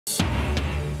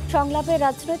সংলাপে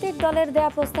রাজনৈতিক দলের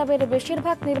দেয়া প্রস্তাবের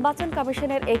বেশিরভাগ নির্বাচন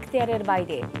কমিশনের এখতিয়ারের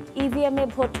বাইরে। ইভিএমে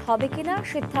ভোট হবে কিনা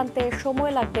সিদ্ধান্তে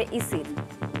সময় লাগবে ইসির।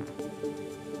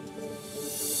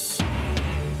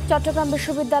 চট্টগ্রাম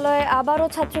বিশ্ববিদ্যালয়ে আবারও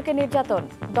ছাত্রীকে নির্যাতন।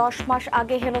 10 মাস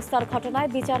আগে হেনস্থার ঘটনায়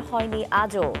বিচার হয়নি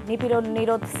আজও। নিপীড়ন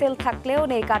নিরোধ সেল থাকলেও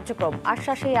নেই কার্যক্রম,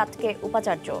 আশ্বাসেই আটকে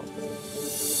উপাচার্য।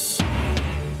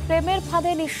 প্রেমের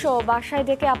ফাঁদে নিঃস্ব, বাসায়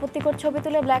ডেকে আপত্তিকর ছবি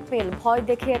তুলে ব্ল্যাকমেল, ভয়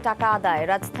দেখিয়ে টাকা আদায়।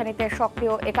 রাজধানীতে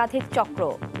সক্রিয় একাধিক চক্র,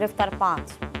 গ্রেফতার 5।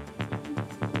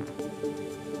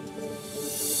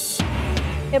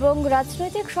 এবং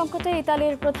রাজনৈতিক সংকটে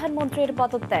ইতালির প্রধানমন্ত্রীর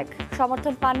পদত্যাগ,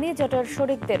 সমর্থন পাননি জোটের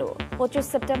শরিকদেরও। 25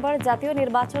 সেপ্টেম্বর জাতীয়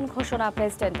নির্বাচন ঘোষণা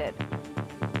প্রেসিডেন্টের।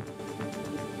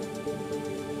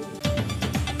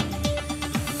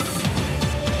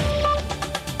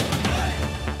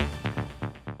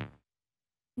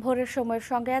 ভোরের সময়ের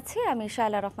সঙ্গে আছি আমি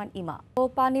শায়লা রহমান ইমা। ও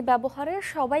পানি ব্যবহারে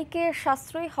সবাইকে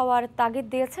সাশ্রয়ী হওয়ার তাগিদ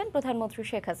দিয়েছেন প্রধানমন্ত্রী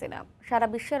শেখ হাসিনা। সারা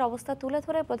বিশ্বের অবস্থা তুলে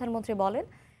ধরে প্রধানমন্ত্রী বলেন,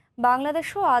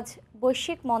 বাংলাদেশও আজ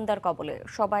বৈশ্বিক মন্দার কবলে।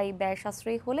 সবাই ব্যয়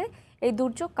সাশ্রয়ী হলে এই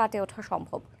দুর্যোগ কাটে ওঠা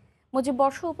সম্ভব। মুজিব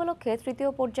বর্ষ উপলক্ষে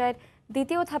 3য় পর্যায়ের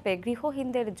 2য় ধাপে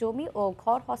গৃহহীনদের জমি ও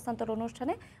ঘর হস্তান্তর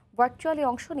অনুষ্ঠানে ভার্চুয়ালি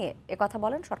অংশ নিয়ে একথা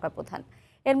বলেন সরকার প্রধান।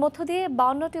 এর মধ্য দিয়ে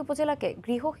 52টি উপজেলাকে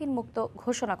গৃহহীন মুক্ত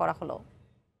ঘোষণা করা হলো।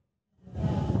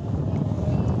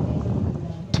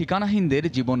 ঠিকানাহীনদের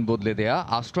জীবন বদলে দেয়া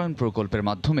আশ্রয়ন প্রকল্পের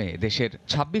মাধ্যমে দেশের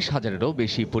 26,000-এরও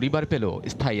বেশি পরিবার পেল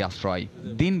স্থায়ী আশ্রয়।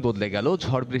 দিন বদলে গেল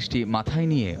ঝড় বৃষ্টি মাথায়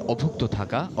নিয়ে অভুক্ত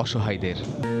থাকা অসহায়দের।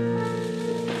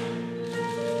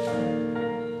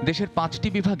 দেশের 5টি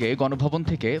বিভাগে গণভবন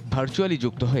থেকে ভার্চুয়ালি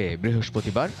যুক্ত হয়ে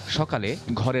বৃহস্পতিবার সকালে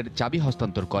ঘরের চাবি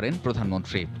হস্তান্তর করেন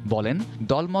প্রধানমন্ত্রী। বলেন,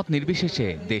 দলমত নির্বিশেষে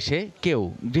দেশে কেউ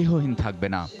গৃহহীন থাকবে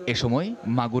না। এ সময়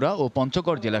মাগুরা ও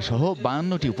পঞ্চগড় জেলাসহ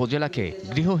 52টি উপজেলাকে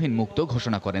গৃহহীন মুক্ত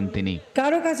ঘোষণা করেন তিনি।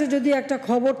 কারো কাছে যদি একটা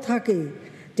খবর থাকে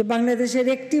যে বাংলাদেশের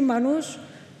একটি মানুষ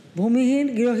ভূমিহীন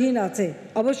গৃহহীন আছে,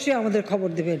 অবশ্যই আমাদের খবর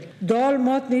দেবেন। দল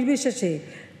মত নির্বিশেষে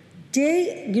যেই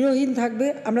গৃহহীন থাকবে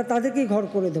আমরা তাদেরকেই ঘর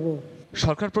করে দেব।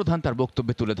 সরকার প্রধান তার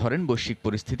বক্তব্যে তুলে ধরেন বৈশ্বিক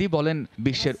পরিস্থিতি। বলেন,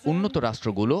 বিশ্বের উন্নত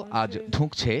রাষ্ট্রগুলো আজ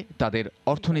ধুঁকছে তাদের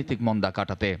অর্থনৈতিক মন্দা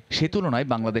কাটাতে। সে তুলনায়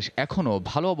বাংলাদেশ এখনও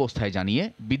ভালো অবস্থায় জানিয়ে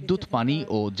বিদ্যুৎ, পানি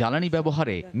ও জ্বালানি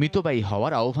ব্যবহারে মিতব্যয়ী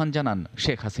হওয়ার আহ্বান জানান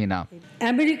শেখ হাসিনা।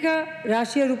 আমেরিকা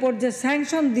রাশিয়ার উপর যে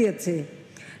স্যাংশন দিয়েছে,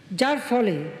 যার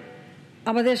ফলে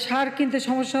আমাদের সার কিনতে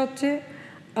সমস্যা হচ্ছে,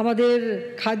 আমাদের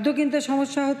খাদ্য কিনতে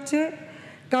সমস্যা হচ্ছে,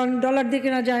 কারণ ডলার দিয়ে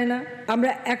কেনা যায় না।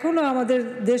 আমরা এখনও আমাদের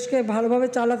দেশকে ভালোভাবে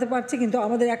চালাতে পারছি, কিন্তু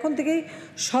আমাদের এখন থেকেই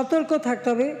সতর্ক থাকতে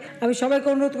হবে। আমি সবাইকে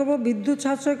অনুরোধ করব, বিদ্যুৎ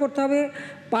সাশ্রয় করতে হবে,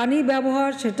 পানি ব্যবহার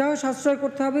সেটাও সাশ্রয়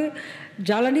করতে হবে,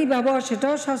 জ্বালানি ব্যবহার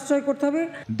সেটাও সাশ্রয় করতে হবে।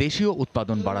 দেশীয়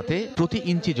উৎপাদন বাড়াতে প্রতি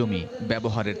ইঞ্চি জমি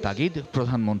ব্যবহারের তাগিদ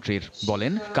প্রধানমন্ত্রীর।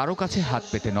 বলেন, কারো কাছে হাত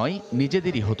পেতে নয়,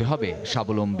 নিজেদেরই হতে হবে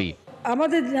স্বাবলম্বী।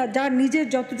 আমাদের যার নিজের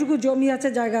যতটুকু জমি আছে,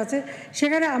 জায়গা আছে,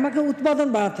 সেখানে আমাকে উৎপাদন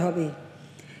বাড়াতে হবে।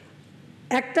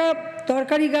 একটা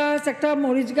তরকারি গাছ, একটা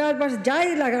মরিচ গাছ বা যাই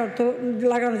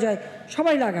লাগানো যায়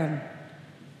সবাই লাগান,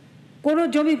 কোনো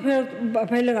জমি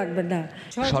ফেলে রাখবেন না।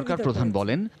 সরকার প্রধান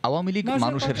বলেন, আওয়ামী লীগ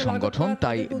মানুষের সংগঠন,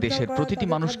 তাই দেশের প্রতিটি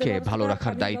মানুষকে ভালো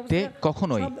রাখার দায়িত্বে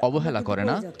কখনোই অবহেলা করে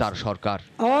না তার সরকার।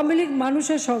 আওয়ামী লীগ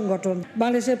মানুষের সংগঠন,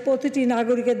 বাংলাদেশের প্রতিটি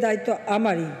নাগরিকের দায়িত্ব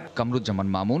আমারই। কামরুজ্জামান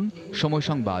মামুন, সময়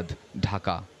সংবাদ,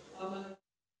 ঢাকা।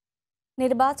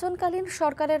 নির্বাচনকালীন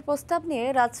সরকারের প্রস্তাব নিয়ে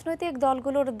রাজনৈতিক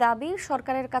দলগুলোর দাবি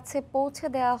সরকারের কাছে পৌঁছে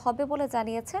দেওয়া হবে বলে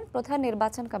জানিয়েছেন প্রধান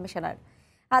নির্বাচন কমিশনার।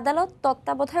 আদালত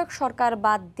তত্ত্বাবধায়ক সরকার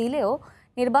বাদ দিলেও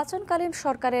নির্বাচনকালীন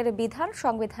সরকারের বিধান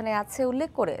সংবিধানে আছে উল্লেখ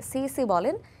করে সিইসি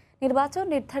বলেন, নির্বাচন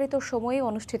নির্ধারিত সময়ে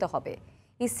অনুষ্ঠিত হবে।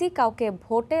 ইসি কাউকে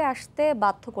ভোটে আসতে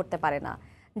বাধ্য করতে পারে না।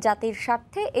 জাতির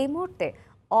স্বার্থে এই মুহূর্তে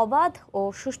অবাধ ও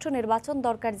সুষ্ঠু নির্বাচন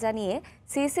দরকার জানিয়ে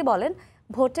সিইসি বলেন,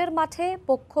 ভোটের মাঠে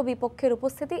পক্ষ বিপক্ষের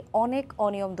উপস্থিতি অনেক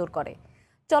অনিয়ম দূর করে।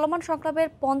 চলমান সংলাপের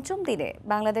 5ম দিনে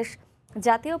বাংলাদেশ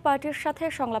জাতীয় পার্টির সাথে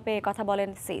সংলাপে কথা বলেন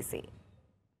সিইসি।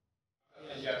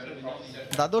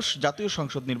 দ্বাদশ জাতীয়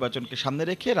সংসদ নির্বাচনকে সামনে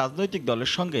রেখে রাজনৈতিক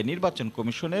দলের সঙ্গে নির্বাচন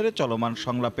কমিশনের চলমান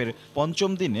সংলাপের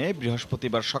 5ম দিনে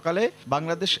বৃহস্পতিবার সকালে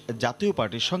বাংলাদেশ জাতীয়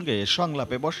পার্টির সঙ্গে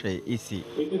সংলাপে বসে ইসি।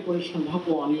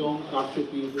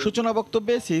 সূচনা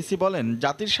বক্তব্যে সিইসি বলেন,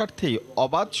 জাতির স্বার্থেই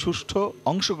অবাধ, সুষ্ঠু,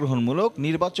 অংশগ্রহণমূলক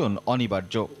নির্বাচন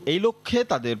অনিবার্য। এই লক্ষ্যে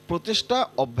তাদের প্রচেষ্টা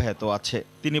অব্যাহত আছে।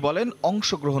 তিনি বলেন,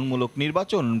 অংশগ্রহণমূলক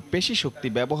নির্বাচন পেশি শক্তি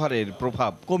ব্যবহারের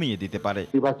প্রভাব কমিয়ে দিতে পারে।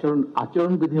 নির্বাচন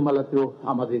আচরণ বিধিমালাতেও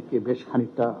আমাদেরকে বেশ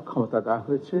খানিকটা ক্ষমতা দেওয়া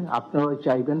হয়েছে। আপনারাও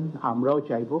চাইবেন, আমরাও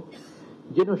চাইব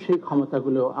যেন সেই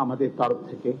ক্ষমতাগুলো আমাদের তরফ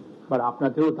থেকে, বা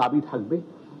আপনাদেরও দাবি থাকবে,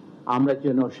 আমরা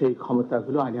যেন সেই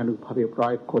ক্ষমতাগুলো আইনানুগভাবে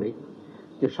প্রয়োগ করে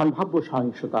যে সম্ভাব্য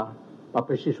সহিংসতা বা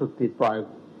পেশি শক্তির প্রয়োগ,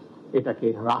 এটাকে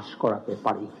হ্রাস করাতে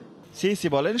পারি। সিইসি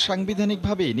বলেন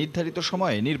সাংবিধানিকভাবে নির্ধারিত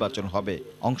সময়ে নির্বাচন হবে।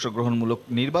 অংশগ্রহণমূলক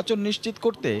নির্বাচন নিশ্চিত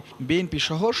করতে বিএনপি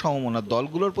সহ সমমনা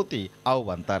দলগুলোর প্রতি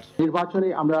আহ্বান তার। নির্বাচনে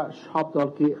আমরা সব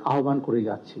দলকে আহ্বান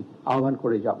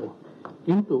করে যাব,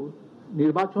 কিন্তু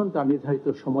নির্বাচন তার নির্ধারিত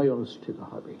সময় অনুষ্ঠিত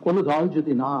হবে। কোন দল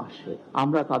যদি না আসে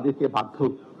আমরা তাদেরকে বাধ্য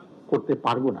করতে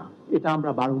পারবো না, এটা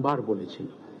আমরা বারংবার বলেছি,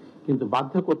 কিন্তু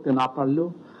বাধ্য করতে না পারলেও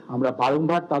আমরা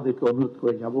বারংবার তাদেরকে অনুরোধ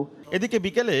করে যাব। এদিকে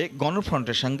বিকেলে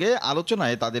গণফ্রন্টের সঙ্গে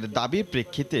আলোচনায় তাদের দাবির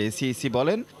প্রেক্ষিতে সিইসি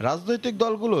বলেন রাজনৈতিক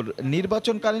দলগুলোর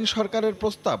নির্বাচনকালীন সরকারের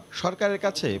প্রস্তাব সরকারের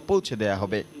কাছে পৌঁছে দেয়া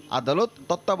হবে। আদালত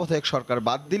তত্ত্বাবধায়ক সরকার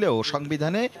বাদ দিলেও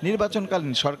সংবিধানে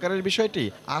নির্বাচনকালীন সরকারের বিষয়টি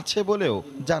আছে বলেও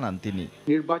জানান তিনি।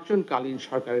 নির্বাচনকালীন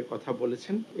সরকারের কথা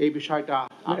বলেছেন, এই বিষয়টা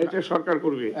এটা সরকার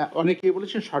করবে। অনেকেই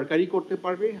বলেছেন সরকারই করতে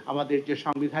পারবে। আমাদের যে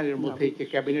সংবিধানের মধ্যে যে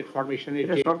ক্যাবিনেট ফরমেশনের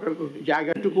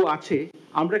জায়গাটুকু আছে,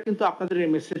 আমরা কিন্তু আপনাদের এই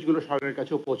মেসেজগুলো সরকারের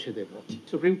কাছেও পৌঁছে দেব।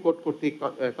 সুপ্রিম কোর্ট কর্তৃক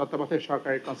তত্ত্বাবধায়ক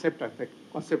সরকারের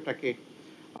কনসেপ্টটাকে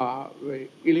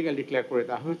ইলিগাল ডিক্লেয়ার করে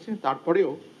দেওয়া হয়েছে।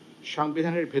 তারপরেও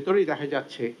সংবিধানের ভেতরেই দেখা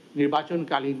যাচ্ছে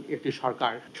নির্বাচনকালীন একটি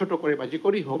সরকার ছোট করে বা যে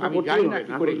করেই হোক, আমি জানি না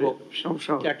কি করে হোক,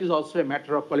 that is also a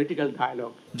matter of political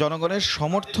dialogue. জনগণের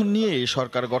সমর্থন নিয়ে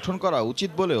সরকার গঠন করা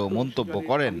উচিত বলেও মন্তব্য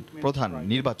করেন প্রধান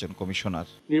নির্বাচন কমিশনার।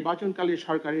 নির্বাচনকালীন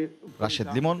সরকারের রাশেদ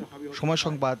লিমন, সময়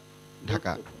সংবাদ,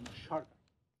 ঢাকা।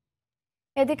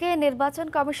 এদিকে নির্বাচন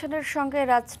কমিশনের সঙ্গে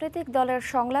রাজনৈতিক দলের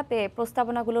সংলাপে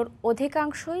প্রস্তাবনাগুলোর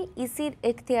অধিকাংশই ইসির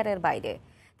এখতিয়ারের বাইরে।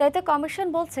 তাইতে কমিশন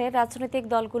বলছে রাজনৈতিক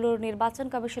দলগুলোর নির্বাচন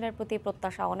কমিশনের প্রতি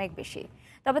প্রত্যাশা অনেক বেশি,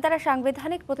 তবে তারা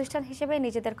সাংবিধানিক প্রতিষ্ঠান হিসেবে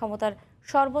নিজেদের ক্ষমতার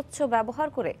সর্বোচ্চ ব্যবহার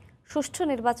করে সুষ্ঠু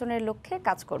নির্বাচনের লক্ষ্যে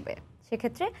কাজ করবে।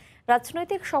 সেক্ষেত্রে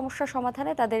রাজনৈতিক সমস্যা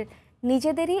সমাধানে তাদের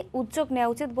নিজেদেরই উদ্যোগ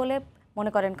নেওয়া উচিত বলে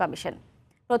মনে করেন কমিশন।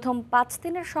 প্রথম 5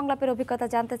 দিনের সংলাপের অভিজ্ঞতা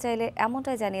জানতে চাইলে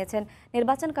এমনটাই জানিয়েছেন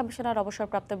নির্বাচন কমিশনার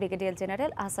অবসরপ্রাপ্ত ব্রিগেডিয়ার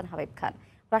জেনারেল আহসান হাবিব খান।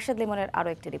 রাশেদ লিমনের আরও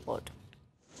একটি রিপোর্ট।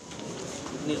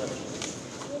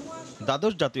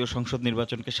 দ্বাদশ জাতীয় সংসদ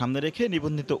নির্বাচনকে সামনে রেখে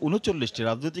নিবন্ধিত 39টি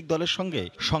রাজনৈতিক দলের সঙ্গে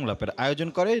সংলাপের আয়োজন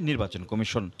করে নির্বাচন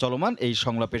কমিশন। চলমান এই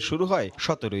সংলাপের শুরু হয়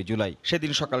 17 জুলাই।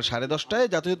 সেদিন সকাল 10:30টায়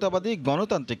জাতীয়তাবাদী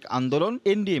গণতান্ত্রিক আন্দোলন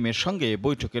এনডিএম এর সঙ্গে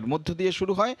বৈঠকের মধ্য দিয়ে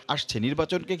শুরু হয় আসছে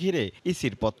নির্বাচনকে ঘিরে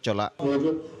ইসির পথ চলা।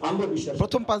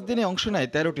 প্রথম 5 দিনে অংশ নেয়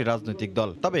 13টি রাজনৈতিক দল।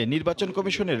 তবে নির্বাচন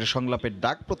কমিশনের সংলাপের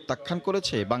ডাক প্রত্যাখ্যান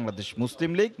করেছে বাংলাদেশ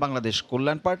মুসলিম লীগ, বাংলাদেশ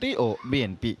কল্যাণ পার্টি ও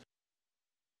বিএনপি।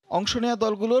 অংশ নেওয়া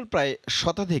দলগুলোর প্রায়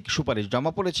শতাধিক সুপারিশ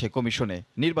জমা পড়েছে কমিশনে।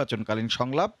 নির্বাচনকালীন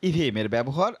সংলাপ, ইভিএম এর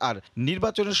ব্যবহার আর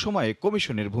নির্বাচনের সময়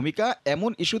কমিশনের ভূমিকা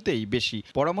এমন ইস্যুতেই বেশি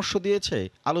পরামর্শ দিয়েছে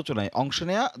আলোচনায় অংশ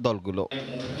নেওয়া দলগুলো।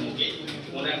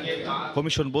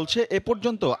 কমিশন বলছে এ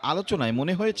পর্যন্ত আলোচনায়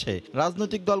মনে হয়েছে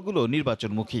রাজনৈতিক দলগুলো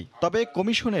নির্বাচনমুখী। তবে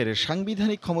কমিশনের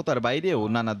সাংবিধানিক ক্ষমতার বাইরেও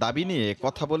নানা দাবি নিয়ে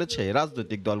কথা বলেছে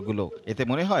রাজনৈতিক দলগুলো। এতে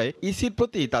মনে হয় ইসির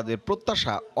প্রতি তাদের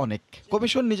প্রত্যাশা অনেক।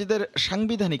 কমিশন নিজেদের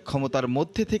সাংবিধানিক ক্ষমতার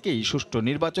মধ্যে থেকেই সুষ্ঠু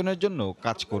নির্বাচনের জন্য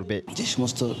কাজ করবে। যে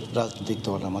সমস্ত রাজনৈতিক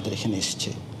দল আমাদের এখানে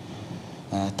এসছে,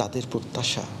 তাদের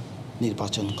প্রত্যাশা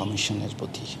নির্বাচন কমিশনের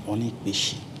প্রতি অনেক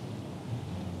বেশি,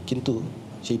 কিন্তু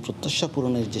সেই প্রত্যাশা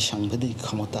পূরণের যে সাংবিধানিক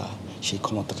ক্ষমতা, সেই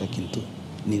ক্ষমতাটা কিন্তু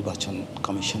নির্বাচন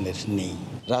কমিশনের নেই।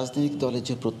 রাজনৈতিক দলের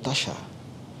যে প্রত্যাশা,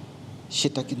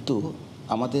 সেটা কিন্তু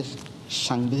আমাদের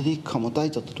সাংবিধানিক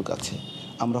ক্ষমতায় যতটুকু আছে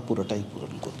আমরা পুরোটাই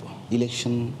পূরণ করব।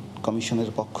 ইলেকশন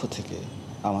কমিশনের পক্ষ থেকে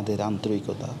আমাদের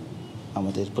আন্তরিকতা,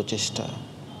 আমাদের প্রচেষ্টা,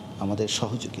 আমাদের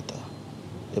সহযোগিতা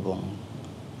এবং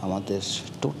আমাদের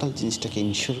টোটাল জিনিসটাকে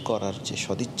ইনশিওর করার যে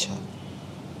সদিচ্ছা,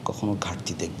 কখনো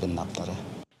ঘাটতি দেখবেন না আপনারা।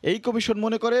 এই কমিশন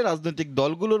মনে করে রাজনৈতিক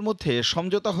দলগুলোর মধ্যে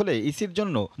সমঝোতা হলে ইসির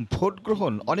জন্য ভোট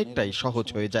গ্রহণ অনেকটাই সহজ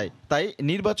হয়ে যায়। তাই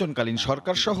নির্বাচনকালীন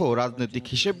সরকার সহ রাজনৈতিক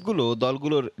হিসেবগুলো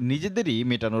দলগুলোর নিজেদেরই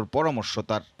মেটানোর পরামর্শ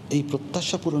তার। এই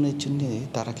প্রত্যাশা পূরণের জন্য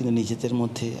তারা কিন্তু নিজেদের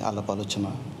মধ্যে আলাপ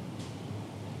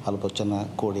আলোচনা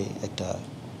করে একটা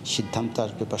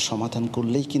সিদ্ধান্তের ব্যাপার সমাধান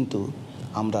করলেই কিন্তু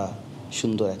আমরা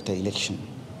সুন্দর একটা ইলেকশন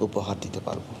উপহার দিতে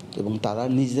পারবো। এবং তারা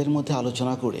নিজেদের মধ্যে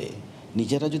আলোচনা করে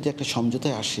নিজেরা যদি একটা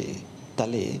সমঝোতায় আসে,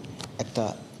 তাহলে একটা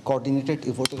কোঅর্ডিনেটেড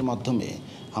এফোর্টের মাধ্যমে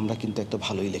আমরা কিন্তু একটা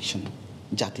ভালো ইলেকশন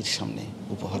জাতির সামনে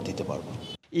উপহার দিতে পারবো।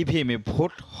 ইভিএমে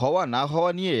ভোট হওয়া না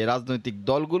হওয়া নিয়ে রাজনৈতিক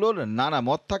দলগুলোর নানা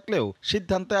মত থাকলেও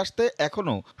সিদ্ধান্তে আসতে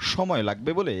এখনো সময়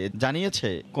লাগবে বলে জানিয়েছে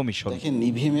কমিশন। দেখেন,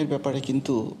 ইভিএম এর ব্যাপারে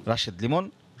কিন্তু রাশেদ লিমন,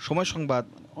 সময় সংবাদ,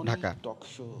 ঢাকা।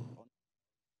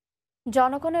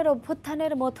 জনগণের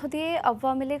অভ্যুত্থানের মধ্য দিয়ে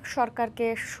আওয়ামী লীগ সরকারকে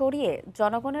সরিয়ে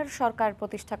জনগণের সরকার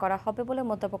প্রতিষ্ঠা করা হবে বলে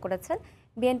মন্তব্য করেছেন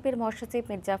বিএনপির মহাসচিব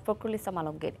মির্জা ফখরুল ইসলাম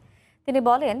আলমগীর। তিনি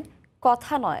বলেন,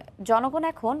 কথা নয়, জনগণ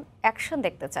এখন অ্যাকশন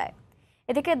দেখতে চায়।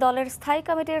 এদিকে দলের স্থায়ী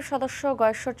কমিটির সদস্য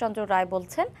গয়েশ্বর চন্দ্র রায়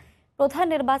বলছেন, প্রধান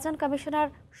নির্বাচন কমিশনার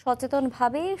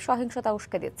সচেতনভাবেই সহিংসতা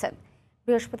উস্কে দিচ্ছেন।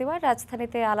 বৃহস্পতিবার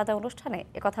রাজধানীতে আলাদা অনুষ্ঠানে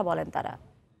একথা বলেন তারা।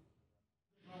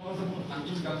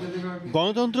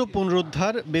 গণতন্ত্র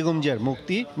পুনরুদ্ধার, বেগম জিয়ার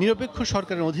মুক্তি, নিরপেক্ষ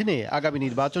সরকারের অধীনে আগামী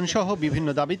নির্বাচন সহ বিভিন্ন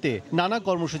দাবিতে নানা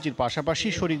কর্মসূচির পাশাপাশি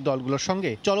শরিক দলগুলোর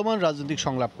সঙ্গে চলমান রাজনৈতিক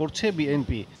সংলাপ করছে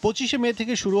বিএনপি। 25 মে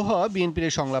থেকে শুরু হওয়া বিএনপির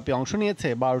এই সংলাপে অংশ নিয়েছে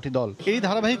 12টি দল। এই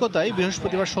ধারাবাহিকতায়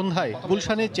বৃহস্পতিবার সন্ধ্যায়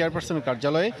গুলশানে চেয়ারপারসনের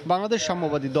কার্যালয়ে বাংলাদেশ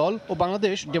সাম্যবাদী দল ও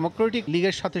বাংলাদেশ ডেমোক্রেটিক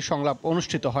লীগের সাথে সংলাপ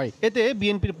অনুষ্ঠিত হয়। এতে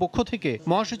বিএনপির পক্ষ থেকে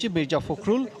মহাসচিব মির্জা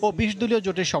ফখরুল ও 20 দলীয়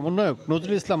জোটের সমন্বয়ক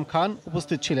নজরুল ইসলাম খান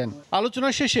উপস্থিত ছিলেন। আলোচনা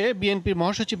শেষে বিএনপির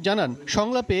মহাসচিব জানান,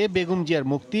 সংলাপে বেগম জিয়ার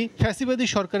মুক্তি, ফ্যাসিবাদী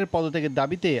সরকারের পদত্যাগের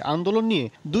দাবিতে আন্দোলন নিয়ে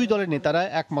দুই দলের নেতারা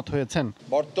একমত হয়েছেন।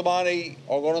 বর্তমান এই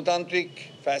অগণতান্ত্রিক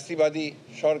ফ্যাসিবাদী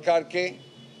সরকারকে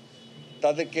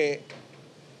তাদেরকে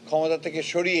ক্ষমতা থেকে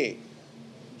সরিয়ে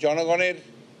জনগণের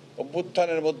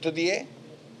অভ্যুত্থানের মধ্য দিয়ে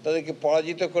তাদেরকে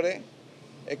পরাজিত করে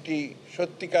একটি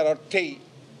সত্যিকার অর্থেই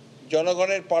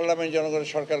জনগণের পার্লামেন্ট,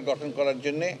 জনগণের সরকার গঠন করার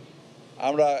জন্যে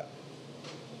আমরা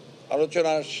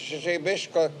আলোচনা শেষে বেশ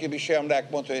কয়েকটি বিষয়ে আমরা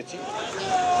একমত হয়েছি।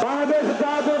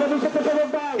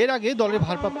 এর আগে দলের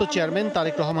ভারপ্রাপ্ত চেয়ারম্যান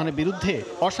তারেক রহমানের বিরুদ্ধে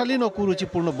অশালীন ও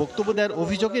কুরুচিপূর্ণ বক্তব্য দেওয়ার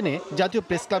অভিযোগ এনে জাতীয়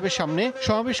প্রেস ক্লাবের সামনে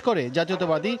সমাবেশ করে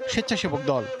জাতীয়তাবাদী স্বেচ্ছাসেবক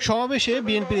দল। সমাবেশে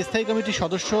বিএনপির স্থায়ী কমিটির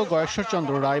সদস্য গয়েশ্বর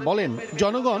চন্দ্র রায় বলেন,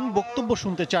 জনগণ বক্তব্য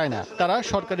শুনতে চায় না, তারা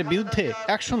সরকারের বিরুদ্ধে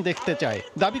অ্যাকশন দেখতে চায়।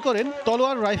 দাবি করেন,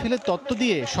 তলোয়ার রাইফেলের তত্ত্ব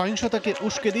দিয়ে সহিংসতাকে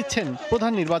উস্কে দিচ্ছেন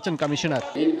প্রধান নির্বাচন কমিশনার।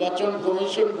 নির্বাচন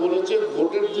কমিশন বলেছে,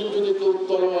 ভোটের দিন যদি কেউ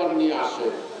তলোয়ার নিয়ে আসে,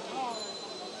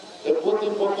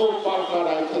 প্রতিপক্ষ পাল্টা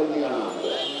রাইফেল নিয়ে আনা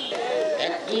হবে।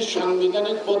 একটি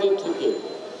সাংবিধানিক পদে থেকে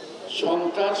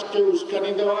সন্ত্রাসকে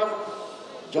উস্কানি দেওয়া,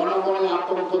 জনগণে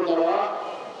আতঙ্ক দেওয়া,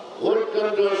 ভোট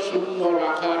কেন্দ্র শূন্য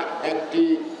রাখার একটি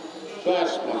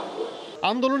প্রয়াস মাত্র।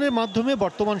 আন্দোলনের মাধ্যমে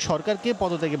বর্তমান সরকারকে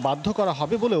পদত্যাগে বাধ্য করা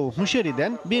হবে বলেও হুঁশিয়ারি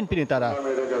দেন বিএনপি নেতারা।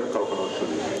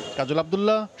 কাজল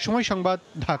আব্দুল্লাহ, সময় সংবাদ,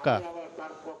 ঢাকা।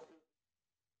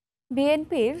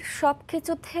 বিএনপির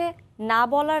সবকিছুতে না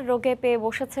বলার রোগে পেয়ে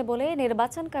বসেছে বলে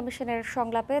নির্বাচন কমিশনের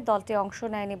সংলাপে দলটি অংশ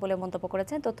নেয়নি বলে মন্তব্য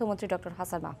করেছেন তথ্যমন্ত্রী ডক্টর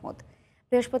হাসান মাহমুদ।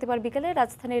 বৃহস্পতিবার বিকেলে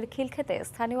রাজধানীর খিলক্ষেতে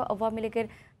স্থানীয় আওয়ামী লীগের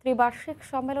ত্রিবার্ষিক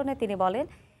সম্মেলনে তিনি বলেন,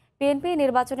 বিএনপি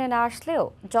নির্বাচনে না আসলেও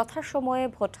যথাসময়ে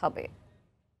ভোট হবে।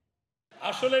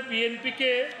 আসলে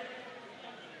বিএনপিকে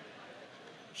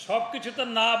সবকিছুতে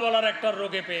না বলার একটা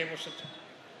রোগে পেয়ে বসেছে।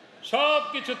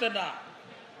 সবকিছুতে না,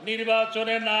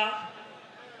 নির্বাচনে না,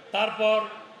 তারপর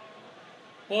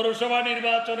পৌরসভা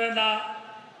নির্বাচনে না,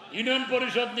 ইউনিয়ন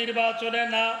পরিষদ নির্বাচনে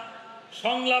না,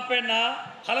 সংলাপে না।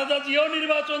 খালেদা জিয়াও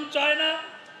নির্বাচন চায় না,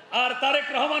 আর তারেক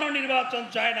রহমানও নির্বাচন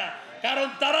চায় না। কারণ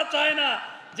তারা চায় না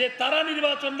যে তারা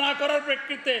নির্বাচন না করার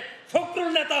প্রেক্ষিতে ফখরুল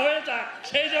নেতা হয়ে যায়।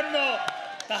 সেই জন্য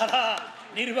তারা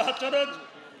নির্বাচনও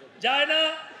যায় না,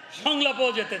 সংলাপও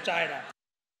যেতে চায় না।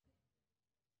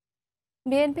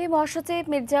 বিএনপি মহাসচিব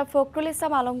মির্জা ফখরুল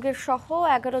ইসলাম আলমগীর সহ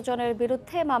 11 জনের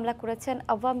বিরুদ্ধে মামলা করেছেন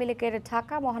আওয়ামী লীগের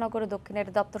ঢাকা মহানগর দক্ষিণের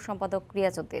দপ্তর সম্পাদক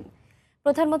রিয়াজউদ্দিন।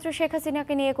 প্রধানমন্ত্রী শেখ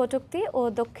হাসিনাকে নিয়ে কটূক্তি ও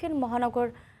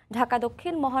ঢাকা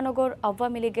দক্ষিণ মহানগর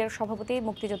আওয়ামী লীগের সভাপতি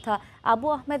মুক্তিযোদ্ধা আবু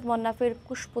আহমেদ মন্নাফের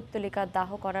কুশপুত্তলিকা দাহ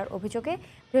করার অভিযোগে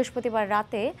বৃহস্পতিবার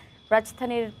রাতে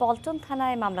রাজধানীর পল্টন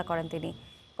থানায় মামলা করেন তিনি।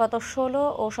 গত 16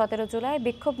 ও 17 জুলাই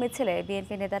বিক্ষোভ মিছিলে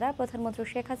বিএনপি নেতারা প্রধানমন্ত্রী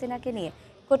শেখ হাসিনাকে নিয়ে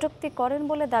কটূক্তি করেন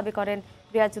বলে দাবি করেন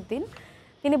রিয়াজউদ্দিন।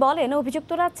 তিনি বলেন,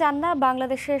 অভিযুক্তরা চান না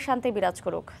বাংলাদেশে শান্তি বিরাজ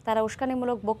করুক, তারা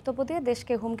উস্কানিমূলক বক্তব্য দিয়ে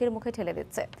দেশকে হুমকির মুখে ঠেলে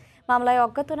দিচ্ছে। মামলায়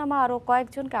অজ্ঞাতনামা আরও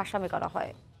কয়েকজনকে আসামি করা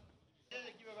হয়।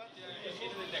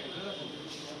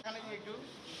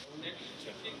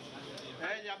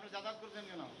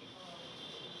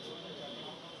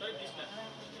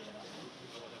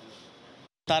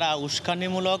 তারা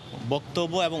উস্কানিমূলক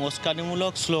বক্তব্য এবং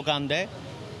উস্কানিমূলক স্লোগান দেয়,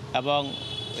 এবং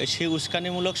সেই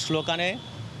উস্কানিমূলক স্লোগানে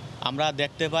আমরা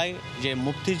দেখতে পাই যে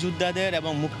মুক্তিযোদ্ধাদের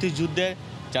এবং মুক্তিযুদ্ধের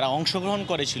যারা অংশগ্রহণ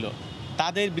করেছিল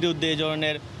তাদের বিরুদ্ধে এই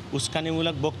ধরনের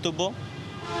উস্কানিমূলক বক্তব্য,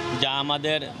 যা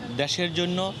আমাদের দেশের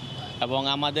জন্য এবং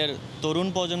আমাদের তরুণ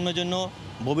প্রজন্মের জন্য,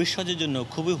 ভবিষ্যতের জন্য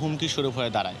খুবই হুমকি স্বরূপ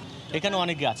হয়ে দাঁড়ায়। এখানে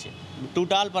অনেকে আছে,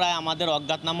 টোটাল প্রায় আমাদের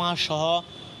অজ্ঞাতনামা সহ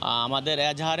আমাদের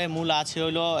এজাহারে মূল আছে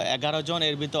হলো 11 জন,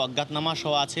 এর ভিতরে অজ্ঞাতনামা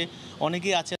সহ আছে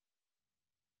অনেকেই আছে।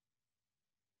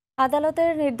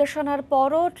 আদালতের নির্দেশনার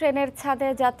পরও ট্রেনের ছাদে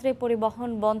যাত্রী পরিবহন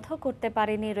বন্ধ করতে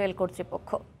পারেনি রেল কর্তৃপক্ষ।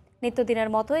 নিত্যদিনের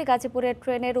মতোই গাজীপুরের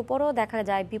ট্রেনের উপরও দেখা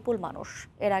যায় বিপুল মানুষ।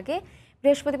 এর আগে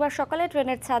বৃহস্পতিবার সকালে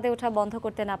ট্রেনের ছাদে ওঠা বন্ধ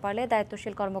করতে না পারলে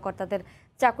দায়িত্বশীল কর্মকর্তাদের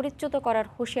চাকরিচ্যুত করার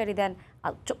হুঁশিয়ারি দেন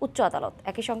উচ্চ আদালত।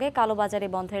 একই সঙ্গে কালোবাজারি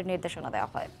বন্ধের নির্দেশনা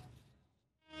দেওয়া হয়।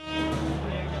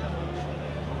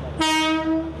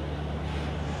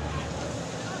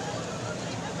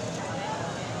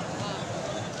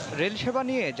 রেল সেবা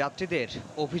নিয়ে যাত্রীদের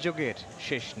অভিযোগের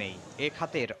শেষ নেই। এ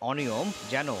খাতের অনিয়ম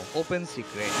যেন ওপেন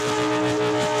সিক্রেট।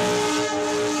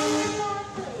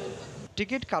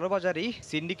 টিকিট কালোবাজারি,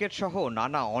 সিন্ডিকেট সহ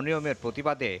নানা অনিয়মের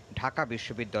প্রতিবাদে ঢাকা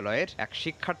বিশ্ববিদ্যালয়ের এক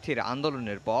শিক্ষার্থীর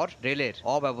আন্দোলনের পর রেলের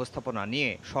অব্যবস্থাপনা নিয়ে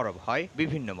সরব হয়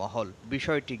বিভিন্ন মহল।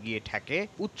 বিষয়টি গিয়ে ঠেকে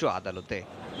উচ্চ আদালতে।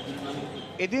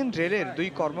 এদিন রেলের 2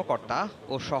 কর্মকর্তা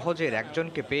ও সহজের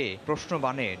একজনকে পেয়ে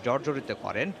প্রশ্নবাণে জর্জরিত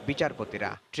করেন বিচারপতিরা।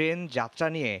 ট্রেন যাত্রা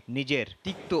নিয়ে নিজের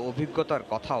তিক্ত অভিজ্ঞতার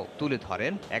কথাও তুলে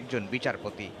ধরেন একজন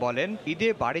বিচারপতি। বলেন, ঈদে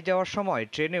বাড়ি যাওয়ার সময়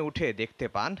ট্রেনে উঠে দেখতে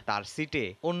পান তার সিটে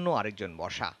অন্য আরেকজন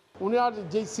বসা। উনার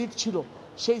যেই সিট ছিল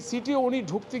সেই সিটে উনি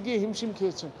ঢুকতে গিয়ে হিমশিম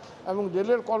খেয়েছেন এবং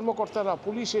রেলের কর্মকর্তারা,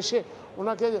 পুলিশ এসে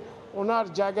ওনাকে ওনার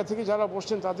জায়গা থেকে যারা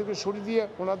বসছেন তাদেরকে সরিয়ে দিয়ে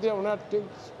ওনার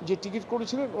যে টিকিট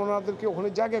করেছিলেন ওনাদেরকে ওখানে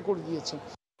জায়গা করে দিয়েছেন।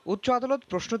 উচ্চ আদালত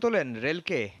প্রশ্ন তোলেন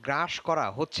রেলকে গ্রাস করা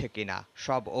হচ্ছে কিনা।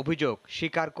 সব অভিযোগ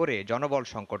স্বীকার করে জনবল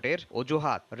সংকটের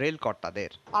অজুহাত রেল কর্তাদের।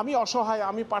 আমি অসহায়,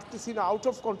 আমি পারতেছি না, আউট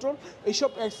অফ কন্ট্রোল,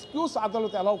 এইসব এক্সকিউজ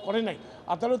আদালত অ্যালাউ করে নাই।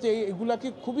 আদালত এগুলাকে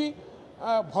খুবই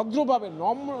ভদ্রভাবে,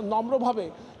 নম্রভাবে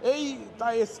এই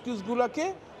তাই এক্সকিউজগুলোকে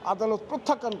আদালত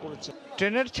প্রত্যাখ্যান করেছে।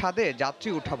 ট্রেনের ছাদে যাত্রী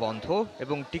ওঠা বন্ধ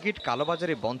এবং টিকিট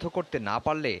কালোবাজারি বন্ধ করতে না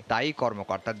পারলে দায়ী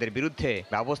কর্মকর্তাদের বিরুদ্ধে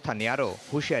ব্যবস্থা নেওয়ারও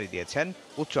হুঁশিয়ারি দিয়েছেন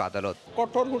উচ্চ আদালত।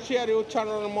 কঠোর হুঁশিয়ারি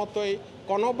উচ্চারণের মতোই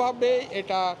কোনোভাবে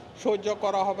এটা সহ্য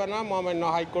করা হবে না। মহামান্য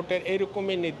হাইকোর্টের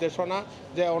এইরকমই নির্দেশনা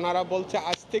যে ওনারা বলছে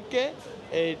আজ থেকে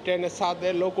এই ট্রেনের ছাদে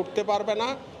লোক উঠতে পারবে না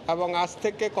এবং আজ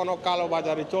থেকে কোনো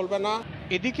কালোবাজারি চলবে না।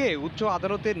 এদিকে উচ্চ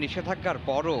আদালতের নিষেধাজ্ঞার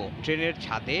পরও ট্রেনের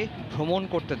ছাদে ভ্রমণ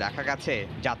করতে দেখা গেছে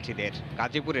যাত্রীদের।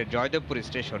 গাজীপুরের জয়দেবপুর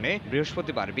স্টেশনে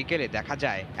বৃহস্পতিবার বিকেলে দেখা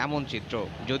যায় এমন চিত্র।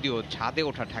 যদিও ছাদে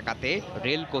ওঠা ঠেকাতে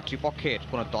রেল কর্তৃপক্ষের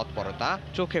কোনো তৎপরতা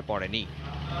চোখে পড়েনি।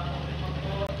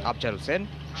 আফজাল হোসেন,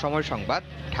 সময় সংবাদ,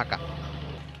 ঢাকা।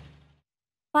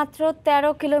 মাত্র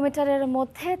 13 কিলোমিটারের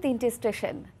মধ্যে 3টি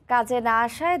স্টেশন। কাজে না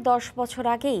আসায় 10 বছর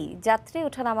আগেই যাত্রী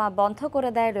ওঠানামা বন্ধ করে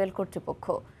দেয় রেল কর্তৃপক্ষ।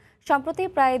 সম্প্রতি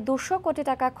প্রায় 200 কোটি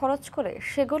টাকা খরচ করে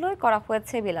সেগুলোই করা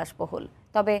হয়েছে বিলাসবহুল।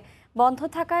 তবে বন্ধ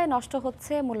থাকায় নষ্ট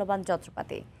হচ্ছে মূল্যবান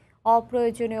যন্ত্রপাতি।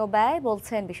 অপ্রয়োজনীয় ব্যয়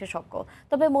বলছেন বিশেষজ্ঞ।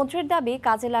 তবে মন্ত্রীর দাবি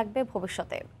কাজে লাগবে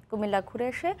ভবিষ্যতে। কুমিল্লা ঘুরে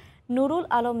এসে নুরুল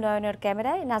আলম নয়নের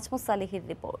ক্যামেরায় নাজমুস সালিহির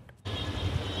রিপোর্ট।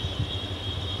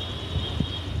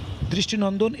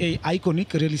 দৃষ্টিনন্দন এই আইকনিক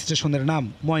রেল স্টেশনের নাম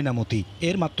ময়নামতি।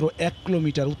 এর মাত্র 1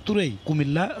 কিলোমিটার উত্তরেই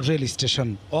কুমিল্লা রেল স্টেশন।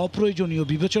 অপ্রয়োজনীয়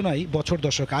বিবেচনায় বছর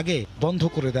দশক আগে বন্ধ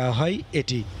করে দেওয়া হয়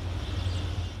এটি।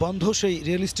 বন্ধ সেই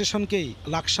rail স্টেশনকেই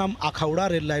Laksam Akhaura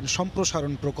rail line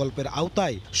সম্প্রসারণ প্রকল্পের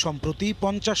আওতায় সম্প্রতি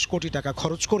 50 কোটি টাকা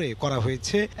খরচ করে করা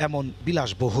হয়েছে এমন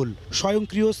বিলাসবহুল।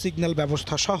 স্বয়ংক্রিয় সিগন্যাল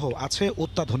ব্যবস্থা সহ আছে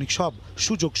অত্যাধুনিক সব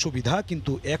সুযোগ সুবিধা,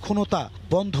 কিন্তু এখনও তা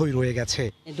বন্ধই রয়ে গেছে।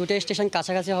 দুটো স্টেশন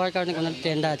কাছাকাছি হওয়ার কারণে কোনো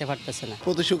ট্রেন দাঁড়াতে পারতেছে না।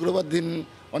 প্রতি শুক্রবার দিন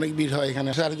অনেক ভিড় হয় এখানে,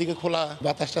 চারিদিকে খোলা,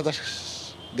 বাতাস টাতাস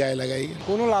গায়ে লাগাই।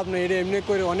 কোনো লাভ নেই, এটা এমনি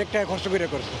করে অনেক টাকা কষ্ট করে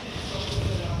করছে।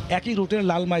 একই রুটের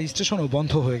লালমাই স্টেশনও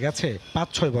বন্ধ হয়ে গেছে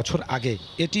 5-6 বছর আগে।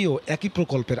 এটিও একই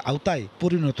প্রকল্পের আওতায়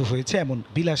পরিণত হয়েছে এমন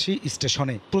বিলাসী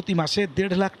স্টেশনে। প্রতি মাসে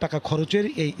 1.5 লাখ টাকা খরচের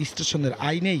এই স্টেশনের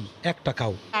আয় নেই 1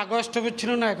 টাকাও। আগস্ট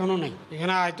ছিল না, এখনো নাই,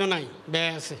 এখানে আয় তো নাই,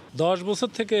 ব্যয় আছে। 10 বছর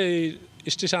থেকে এই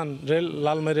স্টেশন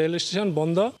লালমাই রেল স্টেশন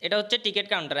বন্ধ। এটা হচ্ছে টিকিট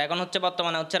কাউন্টার, এখন হচ্ছে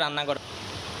বর্তমানে হচ্ছে রান্নাঘর।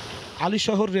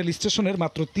 আলীশহর রেল স্টেশনের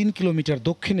মাত্র 3 কিলোমিটার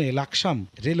দক্ষিণে লাকসাম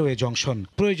রেলওয়ে জংশন।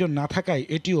 প্রয়োজন না থাকায়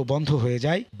এটিও বন্ধ হয়ে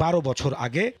যায় 12 বছর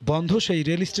আগে। বন্ধ সেই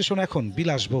রেল স্টেশন এখন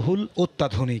বিলাসবহুল,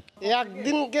 অত্যাধুনিক।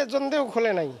 একদিনকে জন্যও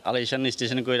খোলে নাই। আলীশহর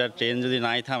স্টেশন কইরা ট্রেন যদি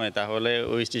নাই থামে তাহলে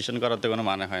ওই স্টেশন করাতে কোনো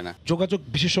মানে হয় না। যোগাযোগ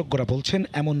বিশেষজ্ঞরা বলছেন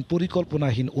এমন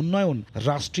পরিকল্পনাহীন উন্নয়ন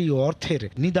রাষ্ট্রীয় অর্থের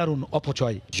নিদারুণ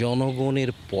অপচয়। জনগণের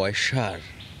পয়সার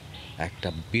একটা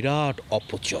বিরাট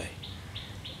অপচয়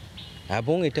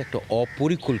এবং এটা একটা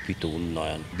অপরিকল্পিত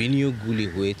উন্নয়ন। বিনিয়োগগুলি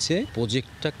হয়েছে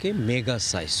প্রজেক্টটাকে মেগা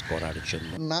সাইজ করার জন্য।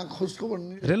 না খোঁজখবর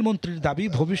নেই। রেলমন্ত্রীর দাবি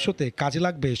ভবিষ্যতে কাজে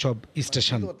লাগবে এসব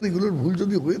স্টেশন। এগুলোর ভুল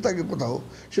যদি হয়ে থাকে কোথাও,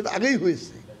 সেটা আগেই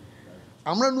হয়েছে,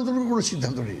 আমরা নতুন কোনো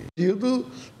সিদ্ধান্ত নেই। যেহেতু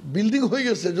বিল্ডিং হয়ে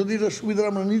গেছে, যদি এটা সুবিধা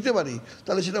আমরা নিতে পারি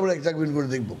তাহলে সেটা আমরা এক্সামিন করে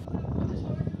দেখব।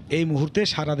 এই মুহূর্তে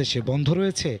সারা দেশে বন্ধ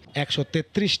রয়েছে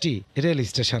 133টি রেল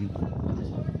স্টেশন।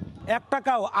 1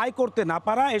 টাকাও আয় করতে না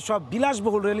পারা এসব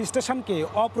বিলাসবহুল রেল স্টেশনকে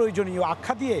অপ্রয়োজনীয়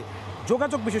আখ্যা দিয়ে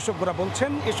যোগাযোগ বিশেষজ্ঞরা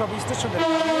বলছেন এসব স্টেশনের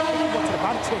বছর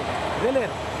বাড়ছে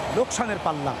রেলের লোকসানের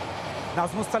পাল্লা।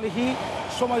 নাজমুস সালিহি,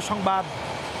 সময় সংবাদ,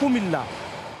 কুমিল্লা।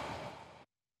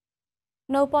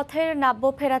 নৌপথের নাব্য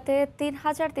ফেরাতে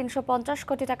 3,350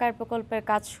 কোটি টাকার প্রকল্পের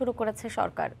কাজ শুরু করেছে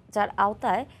সরকার, যার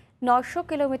আওতায় 900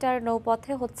 কিলোমিটার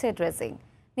নৌপথে হচ্ছে ড্রেজিং।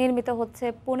 নির্মিত হচ্ছে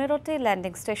 15টি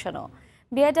ল্যান্ডিং স্টেশনও।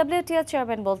 বিআইডব্লিউটিএ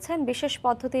চেয়ারম্যান বলছেন, বিশেষ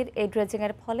পদ্ধতির এই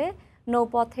ড্রেজিংয়ের ফলে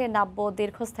নৌপথে নাব্য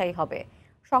দীর্ঘস্থায়ী হবে,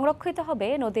 সংরক্ষিত হবে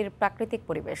নদীর প্রাকৃতিক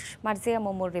পরিবেশ। মার্জিয়া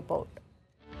মোমুর রিপোর্ট।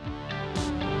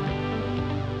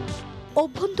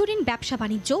 অভ্যন্তরীণ ব্যবসা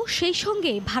বাণিজ্য সেই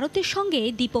সঙ্গে ভারতের সঙ্গে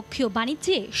দ্বিপক্ষীয়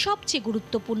বাণিজ্যে সবচেয়ে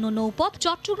গুরুত্বপূর্ণ নৌপথ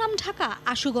চট্টগ্রাম ঢাকা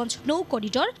আশুগঞ্জ নৌ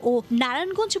করিডর ও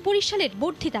নারায়ণগঞ্জ বরিশালের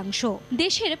বর্ধিতাংশ।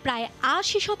 দেশের প্রায়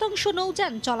 ৮০%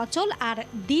 নৌযান চলাচল আর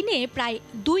দিনে প্রায়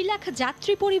 ২ লাখ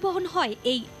যাত্রী পরিবহন হয়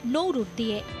এই নৌ রুট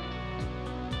দিয়ে।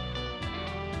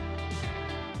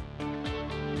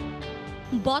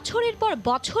 বছরের পর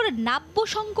বছর নাব্য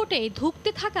সংকটে ধুঁকতে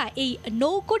থাকা এই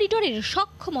নৌ করিডোরের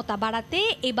সক্ষমতা বাড়াতে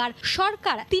এবার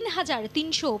সরকার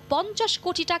 ৩,৩৫০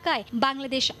 কোটি টাকায়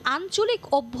বাংলাদেশ আঞ্চলিক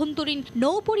অভ্যন্তরীণ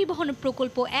নৌ পরিবহন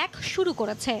প্রকল্প ১ শুরু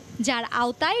করেছে, যার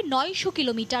আওতায় ৯০০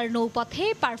 kilometre নৌপথে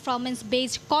performance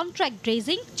based contract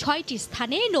dredging, ৬টি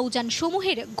স্থানে নৌযান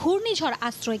সমূহের ঘূর্ণিঝড়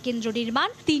আশ্রয় কেন্দ্র নির্মাণ,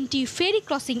 3টি ফেরি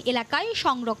ক্রসিং এলাকায়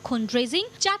সংরক্ষণ ড্রেজিং,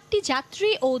 4টি যাত্রী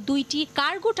ও 2টি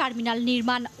কার্গো টার্মিনাল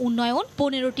নির্মাণ উন্নয়ন,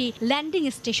 15টি ল্যান্ডিং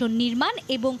স্টেশন নির্মাণ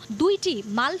এবং 2টি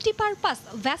মাল্টিপারপাস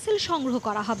ভ্যাসেল সংগ্রহ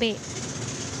করা হবে।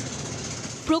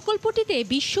 প্রকল্পটিতে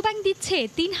বিশ্বব্যাংক দিচ্ছে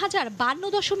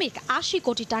 ৩,০৫২.৮০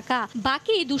 কোটি টাকা,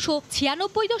 বাকি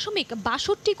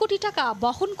 ২৯৬.৬২ কোটি টাকা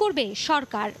বহন করবে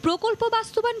সরকার। প্রকল্প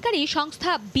বাস্তবায়নকারী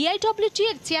সংস্থা বিআইডব্লিউটি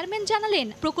এর চেয়ারম্যান জানালেন,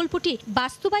 প্রকল্পটি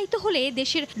বাস্তবায়িত হলে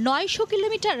দেশের ৯০০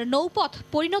 কিলোমিটার নৌপথ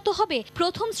পরিণত হবে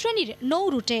প্রথম শ্রেণীর নৌ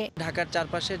রুটে। ঢাকার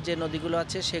চারপাশের যে নদীগুলো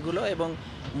আছে সেগুলো এবং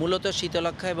মূলত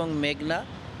শীতলক্ষা এবং মেঘনা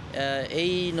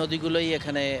এই নদীগুলোই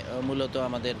এখানে মূলত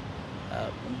আমাদের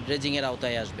ড্রেজিংয়ের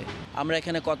আওতায় আসবে। আমরা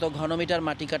এখানে কত ঘনমিটার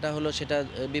মাটি কাটা হলো সেটা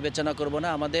বিবেচনা করব না,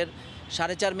 আমাদের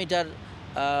 4.5 মিটার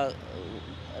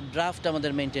ড্রাফট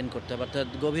আমাদের মেনটেন করতে হবে, অর্থাৎ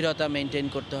গভীরতা মেনটেন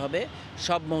করতে হবে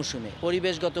সব মৌসুমে।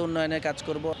 পরিবেশগত উন্নয়নের কাজ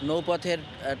করব, নৌপথের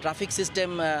ট্রাফিক সিস্টেম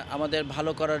আমাদের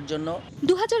ভালো করার জন্য।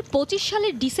 ২০২৫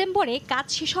 সালের ডিসেম্বরে কাজ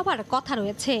শেষ হবার কথা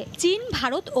রয়েছে। চীন,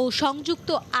 ভারত ও সংযুক্ত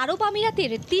আরব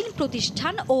আমিরাতের ৩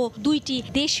 প্রতিষ্ঠান ও 2টি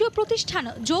দেশীয় প্রতিষ্ঠান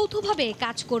যৌথভাবে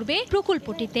কাজ করবে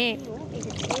প্রকল্পটিতে।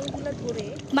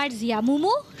 মার্জিয়া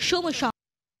মুমু, সময়।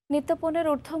 নিত্যপণ্যের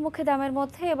ঊর্ধ্বমুখী দামের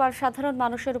মধ্যে এবার সাধারণ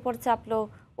মানুষের উপর চাপল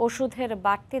ওষুধের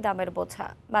বাড়তি দামের বোঝা।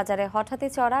 বাজারে হঠাৎই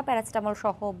চড়া প্যারাসিটামল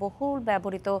সহ বহুল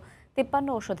ব্যবহৃত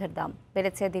 53 ওষুধের দাম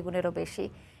বেড়েছে দ্বিগুণেরও বেশি।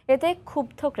 এতে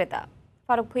ক্ষুব্ধ ক্রেতা।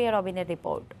 ফারুক ভুঁইয়া, রবিনের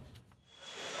রিপোর্ট।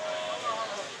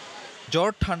 জ্বর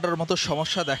ঠান্ডার মতো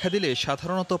সমস্যা দেখা দিলে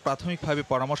সাধারণত প্রাথমিকভাবে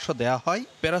পরামর্শ দেওয়া হয়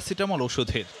প্যারাসিটামল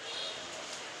ওষুধের।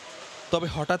 তবে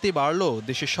হঠাৎই বাড়ল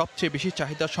দেশের সবচেয়ে বেশি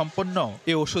চাহিদা সম্পন্ন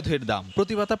এই ওষুধের দাম।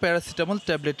 প্রতিপাতা প্যারাসিটামল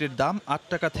ট্যাবলেটের দাম 8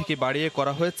 টাকা থেকে বাড়িয়ে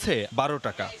করা হয়েছে 12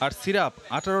 টাকা, আর সিরাপ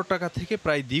 18 টাকা থেকে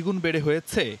প্রায় দ্বিগুণ বেড়ে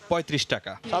হয়েছে 35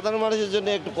 টাকা। সাধারণ মানুষের জন্য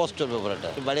একটু কষ্টের ব্যাপার, এটা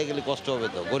বাড়িয়ে গেলে কষ্ট হবে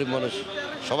তো। গরিব মানুষ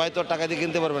সবাই তো টাকা দিয়ে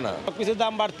কিনতে পারবে না। কিছু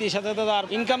দাম বাড়তি, সাথে আর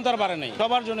ইনকাম তো আর বাড়ে নাই,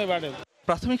 সবার জন্য বাড়ে।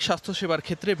 প্রাথমিক স্বাস্থ্যসেবার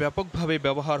ক্ষেত্রে ব্যাপকভাবে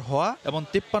ব্যবহার হওয়া এবং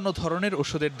 53 ধরনের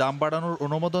ওষুধের দাম বাড়ানোর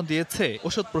অনুমোদন দিয়েছে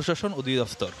ওষুধ প্রশাসন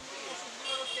অধিদপ্তর।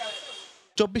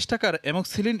 24 টাকার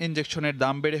অ্যামোক্সিলিন ইনজেকশনের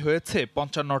দাম বেড়ে হয়েছে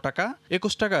 55 টাকা,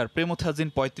 21 টাকার প্রেমোথাজিন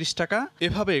 35 টাকা।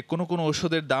 এভাবে কোনো কোনো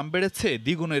ওষুধের দাম বেড়েছে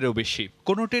দ্বিগুণেরও বেশি।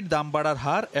 কোনোটির দাম বাড়ার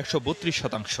হার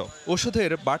 132%।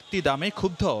 ওষুধের বাড়তি দামে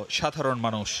ক্ষুব্ধ সাধারণ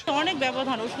মানুষ। অনেক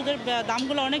ব্যবধান, ওষুধের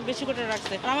দামগুলো অনেক বেশি করে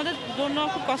রাখছে, আমাদের জন্য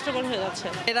খুব কষ্টকর হয়ে যাচ্ছে।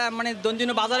 এটা মানে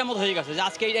দৈনন্দিন বাজারের মতো হয়ে গেছে যে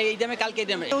আজকে এই দামে কালকে এই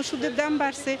দামে। ওষুধের দাম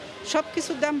বাড়ছে,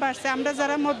 সবকিছুর দাম বাড়ছে, আমরা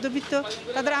যারা মধ্যবিত্ত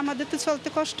আমাদের তো চলতে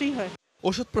কষ্টই হয়।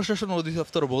 ওষুধ প্রশাসন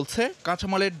অধিদপ্তর বলছে,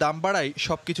 কাঁচামালের দাম বাড়ায়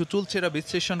সবকিছু চুলচেরা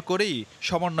বিশ্লেষণ করেই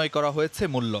সমন্বয় করা হয়েছে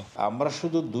মূল্য। আমরা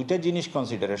শুধু 2টা জিনিস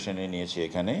কনসিডারেশনে নিয়েছি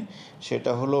এখানে,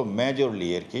 সেটা হলো মেজরলি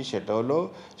আর কি, সেটা হলো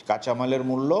কাঁচামালের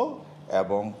মূল্য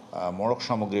এবং মোড়ক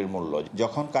সামগ্রীর মূল্য।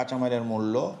 যখন কাঁচামালের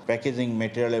মূল্য, প্যাকেজিং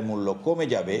ম্যাটেরিয়ালের মূল্য কমে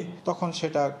যাবে তখন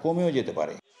সেটা কমেও যেতে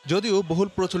পারে। যদিও বহুল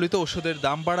প্রচলিত ওষুধের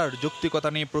দাম বাড়ার যৌক্তিকতা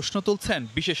নিয়ে প্রশ্ন তুলছেন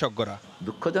বিশেষজ্ঞরা।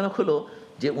 দুঃখজনক হলো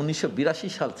যে 1982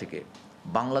 সাল থেকে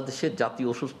বাংলাদেশের জাতীয়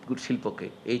ওষুধ শিল্পকে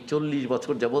এই 40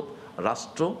 বছর যাবৎ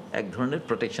রাষ্ট্র এক ধরনের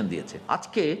প্রোটেকশন দিয়েছে।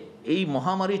 আজকে এই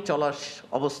মহামারী চলার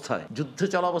অবস্থায়, যুদ্ধ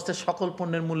চলা অবস্থায়, সকল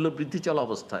পণ্যের মূল্য বৃদ্ধি চলা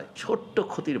অবস্থায় ছোট্ট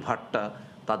ক্ষতির ভারটা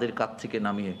তাদের কাঁধ থেকে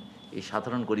নামিয়ে এই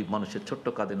সাধারণ গরিব মানুষের ছোট্ট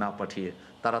কাঁধে না পাঠিয়ে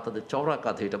তারা তাদের চওড়া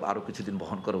কাঁধে এটা আরও কিছুদিন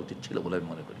বহন করা উচিত ছিল বলে আমি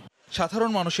মনে করি।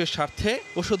 সাধারণ মানুষের স্বার্থে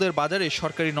ওষুধের বাজারে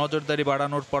সরকারি নজরদারি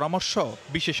বাড়ানোর পরামর্শ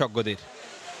বিশেষজ্ঞদের।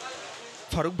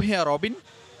 ফারুক ভুঁইয়া, রবিন,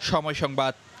 সময়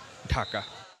সংবাদ, ঢাকা।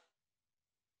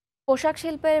 পোশাক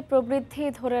শিল্পের প্রবৃদ্ধি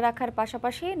ধরে রাখার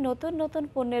পাশাপাশি নতুন নতুন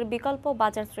পণ্যের বিকল্প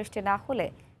বাজার সৃষ্টি না হলে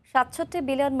 ৬৭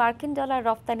 বিলিয়ন মার্কিন ডলার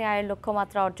রপ্তানি আয়ের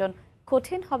লক্ষ্যমাত্রা অর্জন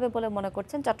কঠিন হবে বলে মনে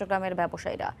করছেন চট্টগ্রামের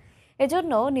ব্যবসায়ীরা।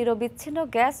 এজন্য নিরবিচ্ছিন্ন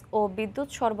গ্যাস ও বিদ্যুৎ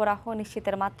সরবরাহ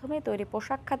নিশ্চিতের মাধ্যমে তৈরি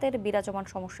পোশাক খাতের বিরাজমান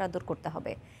সমস্যা দূর করতে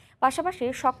হবে। পাশাপাশি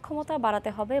সক্ষমতা বাড়াতে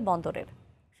হবে বন্দরের।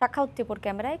 শাখাউত টিপুর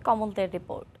ক্যামেরায় কমলদের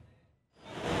রিপোর্ট।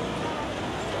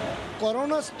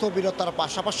 করোনা স্থবিরতার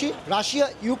পাশাপাশি রাশিয়া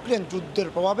ইউক্রেন যুদ্ধের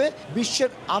প্রভাবে বিশ্বের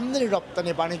আমদানি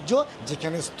রপ্তানি বাণিজ্য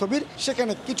যেখানে স্থবির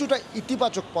সেখানে কিছুটা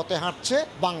ইতিবাচক পথে হাঁটছে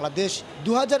বাংলাদেশ।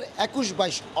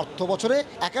 2021-22 অর্থ বছরে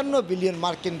 51 বিলিয়ন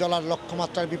মার্কিন ডলার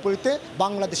লক্ষ্যমাত্রার বিপরীতে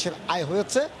বাংলাদেশের আয়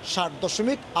হয়েছে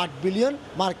 60.8 বিলিয়ন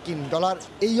মার্কিন ডলার।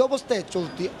 এই অবস্থায়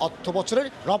চলতি অর্থ বছরের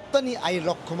রপ্তানি আয়ের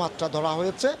লক্ষ্যমাত্রা ধরা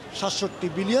হয়েছে 67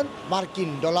 বিলিয়ন মার্কিন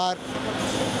ডলার।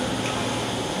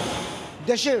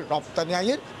 দেশের রপ্তানি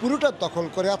আয়ের পুরোটা দখল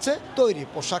করে আছে তৈরি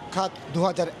পোশাক খাত।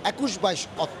 2021-22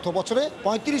 অর্থ বছরে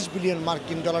 35 বিলিয়ন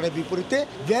মার্কিন ডলারের বিপরীতে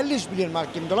 42 বিলিয়ন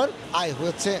মার্কিন ডলার আয়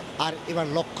হয়েছে। আর এবার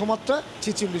লক্ষ্যমাত্রা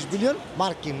 46 বিলিয়ন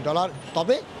মার্কিন ডলার।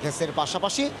 তবে গ্যাসের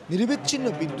পাশাপাশি নিরবিচ্ছিন্ন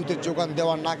বিদ্যুতের যোগান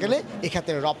দেওয়া না গেলে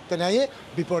এক্ষেত্রে রপ্তানি আয়ে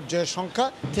বিপর্যয়ের সংখ্যা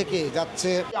থেকে যাচ্ছে।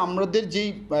 আমাদের যেই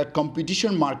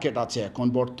কম্পিটিশন মার্কেট আছে এখন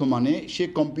বর্তমানে, সে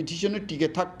কম্পিটিশনে টিকে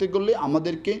থাকতে গেলে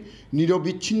আমাদেরকে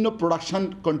নিরবিচ্ছিন্ন প্রোডাকশন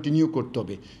কন্টিনিউ করতে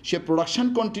হবে। সে প্রোডাকশন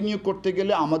কন্টিনিউ করতে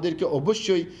গেলে আমাদেরকে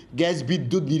অবশ্যই গ্যাস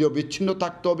বিদ্যুৎ নিরবিচ্ছিন্ন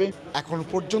থাকতে হবে। এখন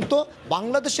পর্যন্ত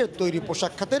বাংলাদেশের তৈরি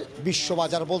পোশাক খাতের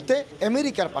বিশ্ববাজার বলতে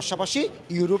আমেরিকার পাশাপাশি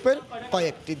ইউরোপের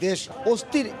কয়েকটি দেশ।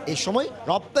 অস্থির এই সময়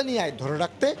রপ্তানি আয় ধরে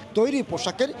রাখতে তৈরি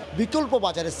পোশাকের বিকল্প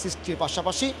বাজারের সৃষ্টির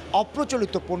পাশাপাশি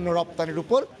অপ্রচলিত পণ্য রপ্তানির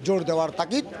উপর জোর দেওয়ার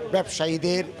তাগিদ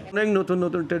ব্যবসায়ীদের। অনেক নতুন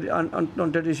নতুন নন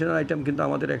ট্র্যাডিশনাল আইটেম কিন্তু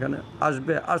আমাদের এখানে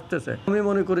আসতেছে। আমি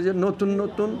মনে করি যে নতুন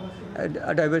নতুন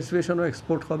ডাইভার্সিফিকেশন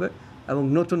এক্সপোর্ট হবে এবং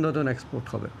নতুন নতুন এক্সপোর্ট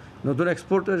হবে। নতুন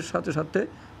এক্সপোর্টের সাথে সাথে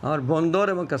আমার বন্দর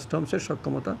এবং কাস্টমসের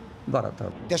সক্ষমতা বাড়াতে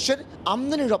হবে। দেশের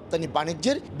আমদানি রপ্তানি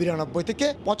বাণিজ্যের 92 থেকে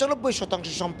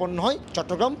 95% সম্পন্ন হয়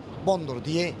চট্টগ্রাম বন্দর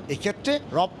দিয়ে। এক্ষেত্রে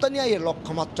রপ্তানি আয়ের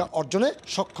লক্ষ্যমাত্রা অর্জনে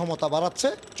সক্ষমতা বাড়াচ্ছে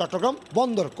চট্টগ্রাম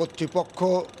বন্দর কর্তৃপক্ষ।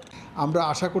 আমরা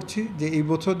আশা করছি যে এই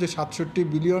বছর যে 67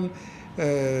 বিলিয়ন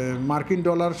মার্কিন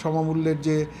ডলার সমমূল্যের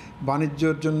যে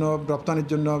বাণিজ্যের জন্য রপ্তানির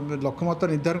জন্য লক্ষ্যমাত্রা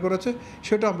নির্ধারণ করেছে,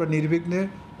 সেটা আমরা নির্বিঘ্নে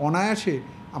অনায়াসে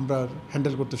আমরা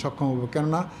হ্যান্ডেল করতে সক্ষম হব।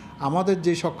 কেননা আমাদের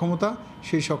যে সক্ষমতা,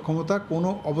 সেই সক্ষমতা কোনো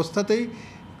অবস্থাতেই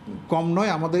কম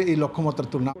নয় আমাদের এই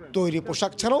লক্ষ্যমাত্রার তুলনা। তৈরি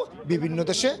পোশাক ছাড়াও বিভিন্ন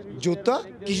দেশে জুতা,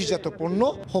 কৃষিজাত পণ্য,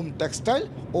 হোম টেক্সটাইল,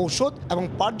 ঔষধ এবং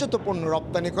পাটজাত পণ্য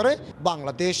রপ্তানি করে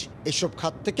বাংলাদেশ। এসব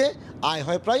খাত থেকে আয়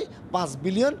হয় প্রায় 5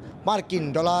 বিলিয়ন মার্কিন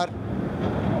ডলার।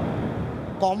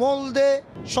 কমল দে,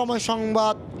 সময়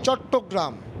সংবাদ,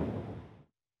 চট্টগ্রাম।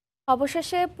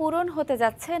 অবশেষে পূরণ হতে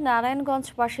যাচ্ছে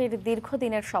নারায়ণগঞ্জবাসীর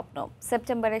দীর্ঘদিনের স্বপ্ন।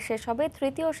 সেপ্টেম্বরে শেষ হবে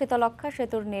তৃতীয় শীতলক্ষ্যা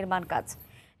সেতুর নির্মাণ কাজ।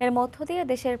 এর মধ্য দিয়ে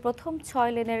দেশের প্রথম 6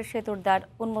 লেনের সেতুর দ্বার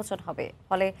উন্মোচন হবে।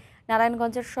 ফলে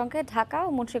নারায়ণগঞ্জের সঙ্গে ঢাকা ও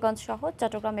মুন্সিগঞ্জ সহ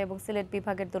চট্টগ্রাম এবং সিলেট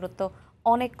বিভাগের দূরত্ব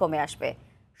অনেক কমে আসবে।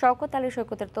 শওকত আলী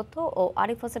সৈকতের তথ্য ও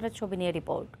আরিফ হোসেনের ছবি নিয়ে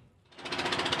রিপোর্ট।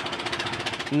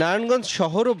 নারায়ণগঞ্জ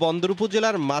শহর ও বন্দর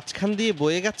উপজেলার মাঝখান দিয়ে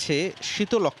বয়ে গেছে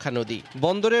শীতলক্ষ্যা নদী।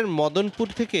 বন্দরের মদনপুর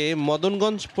থেকে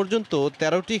মদনগঞ্জ পর্যন্ত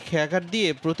 13টি খেয়াঘাট দিয়ে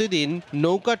প্রতিদিন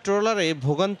নৌকা ট্রলারে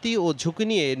ভোগান্তি ও ঝুঁকি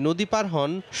নিয়ে নদী পার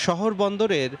হন শহর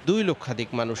বন্দরের 2 লক্ষাধিক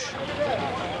মানুষ।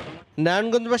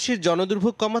 নারায়ণগঞ্জবাসীর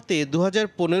জনদুর্ভোগ কমাতে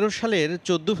 2015 সালের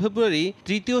 14 ফেব্রুয়ারি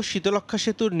তৃতীয় শীতলক্ষ্যা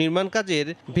সেতুর নির্মাণ কাজের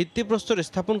ভিত্তিপ্রস্তর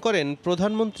স্থাপন করেন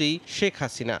প্রধানমন্ত্রী শেখ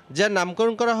হাসিনা, যার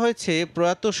নামকরণ করা হয়েছে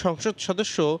প্রয়াত সংসদ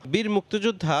সদস্য বীর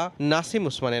মুক্তিযোদ্ধা নাসিম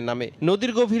ওসমানের নামে।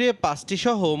 নদীর গভীরে 5টি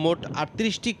সহ মোট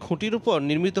 38টি খুঁটির উপর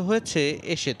নির্মিত হয়েছে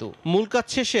এ সেতু। মূল কাজ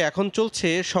শেষে এখন চলছে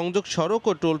সংযোগ সড়ক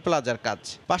ও টোল প্লাজার কাজ।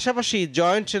 পাশাপাশি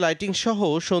জয়েন্ট লাইটিং সহ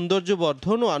সৌন্দর্য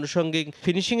বর্ধন ও আনুষঙ্গিক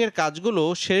ফিনিশিং এর কাজগুলো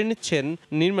সেরে নিচ্ছেন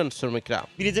নির্মাণ শ্রমিকরা।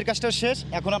 ব্রিজের কাজটা শেষ,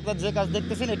 এখন আপনারা যে কাজ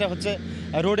দেখতেছেন এটা হচ্ছে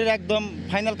রোডের একদম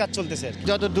ফাইনাল কাজ চলতেছে।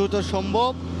 যত দ্রুত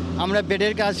সম্ভব আমরা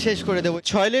বেডের কাজ শেষ করে দেব।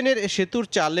 6 লেনের সেতুর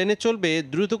 4 লেনে চলবে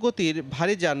দ্রুতগতির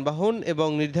ভারী যানবাহন এবং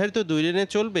নির্ধারিত 2 লেনে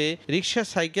চলবে রিক্সা,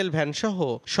 সাইকেল, ভ্যান সহ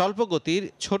স্বল্প গতির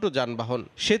ছোট যানবাহন।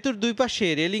 সেতুর 2 পাশে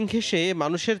রেলিং ঘেঁষে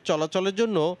মানুষের চলাচলের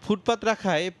জন্য ফুটপাত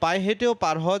রাখায় পায়ে হেঁটেও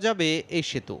পার হওয়া যাবে এই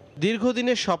সেতু।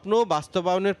 দীর্ঘদিনের স্বপ্ন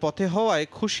বাস্তবায়নের পথে হওয়ায়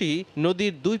খুশি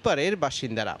নদীর 2 পারের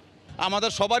বাসিন্দারা।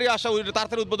 আমাদের সবারই আশা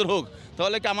তাড়াতাড়ি উদ্বোধন হোক,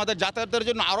 তাহলে কি আমাদের যাতায়াতের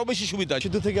জন্য আরও বেশি সুবিধা।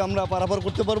 সেতু থেকে আমরা পারাপার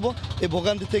করতে পারবো, এই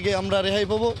ভোগান্তি থেকে আমরা রেহাই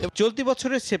পাবো। চলতি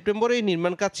বছরের সেপ্টেম্বরে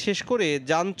নির্মাণ কাজ শেষ করে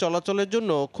যান চলাচলের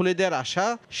জন্য খুলে দেওয়ার আশা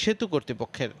সেতু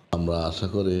কর্তৃপক্ষের। আমরা আশা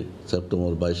করি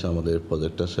সেপ্টেম্বর 22 আমাদের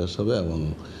প্রজেক্টটা শেষ হবে এবং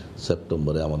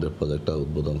সেপ্টেম্বরে আমাদের প্রজেক্টটা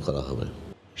উদ্বোধন করা হবে।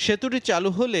 সেতুটি চালু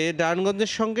হলে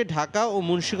নারায়ণগঞ্জের সঙ্গে ঢাকা ও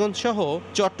মুন্সিগঞ্জ সহ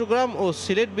চট্টগ্রাম ও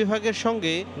সিলেট বিভাগের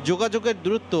সঙ্গে যোগাযোগের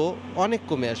দূরত্ব অনেক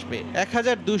কমে আসবে।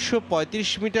 1235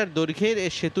 মিটার দৈর্ঘ্যের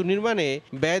এই সেতু নির্মাণে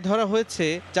ব্যয় ধরা হয়েছে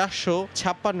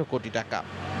 456 কোটি টাকা।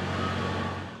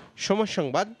 সময়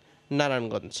সংবাদ,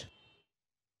 নারায়ণগঞ্জ।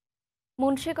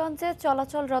 মুন্সিগঞ্জে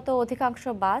চলাচলরত অধিকাংশ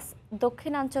বাস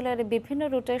দক্ষিণাঞ্চলের বিভিন্ন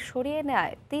রুটে সরিয়ে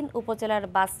নেয় 3 উপজেলার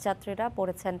বাস যাত্রীরা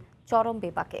পড়েছেন চরম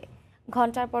বিপাকে।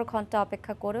 ঘন্টার পর ঘন্টা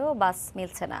অপেক্ষা করেও বাস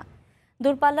মিলছে না।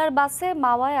 দূরপাল্লার বাসে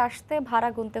মাওয়ায় আসতে ভাড়া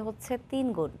গুনতে হচ্ছে 3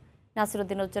 গুণ।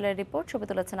 নাসিরউদ্দিন উজ্জ্বলের রিপোর্ট, ছবি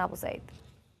তুলেছেন আবু সাইদ।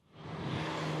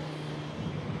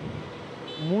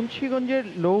 মুন্সিগঞ্জের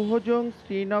লৌহজং,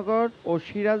 শ্রীনগর ও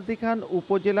সিরাজদিখান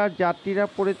উপজেলার যাত্রীরা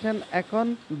পড়েছেন এখন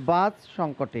বাস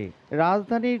সংকটে।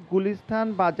 রাজধানীর গুলিস্তান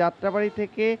বা যাত্রাবাড়ি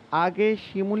থেকে আগে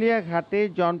শিমুলিয়া ঘাটে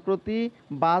জনপ্রতি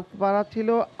বাস ভাড়া ছিল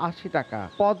 ৮০ টাকা।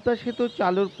 পদ্মা সেতু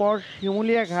চালুর পর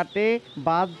শিমুলিয়া ঘাটে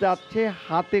বাস যাচ্ছে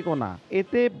হাতে গোনা।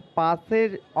 এতে বাসের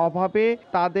অভাবে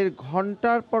তাদের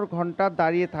ঘন্টার পর ঘন্টা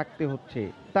দাঁড়িয়ে থাকতে হচ্ছে।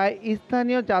 তাই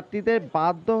স্থানীয় যাত্রীদের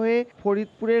বাধ্য হয়ে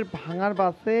ফরিদপুরের ভাঙার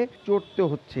বাসে চড়তে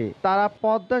হচ্ছে। তারা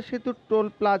পদ্মা সেতুর টোল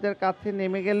প্লাজার কাছে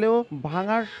নেমে গেলেও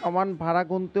ভাঙার সমান ভাড়া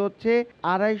গুনতে হচ্ছে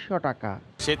 ২৫০ টাকা।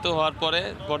 সেতু হওয়ার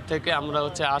পর থেকে আমরা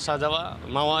আসা যাওয়া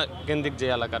মাওয়া কেন্দ্রিক যে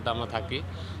এলাকাটা আমরা থাকি,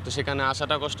 তো সেখানে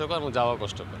আসাটা কষ্টকর এবং যাওয়া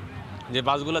কষ্টকর। যে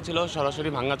বাসগুলো ছিল সরাসরি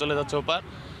ভাঙা চলে যাচ্ছে ওপার,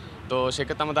 তো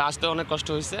সেক্ষেত্রে আমাদের আসতে অনেক কষ্ট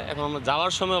হয়েছে। এখন আমরা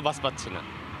যাওয়ার সময়ও বাস পাচ্ছি না।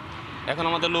 এখন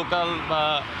আমাদের লোকাল বা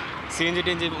সিএনজি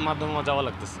টিএনজির মাধ্যমে যাওয়া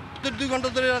লাগতেছে। 2 ঘন্টা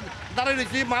ধরে দাঁড়িয়ে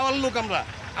রয়েছি, মাওয়ার লোক আমরা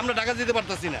ঢাকা যেতে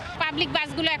পারতেছি না। পাবলিক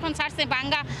বাসগুলো এখন ছাড়ছে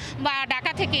বাঙ্গা বা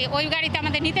ঢাকা থেকে, ওই গাড়িতে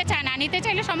আমাদের নিতে চায় না। নিতে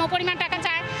চাইলে সমপরিমাণ টাকা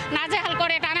চায়, নাজেহাল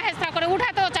করে, টানা হেঁচড়া করে,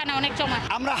 উঠাতেও চায় না অনেক সময়।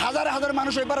 আমরা হাজার হাজার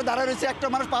মানুষ এবারে দাঁড়িয়ে রয়েছে, একটা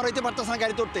মানুষ পার হইতে পারতেছে না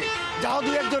গাড়ি তুলতে। যাও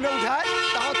 2-1 জনে উঠায়,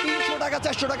 তাও 300 টাকা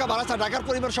 400 টাকা ভাড়া চায়। ঢাকার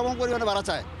পরিবার সম পরিমাণে ভাড়া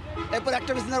চায়। এরপর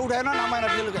একটা বিছানা উঠায় না, নামায় না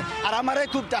লোকে। আর আমার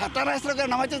খুব টানা হেঁচড়া করে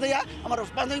নামাইতে যাইয়া আমার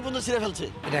পাঞ্জাবি বন্ধু ছিঁড়ে ফেলছে।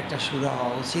 এটা একটা শুরু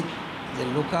হওয়া উচিত যে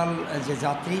লোকাল যে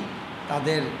যাত্রী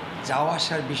তাদের যাওয়া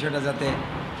আসার বিষয়টা যাতে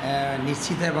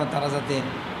নিশ্চিত হয় এবং তারা যাতে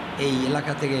এই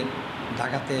এলাকা থেকে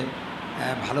ঢাকাতে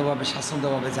ভালোভাবে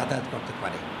স্বাচ্ছন্দ্যভাবে যাতায়াত করতে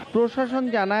পারে। প্রশাসন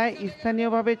জানায়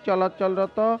স্থানীয়ভাবে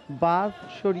চলাচলরত বাস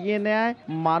সরিয়ে নেয়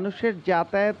মানুষের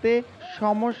যাতায়াতে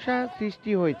সমস্যা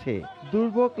সৃষ্টি হয়েছে।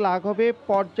 দুর্ভোগ লাঘবে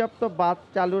পর্যাপ্ত বাস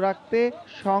চালু রাখতে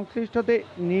সংশ্লিষ্টদের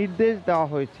নির্দেশ দেওয়া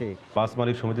হয়েছে। বাস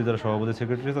মালিক সমিতির যারা সভাপতি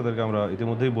সেক্রেটারি তাদেরকে আমরা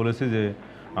ইতিমধ্যেই বলেছি যে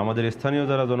আমাদের স্থানীয়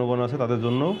যারা জনগণ আছে তাদের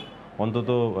জন্য অন্তত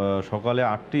সকালে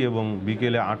 8টি এবং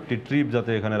বিকেলে 8টি ট্রিপ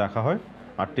যাতে এখানে রাখা হয়,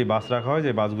 8টি বাস রাখা হয়,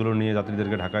 যে বাসগুলো নিয়ে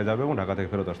যাত্রীদেরকে ঢাকায় যাবে এবং ঢাকা থেকে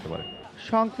ফেরত আসতে পারে।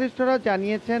 সংশ্লিষ্টরা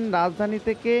জানিয়েছেন রাজধানী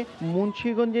থেকে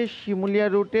মুন্সিগঞ্জের শিমুলিয়া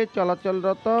রুটে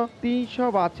চলাচলরত 300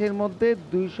 বাসের মধ্যে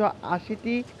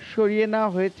 280টি সরিয়ে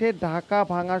নেওয়া হয়েছে ঢাকা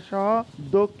ভাঙা সহ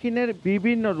দক্ষিণের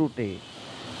বিভিন্ন রুটে।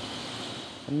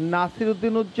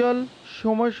 নাসিরউদ্দিন উজ্জ্বল,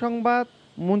 সময় সংবাদ,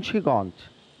 মুন্সিগঞ্জ।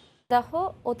 দাহ,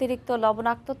 অতিরিক্ত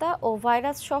লবণাক্ততা ও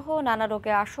ভাইরাস সহ নানা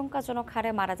রোগে আশঙ্কাজনক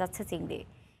হারে মারা যাচ্ছে চিংড়ি।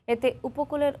 এতে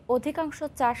উপকূলের অধিকাংশ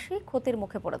চাষি ক্ষতির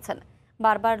মুখে পড়েছেন।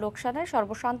 বারবার লোকসানে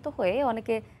সর্বশান্ত হয়ে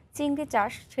অনেকে চিংড়ি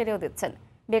চাষ ছেড়েও দিচ্ছেন।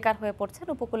 বেকার হয়ে পড়ছেন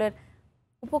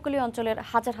উপকূলীয় অঞ্চলের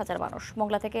হাজার হাজার মানুষ।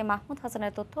 মোংলা থেকে মাহমুদ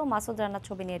হাসানের তথ্য, মাসুদ রান্নার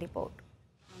ছবি নিয়ে রিপোর্ট।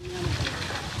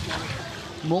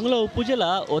 মোংলা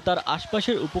উপজেলা ও তার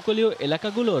আশপাশের উপকূলীয়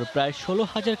এলাকাগুলোর প্রায়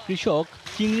 16,000 কৃষক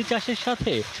চিংড়ি চাষের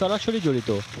সাথে সরাসরি জড়িত।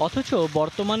 অথচ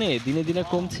বর্তমানে দিনে দিনে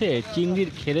কমছে চিংড়ির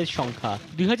ঘেরের সংখ্যা।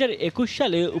 2021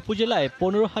 সালে উপজেলায়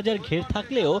 15,000 ঘের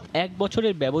থাকলেও 1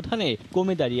 বছরের ব্যবধানে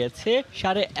কমে দাঁড়িয়েছে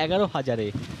 11,500-এ।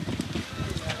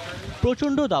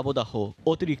 প্রচণ্ড দাবদাহ,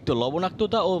 অতিরিক্ত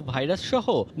লবণাক্ততা ও ভাইরাস সহ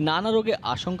নানা রোগে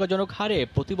আশঙ্কাজনক হারে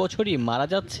প্রতি বছরই মারা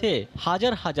যাচ্ছে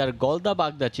হাজার হাজার গলদা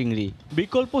বাগদা চিংড়ি।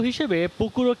 বিকল্প হিসেবে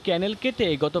পুকুর ও ক্যানেল কেটে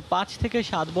গত 5 থেকে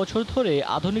 7 বছর ধরে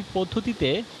আধুনিক পদ্ধতিতে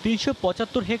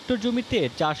 375 হেক্টর জমিতে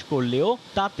চাষ করলেও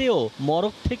তাতেও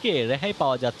মরক থেকে রেহাই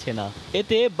পাওয়া যাচ্ছে না।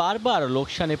 এতে বারবার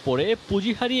লোকসানে পড়ে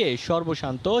পুঁজি হারিয়ে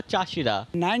সর্বশান্ত চাষিরা।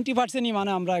 90%ই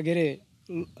আমরা ঘেরে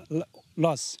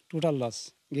লস, টোটাল লস।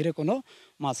 ঘেরে কোনো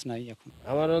মাছ নাই এখন।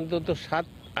 আমার অন্তত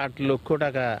 7-8 লক্ষ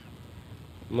টাকা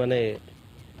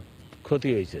ক্ষতি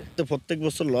হয়েছে। তো প্রত্যেক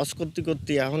বছর লস করতে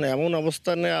করতে এখন এমন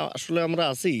অবস্থানে আসলে আমরা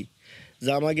আছি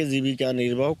যা আমাকে জীবিকা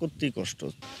নির্বাহ করতেই কষ্ট।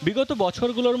 বিগত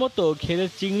বছরগুলোর মতো ঘেরের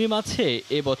চিংড়ি মাছে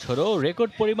এবছরও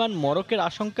রেকর্ড পরিমাণ মরকের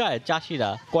আশঙ্কায় চাষিরা।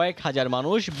 কয়েক হাজার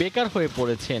মানুষ বেকার হয়ে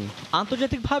পড়েছেন।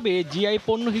 আন্তর্জাতিকভাবে জিআই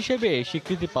পণ্য হিসেবে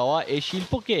স্বীকৃতি পাওয়া এই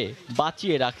শিল্পকে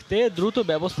বাঁচিয়ে রাখতে দ্রুত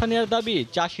ব্যবস্থা নেওয়ার দাবি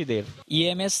চাষিদের।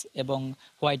 ইএমএস এবং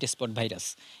হোয়াইট স্পট ভাইরাস,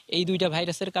 এই দুইটা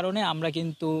ভাইরাসের কারণে আমরা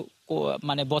কিন্তু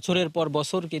বছরের পর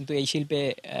বছর কিন্তু এই শিল্পে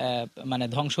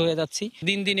ধ্বংস হয়ে যাচ্ছি।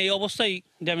 দিন দিন এই অবস্থায়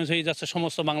ড্যামেজ হয়ে যাচ্ছে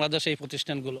সমস্ত বাংলাদেশে এই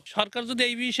প্রতিষ্ঠানগুলো। সরকার যদি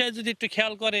এই বিষয়ে যদি একটু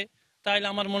খেয়াল করে তাহলে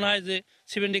আমার মনে হয় যে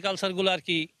সিভেন্টিকালচারগুলো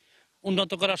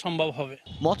উন্নত করা সম্ভব হবে।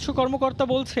 মৎস্য কর্মকর্তা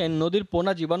বলছেন, নদীর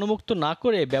পোনা জীবাণুমুক্ত না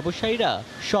করে ব্যবসায়ীরা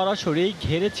সরাসরি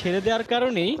ঘেরে ছেড়ে দেওয়ার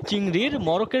কারণেই চিংড়ির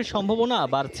মরকের সম্ভাবনা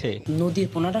বাড়ছে। নদীর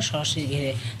পোনাটা সরাসরি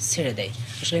ঘেরে ছেড়ে দেয়,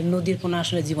 আসলে নদীর পোনা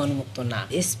আসলে জীবাণুমুক্ত না।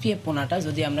 এসপিএফ পোনাটা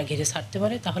যদি আমরা ঘেরে ছাড়তে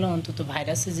পারি তাহলে অন্তত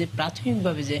ভাইরাসের যে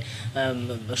প্রাথমিকভাবে যে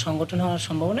সংগঠন হওয়ার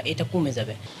সম্ভাবনা এটা কমে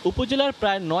যাবে। উপজেলার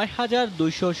প্রায়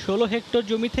 9,216 হেক্টর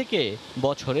জমি থেকে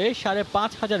বছরে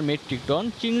 5,500 মেট্রিক টন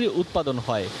চিংড়ি উৎপাদন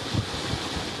হয়।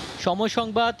 সময়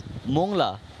সংবাদ, মোংলা।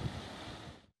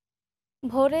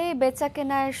 ভোরে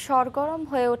বেচাকেনায় সরগরম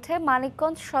হয়ে ওঠে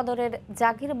মানিকগঞ্জ সদরের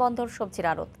জাগির বন্দর সবজির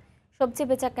আড়ত। সবজি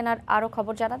বেচাকেনার আরও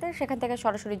খবর জানাতে সেখান থেকে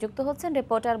সরাসরি যুক্ত হচ্ছেন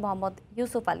রিপোর্টার মোহাম্মদ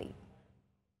ইউসুফ আলী।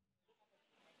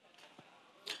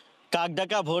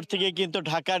 কাকডাকা ভোর থেকে কিন্তু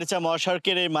ঢাকার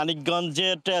মহাসড়কের এই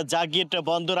মানিকগঞ্জের জাগির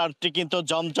বন্দর আড়তটি কিন্তু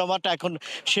জমজমাট। এখন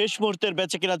শেষ মুহূর্তের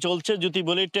বেচাকেনা চলছে। যদি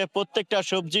বলি প্রত্যেকটা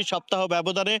সবজি সপ্তাহ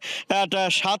ব্যবধানে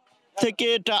 7 থেকে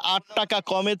 8 টাকা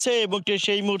কমেছে এবং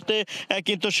সেই মুহূর্তে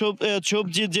কিন্তু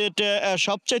সবজি যে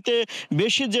সবচাইতে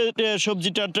বেশি যে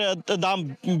সবজিটার দাম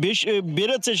বেশি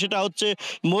বেড়েছে সেটা হচ্ছে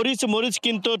মরিচ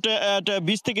কিন্তু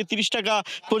 20 থেকে 30 টাকা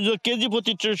পর্যন্ত কেজি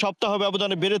প্রতি সপ্তাহ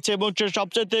ব্যবধানে বেড়েছে এবং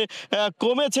সবচাইতে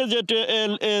কমেছে যে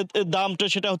দামটা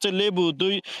সেটা হচ্ছে লেবু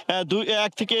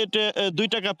 1 থেকে 2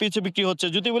 টাকা পিছু বিক্রি হচ্ছে।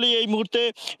 যদি বলি এই মুহূর্তে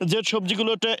যে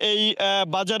সবজিগুলোটা এই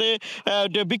বাজারে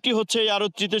বিক্রি হচ্ছে এই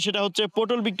আড়তটিতে সেটা হচ্ছে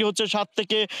পটল বিক্রি হচ্ছে 7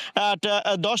 থেকে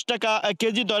 10 টাকা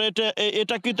কেজি দরে।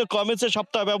 এটা কিন্তু কমেছে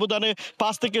সপ্তাহ ব্যবধানে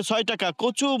 5 থেকে 6 টাকা।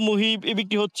 কচু মুহি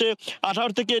বিক্রি হচ্ছে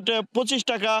 18 থেকে 25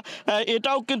 টাকা।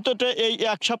 এটাও কিন্তু এই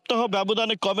এক সপ্তাহ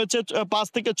ব্যবধানে কমেছে 5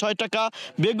 থেকে 6 টাকা।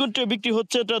 বেগুনটা বিক্রি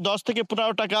হচ্ছে 10 থেকে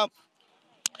 15 টাকা।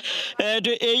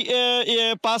 এই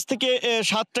 5 থেকে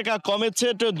 7 টাকা কমেছে।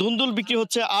 ধুন্দুল বিক্রি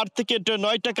হচ্ছে 8 থেকে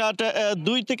 9 টাকা।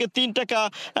 2 থেকে 3 টাকা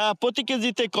প্রতি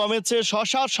কেজিতে কমেছে।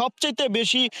 শশা সবচেয়ে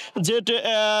বেশি যে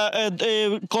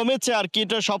কমেছে আর কি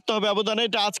এটা সপ্তাহ ব্যবধানে।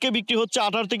 এটা আজকে বিক্রি হচ্ছে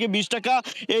 18 থেকে 20 টাকা।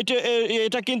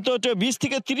 এটা কিন্তু 20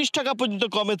 থেকে 30 টাকা পর্যন্ত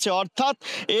কমেছে। অর্থাৎ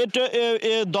এটা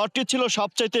দরটি ছিল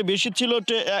সবচাইতে বেশি ছিল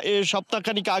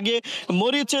সপ্তাহখানিক আগে।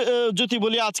 মরিচ যদি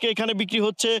বলি আজকে এখানে বিক্রি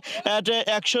হচ্ছে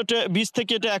 120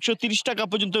 থেকে 130 টাকা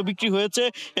পর্যন্ত বিক্রি হয়েছে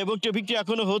এবং বিক্রি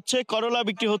এখনো হচ্ছে। করলা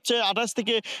বিক্রি হচ্ছে 28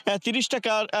 থেকে 30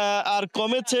 টাকা আর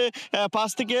কমেছে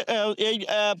 5 থেকে এই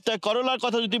করলার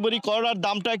কথা যদি বলি করলার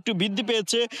দামটা একটু বৃদ্ধি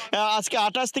পেয়েছে। আজকে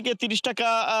 28 থেকে 30 টাকা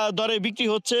দরে বিক্রি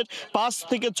হচ্ছে। 5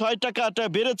 থেকে 6 টাকা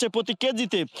বেড়েছে প্রতি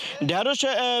কেজিতে। ঢেঁড়স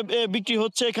বিক্রি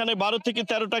হচ্ছে এখানে 12 থেকে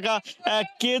 13 টাকা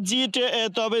কেজি,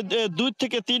 তবে 2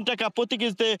 থেকে 3 টাকা প্রতি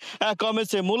কেজিতে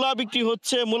কমেছে। মূলা বিক্রি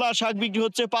হচ্ছে, মূলা শাক বিক্রি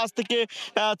হচ্ছে 5 থেকে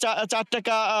 4 টাকা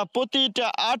প্রতিটা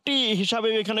আটি হিসাবে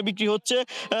এখানে বিক্রি হচ্ছে।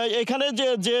 এখানে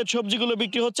যে সবজিগুলো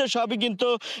বিক্রি হচ্ছে সবই কিন্তু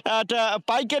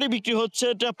পাইকারি বিক্রি হচ্ছে,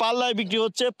 পাল্লায় বিক্রি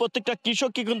হচ্ছে। প্রত্যেকটা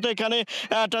কৃষকই কিন্তু এখানে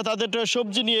তাদের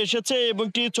সবজি নিয়ে এসেছে এবং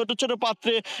ছোট ছোট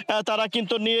পাত্রে তারা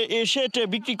কিন্তু নিয়ে এসে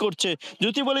বিক্রি করছে।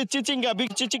 যদি বলি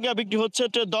চিচিঙ্গা বিক্রি হচ্ছে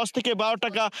 10 থেকে 12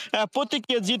 টাকা প্রতি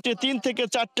কেজিতে। 3 থেকে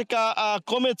 4 টাকা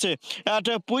কমেছে।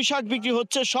 পুঁই শাক বিক্রি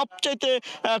হচ্ছে সবচাইতে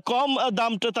কম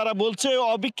দামটা তারা বলছে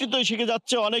অবিকৃত শিখে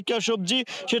যাচ্ছে অনেক সবজি,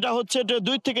 সেটা হচ্ছে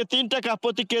 2 থেকে 3 টাকা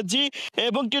প্রতি কেজি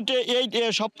এবং এই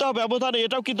সপ্তাহ ব্যবধানে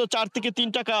এটাও কিন্তু 4 থেকে 3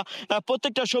 টাকা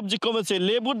প্রত্যেকটা সবজি কমেছে।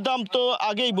 লেবুর দাম তো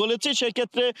আগেই বলেছি,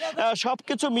 সেক্ষেত্রে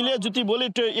সবকিছু মিলিয়ে যদি বলি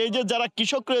এই যে যারা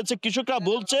কৃষক রয়েছে কৃষকরা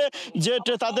বলছে যে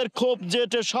তাদের ক্ষোভ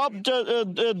যে সব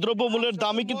দ্রব্যমূল্যের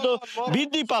দামই কিন্তু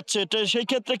বৃদ্ধি পাচ্ছে। সেই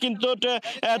ক্ষেত্রে কিন্তু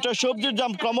সবজির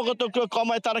দাম ক্রমাগত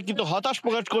কমায় তারা কিন্তু হতাশ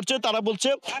প্রকাশ করছে। তারা বলছে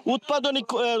উৎপাদনিক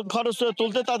খরচ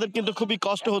তুলতে তাদের কিন্তু খুবই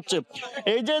কষ্ট হচ্ছে।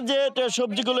 এই যে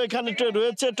সবজিগুলো এখানে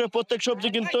রয়েছে প্রত্যেক সবজি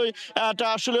কিন্তু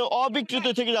আসলে অবিকৃত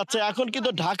থেকে যাচ্ছে। এখন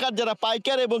কিন্তু ঢাকার যারা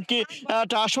পাইকার এবং কি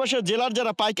আশেপাশের জেলার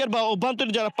যারা পাইকার বা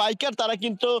অভ্যন্তরীণ যারা পাইকার তারা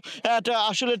কিন্তু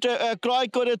আসলে ক্রয়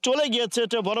করে চলে গিয়েছে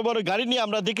বড় বড় গাড়ি নিয়ে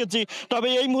আমরা দেখেছি। তবে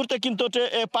এই মুহূর্তে কিন্তু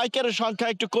পাইকারের সংখ্যা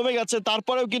একটু কমে গেছে,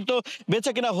 তারপরেও কিন্তু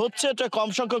বেচা কেনা হচ্ছে কম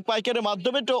সংখ্যক পাইকারের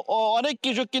মাধ্যমে। অনেক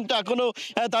কৃষক কিন্তু এখনো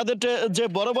তাদের যে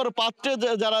বড় বড় পাত্রে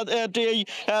যারা এই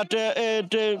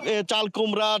চাল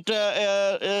কুমড়া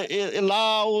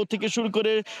লাউ থেকে শুরু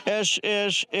করে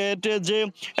যে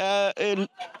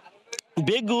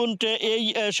বেগুন এই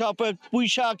সব পুঁই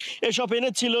শাক এসব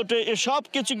এনেছিল সব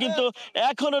কিছু কিন্তু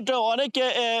এখনো অনেকে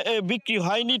বিক্রি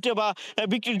হয়নি বা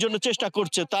বিক্রির জন্য চেষ্টা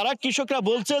করছে। তারা কৃষকরা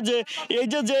বলছে যে এই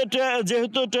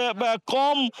যেহেতু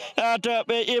কম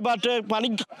এবার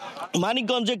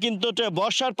মানিকগঞ্জে কিন্তু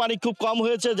বর্ষার পানি খুব কম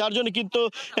হয়েছে, যার জন্য কিন্তু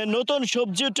নতুন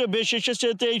সবজি বেশি এসেছে।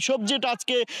 এই সবজিটা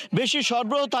আজকে বেশি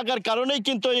সরবরাহ থাকার কারণেই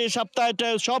কিন্তু এই সপ্তাহে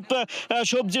সব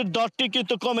সবজির দরটি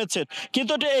কিন্তু কমেছে।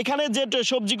 কিন্তু এখানে যে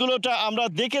সবজিগুলোটা আমরা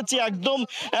দেখেছি একদম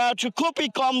খুবই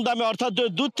কম দামে, অর্থাৎ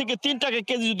 2 থেকে 3 টাকা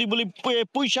কেজি যদি বলি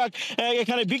পুঁই শাক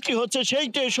এখানে বিক্রি হচ্ছে। সেই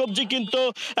সবজি কিন্তু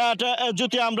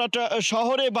যদি আমরা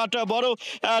শহরে বা বড়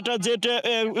যেটা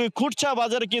খুচরা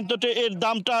বাজারে কিন্তু এর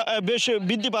দামটা বেশ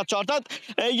বৃদ্ধি পাচ্ছে। অর্থাৎ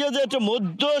এই যে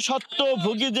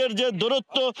মধ্যস্বত্বভোগীদের যে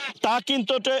দূরত্ব তা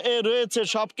কিন্তু রয়েছে।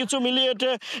 সবকিছু মিলিয়ে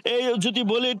এই যদি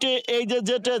বলি এই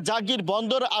যে জাগির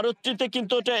বন্দর আড়তটিতে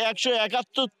কিন্তু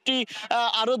 171টি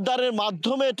আড়তদারের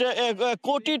মাধ্যমে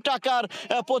কোটি টাকার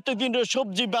প্রত্যেকদিন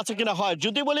সবজি বেচা কিনা হয়।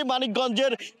 যদি বলি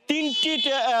মানিকগঞ্জের 3টি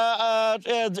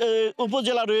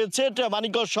উপজেলা রয়েছে,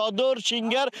 মানিকগঞ্জ সদর,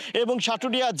 সিংড়া এবং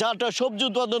সাটুরিয়া, যা সবজি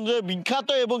উৎপাদনে বিখ্যাত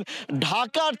এবং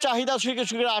ঢাকার চাহিদা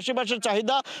আশেপাশের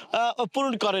চাহিদা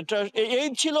পূরণ করে। এই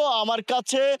ছিল আমার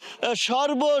কাছে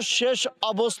সর্বশেষ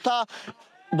অবস্থা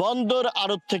বন্দর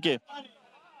আড়ত থেকে।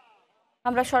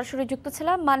 আমরা সরাসরি যুক্ত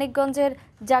ছিলাম মানিকগঞ্জের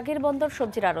জাগির বন্দর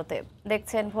সবজির আড়তে।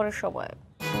 দেখছেন ভোরের সময়।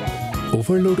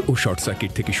 ওভারলোড ও শর্ট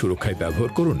সার্কিট থেকে সুরক্ষায়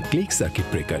ব্যবহার করুন ক্লিক সার্কিট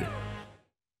ব্রেকার।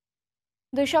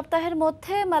 2 সপ্তাহের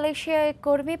মধ্যে মালয়েশিয়ায়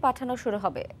কর্মী পাঠানো শুরু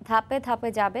হবে। ধাপে ধাপে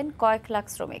যাবেন কয়েক লাখ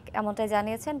শ্রমিক, এমনটাই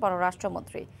জানিয়েছেন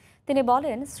পররাষ্ট্রমন্ত্রী। তিনি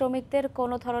বলেন, শ্রমিকদের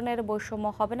কোনো ধরনের বৈষম্য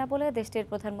হবে না বলে দেশটির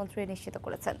প্রধানমন্ত্রী নিশ্চিত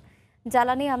করেছেন।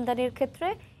 জ্বালানি আমদানির ক্ষেত্রে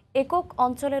একক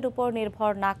অঞ্চলের উপর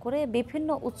নির্ভর না করে বিভিন্ন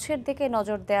উৎসের দিকে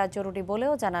নজর দেওয়া জরুরি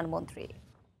বলেও জানান মন্ত্রী।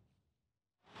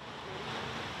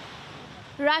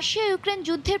 রাশিয়া ইউক্রেন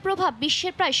যুদ্ধের প্রভাব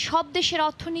বিশ্বের প্রায় সব দেশের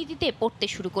অর্থনীতিতে পড়তে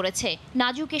শুরু করেছে।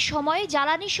 নাজুক সময়ে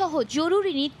জ্বালানি সহ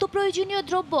জরুরি নিত্য প্রয়োজনীয়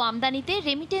দ্রব্য আমদানিতে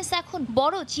রেমিটেন্স এখন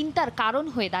বড় চিন্তার কারণ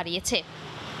হয়ে দাঁড়িয়েছে।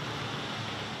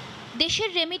 দেশের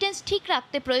রেমিটেন্স ঠিক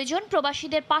রাখতে প্রয়োজন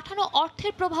প্রবাসীদের পাঠানো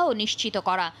অর্থের প্রবাহ নিশ্চিত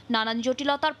করা। নানান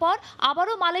জটিলতার পর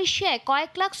আবারও মালয়েশিয়ায়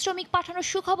কয়েক লাখ শ্রমিক পাঠানোর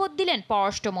সুখবর দিলেন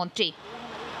পররাষ্ট্রমন্ত্রী।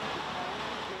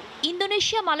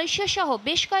 ইন্দোনেশিয়া, মালয়েশিয়া সহ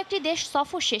বেশ কয়েকটি দেশ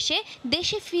সফর শেষে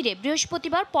দেশে ফিরে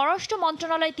বৃহস্পতিবার পররাষ্ট্র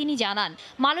মন্ত্রণালয় তিনি জানান,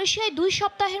 মালয়েশিয়ায় 2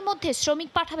 সপ্তাহের মধ্যে শ্রমিক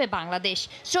পাঠাবে বাংলাদেশ।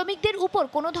 শ্রমিকদের উপর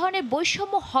কোনো ধরনের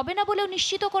বৈষম্য হবে না বলেও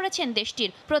নিশ্চিত করেছেন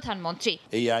দেশটির প্রধানমন্ত্রী।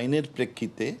 এই আইনের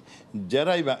প্রেক্ষিতে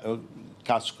যারাই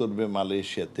কাজ করবে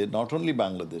মালয়েশিয়াতে, not only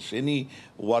Bangladesh, any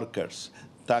workers,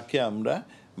 তাকে আমরা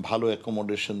ভালো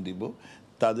অ্যাকোমোডেশন দিব।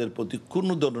 তাদের প্রতি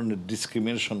কোনো ধরনের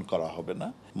ডিসক্রিমিনেশন করা হবে না।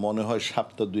 মনে হয় 2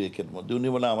 সপ্তাহ মধ্যে। উনি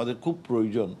বলে আমাদের খুব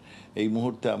প্রয়োজন, এই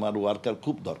মুহূর্তে আমার ওয়ার্কার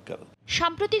খুব দরকার।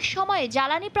 সাম্প্রতিক সময়ে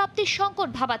জ্বালানি প্রাপ্তির সংকট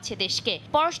ভাবাচ্ছে দেশকে।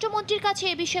 পররাষ্ট্রমন্ত্রীর কাছে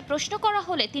এ বিষয়ে প্রশ্ন করা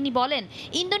হলে তিনি বলেন,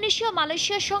 ইন্দোনেশিয়া ও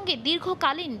মালয়েশিয়ার সঙ্গে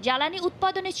দীর্ঘকালীন জ্বালানি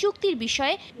উৎপাদনের চুক্তির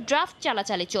বিষয়ে ড্রাফট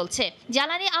চালাচালি চলছে।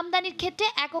 জ্বালানি আমদানির ক্ষেত্রে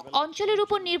একক অঞ্চলের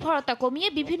উপর নির্ভরতা কমিয়ে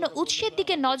বিভিন্ন উৎসের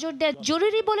দিকে নজর দেওয়া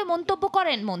জরুরি বলে মন্তব্য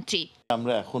করেন মন্ত্রী।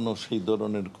 আমরা এখনো সেই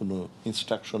ধরনের কোনো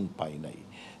ইনস্ট্রাকশন পাই নাই।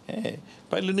 হ্যাঁ,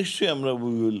 পাইলে নিশ্চয়ই আমরা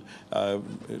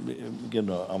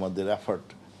আমাদের এফার্ট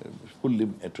ফুললি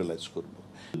ইউটিলাইজ করব।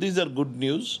 These are good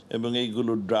news এবং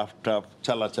এইগুলো ড্রাফট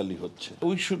চালাচালি হচ্ছে।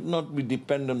 We should not be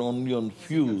dependent only on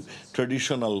few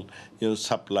traditional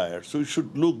suppliers. We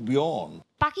should look beyond.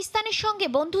 পাকিস্তানের সঙ্গে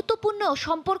বন্ধুত্বপূর্ণ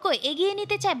সম্পর্ক এগিয়ে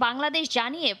নিতে চায় বাংলাদেশ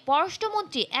জানিয়ে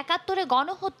পররাষ্ট্রমন্ত্রী 71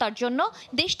 গণহত্যার জন্য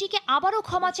দেশটিকে আবারও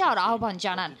ক্ষমা চাওয়ার আহ্বান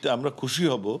জানান। আমরা খুশি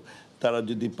হব তারা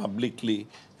যদি পাবলিকলি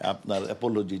আপনার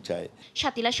অ্যাপোলজি চায়।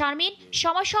 শাতিলা শারমিন,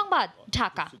 সময় সংবাদ,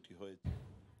 ঢাকা।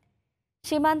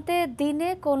 সীমান্তে দিনে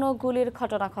কোনো গুলির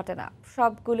ঘটনা ঘটে না,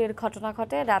 সব গুলির ঘটনা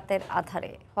ঘটে রাতের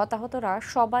আধারে। হতাহতরা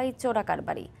সবাই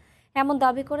চোরাকারবারি, এমন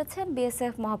দাবি করেছেন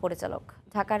বিএসএফ মহাপরিচালক।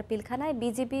 ঢাকার পিলখানায়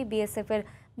বিজিবি বিএসএফের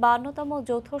 52তম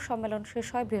যৌথ সম্মেলন শেষ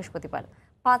হয় বৃহস্পতিবার।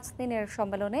 5 দিনের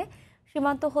সম্মেলনে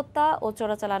সীমান্ত হত্যা ও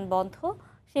চোরাচালান বন্ধ,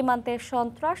 সীমান্তে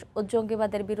সন্ত্রাস ও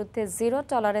জঙ্গিবাদের বিরুদ্ধে জিরো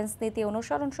টলারেন্স নীতি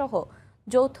অনুসরণ সহ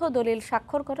যৌথ দলিল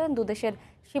স্বাক্ষর করেন দুদেশের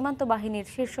সীমান্ত বাহিনীর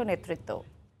শীর্ষ নেতৃত্ব।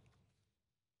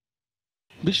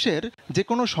 বিশ্বের যে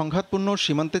কোনো সংঘাতপূর্ণ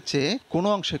সীমান্তের চেয়ে কোনো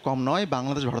অংশে কম নয়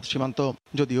বাংলাদেশ ভারত সীমান্ত।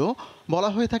 যদিও বলা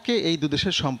হয়ে থাকে এই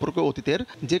দুদেশের সম্পর্ক অতীতের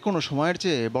যে কোনো সময়ের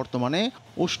চেয়ে বর্তমানে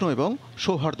উষ্ণ এবং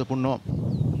সৌহার্দ্যপূর্ণ।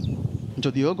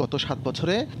 যদিও গত 7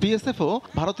 বছরে বিএসএফও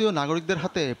ভারতীয় নাগরিকদের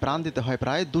হাতে প্রাণ দিতে হয়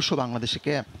প্রায় 200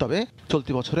 বাংলাদেশিকে। তবে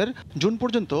চলতি বছরের জুন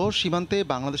পর্যন্ত সীমান্তে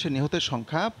বাংলাদেশের নিহতের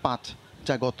সংখ্যা 5,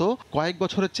 যা গত কয়েক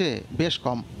বছরের চেয়ে বেশ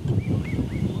কম।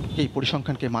 এই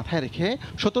পরিসংখ্যানকে মাথায় রেখে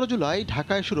 17 জুলাই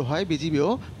ঢাকায় শুরু হয় বিজিবি ও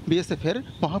বিএসএফের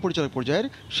মহাপরিচালক পর্যায়ের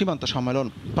সীমান্ত সম্মেলন।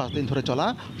 5 দিন ধরে চলা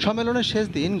সম্মেলনের শেষ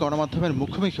দিন গণমাধ্যমের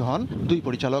মুখোমুখি হন 2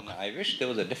 পরিচালক।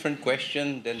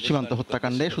 সীমান্ত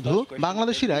হত্যাকাণ্ডে শুধু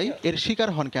বাংলাদেশিরাই এর শিকার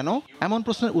হন কেন, এমন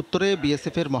প্রশ্নের উত্তরে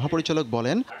বিএসএফের মহাপরিচালক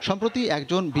বলেন, সম্প্রতি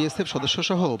একজন বিএসএফ সদস্য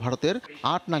সহ ভারতের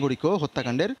 8 নাগরিকও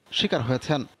হত্যাকাণ্ডের শিকার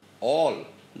হয়েছেন। All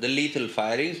the lethal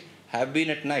firings have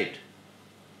been at night.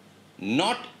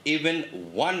 Not even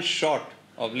one shot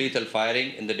of lethal firing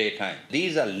in the daytime.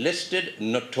 These are listed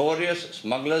notorious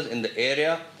smugglers in the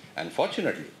area, and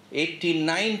fortunately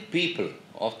 89 people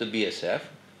of the BSF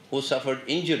who suffered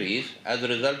injuries as a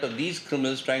result of these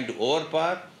criminals trying to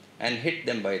overpower and hit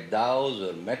them by dowels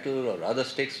or metal or other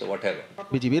sticks or whatever.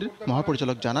 বিজিবির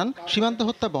মহাপরিচালক জানান, সীমান্ত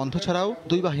হত্যা বন্ধ ছাড়াও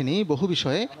 2 বাহিনী বহু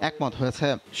বিষয়ে একমত হয়েছে।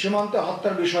 সীমান্ত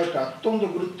হত্যার বিষয়টা অত্যন্ত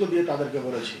গুরুত্ব দিয়ে তাদেরকে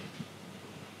বলেছি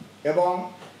এবং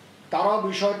তারা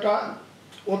বিষয়টা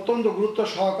অত্যন্ত গুরুত্ব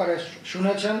সহকারে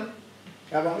শুনেছেন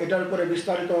এবং এটার উপরে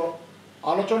বিস্তারিত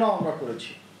আলোচনাও আমরা করেছি।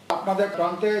 আপনাদের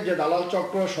প্রান্তে যে দালাল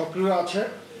চক্র সক্রিয় আছে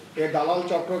এই দালাল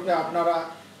চক্রকে আপনারা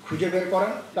খুঁজে বের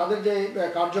করেন, তাদের যে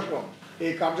কার্যক্রম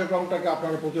এই কার্যক্রমটাকে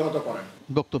আপনারা প্রতিহত করেন।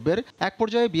 বক্তব্যের এক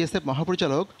পর্যায়ে বিএসএফ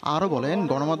মহাপরিচালক আরও বলেন,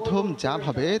 গণমাধ্যম যা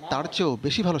ভাবে তার চেয়েও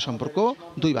বেশি ভালো সম্পর্ক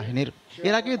দুই বাহিনীর।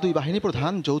 এর আগে দুই বাহিনী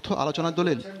প্রধান যৌথ আলোচনার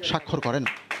দলিল স্বাক্ষর করেন।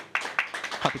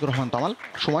 ফাতিকুর রহমান তামাল,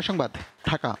 সময় সংবাদ,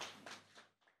 ঢাকা।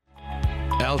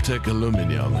 অ্যালটেক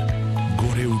অ্যালুমিনিয়াম,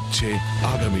 গড়ে উঠছে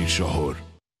আগামী শহর।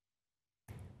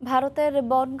 ভারতের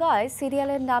বনগাঁয়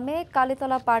সিরিয়ালের নামে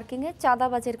কালীতলা পার্কিংয়ে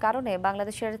চাঁদাবাজির কারণে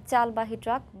বাংলাদেশের চালবাহী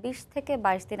ট্রাক 20 থেকে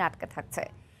 22 দিন আটকে থাকছে।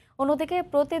 অন্যদিকে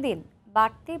প্রতিদিন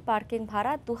বাড়তি পার্কিং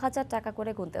ভাড়া 2000 টাকা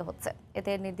করে গুনতে হচ্ছে।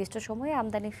 এতে নির্দিষ্ট সময়ে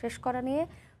আমদানি শেষ করা নিয়ে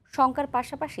শঙ্কার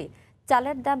পাশাপাশি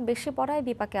চালের দাম বেশি পড়ায়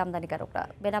বিপাকে আমদানিকারকরা।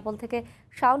 বেনাপোল থেকে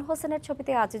শাওন হোসেনের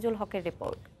ছবিতে আজিজুল হকের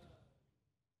রিপোর্ট।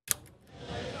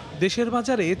 দেশের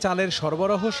বাজারে চালের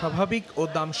সরবরাহ স্বাভাবিক ও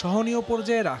দাম সহনীয়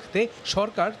পর্যায়ে রাখতে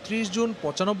সরকার 30 জুন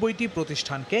 95টি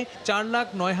প্রতিষ্ঠানকে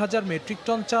 4,09,000 মেট্রিক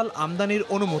টন চাল আমদানির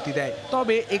অনুমতি দেয়।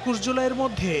 তবে 21 জুলাইয়ের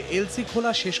মধ্যে এলসি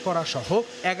খোলা শেষ করা সহ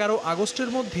 11 আগস্টের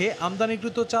মধ্যে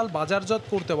আমদানিকৃত চাল বাজারজাত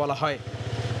করতে বলা হয়।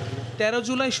 13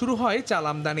 জুলাই শুরু হয় চাল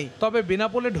আমদানি। তবে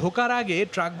বেনাপোলে ঢোকার আগে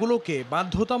ট্রাকগুলোকে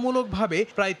বাধ্যতামূলকভাবে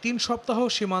প্রায় 3 সপ্তাহ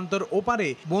সীমান্তর ওপারে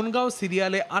বনগাঁও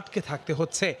সিরিয়ালে আটকে থাকতে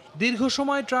হচ্ছে। দীর্ঘ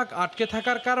সময় ট্রাক আটকে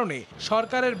থাকার কারণে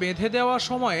সরকারের বেঁধে দেওয়া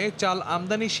সময়ে চাল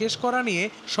আমদানি শেষ করা নিয়ে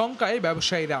শঙ্কায়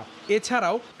ব্যবসায়ীরা।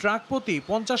 এছাড়াও ট্রাক প্রতি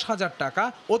 50,000 টাকা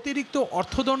অতিরিক্ত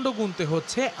অর্থদণ্ড গুনতে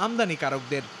হচ্ছে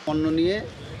আমদানিকারকদের। পণ্য নিয়ে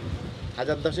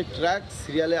 1010 ট্রাক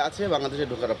সিরিয়ালে আছে বাংলাদেশে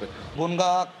ঢোকার অপেক্ষা।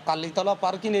 বনগাঁ কালীতলা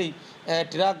পার্কিংয়েই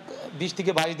ট্রাক 20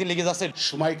 থেকে 22 দিন লেগে যাচ্ছে।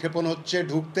 সময় ক্ষেপণ হচ্ছে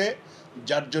ঢুকতে,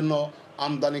 যার জন্য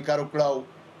আমদানিকারকরাও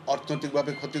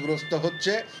অর্থনৈতিকভাবে ক্ষতিগ্রস্ত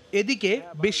হচ্ছে। এদিকে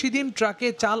বেশি দিন ট্রাকে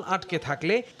চাল আটকে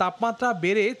থাকলে তাপমাত্রা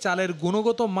বেড়ে চালের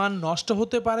গুণগত মান নষ্ট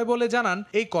হতে পারে বলে জানান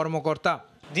এই কর্মকর্তা।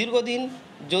 দীর্ঘদিন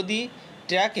যদি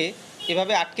ট্রাকে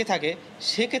এভাবে আটকে থাকে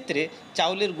সেক্ষেত্রে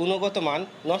চাউলের গুণগত মান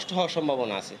নষ্ট হওয়ার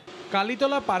সম্ভাবনা আছে।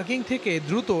 কালীতলা পার্কিং থেকে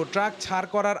দ্রুত ট্রাক ছাড়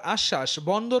করার আশ্বাস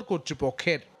বন্দর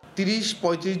কর্তৃপক্ষের।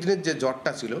 30-35 দিনের যে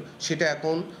জটটা ছিল সেটা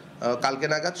এখন কালকে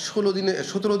নাগাদ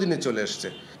 17 দিনে চলে এসছে।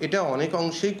 এটা অনেক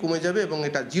অংশেই কমে যাবে এবং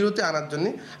এটা জিরোতে আনার জন্য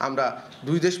আমরা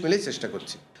দুই দেশ মিলে চেষ্টা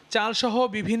করছি। চালসহ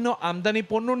বিভিন্ন আমদানি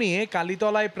পণ্য নিয়ে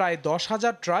কালীতলায় প্রায়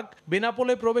 10,000 ট্রাক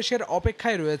বেনাপোলে প্রবেশের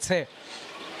অপেক্ষায় রয়েছে।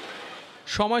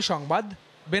 সময় সংবাদ,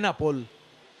 বেনাপোল।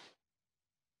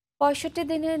 65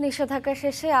 দিনের নিষেধাজ্ঞা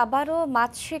শেষে আবারও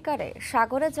মাছ শিকারে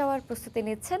সাগরে যাওয়ার প্রস্তুতি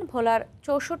নিচ্ছেন ভোলার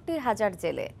 64,000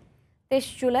 জেলে। 23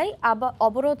 জুলাই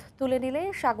অবরোধ তুলে নিলে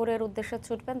সাগরের উদ্দেশ্যে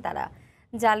ছুটবেন তারা।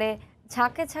 জালে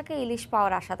ঝাঁকে ঝাঁকে ইলিশ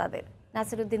পাওয়ার আশা তাদের।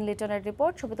 নাসিরুদ্দিন লিটনের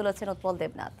রিপোর্ট, ছবি তুলেছেন উৎপল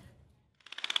দেবনাথ।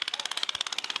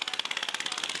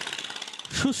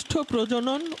 সুষ্ঠু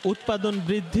প্রজনন, উৎপাদন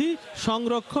বৃদ্ধি,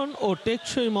 সংরক্ষণ ও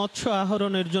টেকসই মৎস্য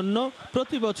আহরণের জন্য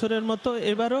প্রতি বছরের মতো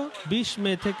এবারও 20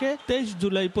 মে থেকে 23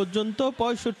 জুলাই পর্যন্ত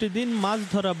 65 দিন মাছ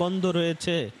ধরা বন্ধ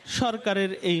রয়েছে।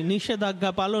 সরকারের এই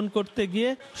নিষেধাজ্ঞা পালন করতে গিয়ে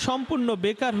সম্পূর্ণ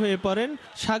বেকার হয়ে পড়েন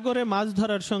সাগরে মাছ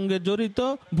ধরার সঙ্গে জড়িত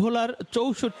ভোলার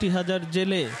 64,000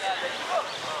 জেলে।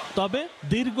 তবে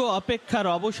দীর্ঘ অপেক্ষার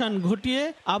অবসান ঘটিয়ে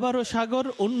আবারও সাগর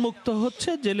উন্মুক্ত হচ্ছে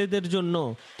জেলেদের জন্য।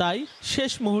 তাই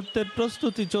শেষ মুহূর্তের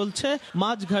প্রস্তুতি চলছে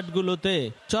মাছঘাটগুলোতে।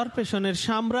 চরপেশনের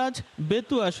সামরাজ,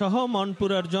 বেতুয়া সহ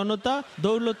মনপুরার জনতা,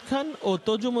 দৌলত খান ও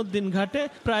তজুমুদ্দিন ঘাটে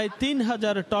প্রায়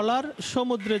 3000 ট্রলার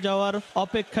সমুদ্রে যাওয়ার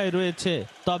অপেক্ষায় রয়েছে।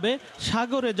 তবে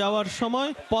সাগরে যাওয়ার সময়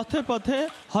পথে পথে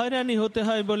হয়রানি হতে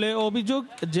হয় বলে অভিযোগ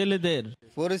জেলেদের।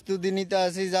 পরিস্থিতি নিতে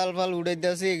আসি, জাল ফাল উড়াইতে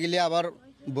আসি, এগুলি আবার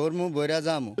ভরমু বইরা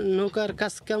যামু। নৌকার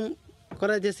কাজ কাম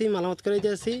করাই দিয়েছি, মালামত করাই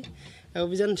দিয়েছি।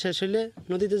 অভিযান শেষ হইলে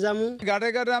নদীতে যামু। ঘাটে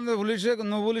ঘাটে আমরা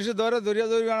পুলিশে ধরে দরিয়া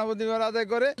গণপতি আদায়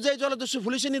করে যে জলদস্যু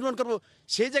পুলিশে নির্মাণ করবো,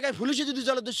 সেই জায়গায় পুলিশে যদি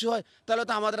জলদস্যু হয় তাহলে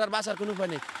তো আমাদের আর বাঁচার কোনো উপায়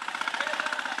নেই।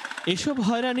 এসব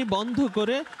হয়রানি বন্ধ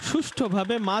করে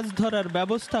সুষ্ঠুভাবে মাছ ধরার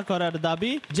ব্যবস্থা করার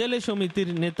দাবি জেলে সমিতির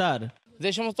নেতার। যে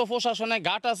সমস্ত প্রশাসনের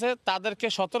ঘাট আছে তাদেরকে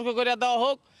সতর্ক করে দেওয়া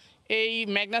হোক। এই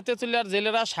মেঘনা তেঁতুলিয়ার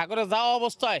জেলেরা সাগরে যাওয়া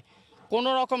অবস্থায় কোনো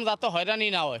রকম যাতে হয়রানি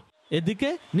না হয়। এদিকে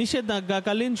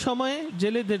নিষেধাজ্ঞাকালীন সময়ে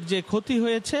জেলেদের যে ক্ষতি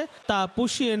হয়েছে তা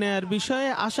পুষিয়ে নেয়ার বিষয়ে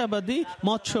আশাবাদী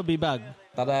মৎস্য বিভাগ।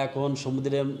 তারা এখন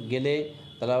সমুদ্রে গেলে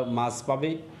তারা মাছ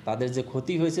পাবে, তাদের যে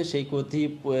ক্ষতি হয়েছে সেই ক্ষতি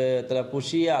তারা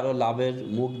পুষিয়ে আরো লাভের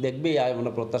মুখ দেখবে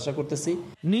আমরা প্রত্যাশা করতেছি।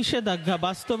 নিষেধাজ্ঞা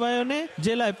বাস্তবায়নে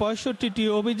জেলায় 65টি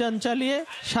অভিযান চালিয়ে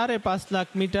 5.5 লাখ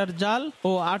মিটার জাল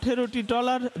ও 18টি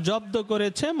ট্রলার জব্দ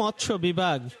করেছে মৎস্য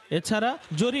বিভাগ। এছাড়া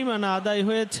জরিমানা আদায়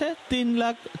হয়েছে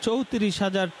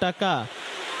 3,34,000 টাকা।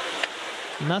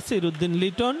 নাসিরুদ্দিন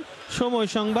লিটন, সময়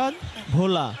সংবাদ,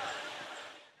 ভোলা।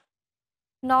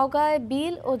 নওগাঁয়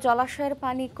বিল ও জলাশয়ের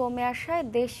পানি কমে আসায়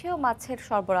দেশীয় মাছের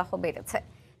সরবরাহ বেড়েছে।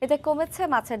 এতে কমেছে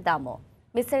মাছের দামও।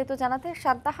 বিস্তারিত জানাতে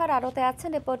সান্তাহার আড়তে আছেন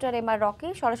রিপোর্টার এমআর রকি।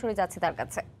 সরাসরি যাচ্ছি তার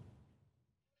কাছে।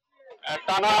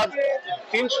 টানা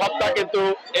 3 সপ্তাহ কিন্তু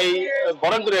এই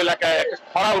বরেন্দ্র এলাকায়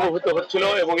খরা অনুভূত হচ্ছিল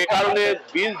এবং এ কারণে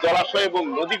বিল জলাশয় এবং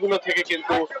নদীগুলো থেকে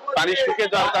কিন্তু পানি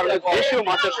শুকিয়ে যাওয়ার কারণে দেশীয়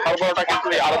মাছের সরবরাহটা কিন্তু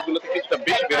এই আড়তগুলোতে কিছুটা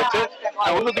বেশি বেড়েছে।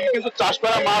 অন্যদিকে কিন্তু চাষ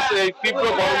করা মাছ এই তীব্র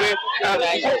গরমে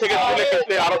পুকুর থেকে তুলে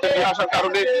কিন্তু আড়তে নিয়ে আসার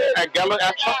কারণে গেল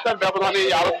 1 সপ্তাহের ব্যবধানে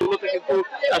এই আড়তগুলোতে কিন্তু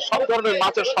সব ধরনের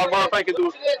মাছের সরবরাহটাই কিন্তু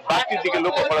বাড়তির দিকে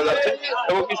লক্ষ্য করা যাচ্ছে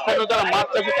এবং স্থানীয় যারা মাছ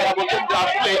চাষি তারা বলছেন যে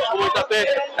আসলে এই সময়টাতে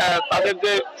তাদের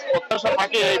যে প্রত্যাশা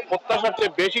থাকে এই প্রত্যাশার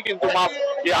চেয়ে বেশি কিন্তু মাছ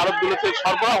এই আড়তগুলোতে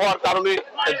সরবরাহ হওয়ার কারণে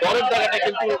দরের জায়গাটা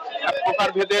কিন্তু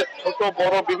প্রকারভেদে ছোট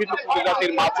বড় বিভিন্ন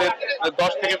প্রজাতির মাছের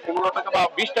 10 থেকে 15 টাকা বা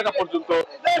 20 টাকা পর্যন্ত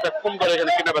এটা কম দরে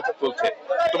এখানে কেনা বেচা চলছে।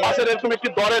 তো মাছের এরকম একটি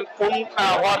দরের কম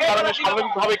হওয়ার কারণে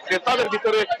স্বাভাবিকভাবে ক্রেতাদের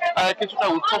ভিতরে কিছুটা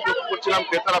উৎসাহ লক্ষ্য করছিলাম,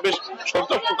 ক্রেতারা বেশ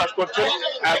সন্তোষ প্রকাশ করছে।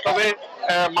 তবে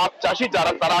মাছ চাষি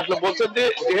যারা তারা আসলে বলছেন যে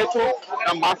যেহেতু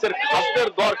মাছের খাদ্যের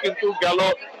দর কিন্তু গেল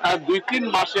 2-3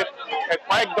 মাসের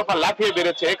কয়েক দফা লাফিয়ে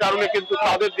বেড়েছে, এই কারণে কিন্তু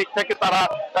তাদের দিক থেকে তারা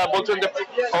বলছেন যে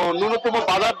ন্যূনতম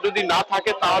বাজার যদি না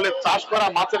থাকে তাহলে চাষ করা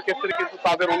মাছের ক্ষেত্রে কিন্তু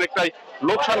তাদের অনেকটাই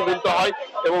লোকসান গুনতে হয়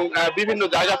এবং বিভিন্ন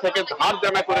জায়গা থেকে ধার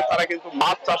দেনা করে তারা কিন্তু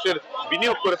মাছ চাষের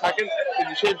বিনিয়োগ করে থাকেন।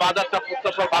 সেই বাজারটা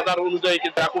প্রত্যাশার বাজার অনুযায়ী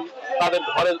কিন্তু এখন তাদের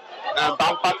ঘরের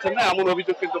দাম পাচ্ছেন না, এমন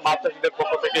অভিযোগ কিন্তু মাছ চাষিদের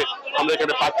পক্ষ থেকে আমরা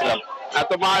এখানে পাচ্ছিলাম।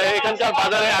 তো এখানকার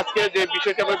বাজারে আজকে যে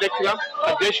বিষয়টি আমরা দেখছিলাম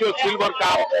দেশীয় সিলভার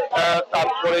কাপ,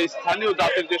 তারপরে স্থানীয়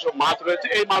জাতের যেসব মাছ রয়েছে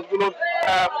এই মাছগুলোর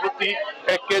প্রতি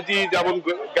 1 কেজি যেমন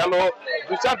গেল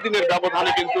 2-4 দিনের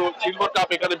ব্যবধানে কিন্তু সিলভার কাপ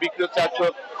এখানে বিক্রি হচ্ছে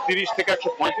 130 থেকে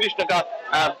 135 টাকা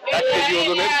 1 কেজি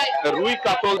ওজনের। রুই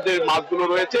কাতল যে মাছগুলো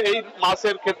রয়েছে এই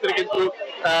মাছের ক্ষেত্রে কিন্তু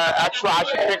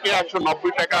 180 থেকে 190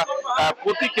 টাকা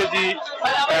প্রতি কেজি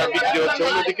বিক্রি হচ্ছে।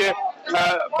 অন্যদিকে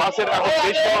মাছের এখন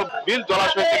বেশ বিল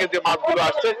জলাশয় থেকে যে মাছগুলো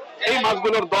আসছে এই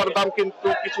মাছগুলোর দরদাম কিন্তু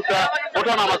কিছুটা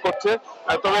ওঠানামা করছে।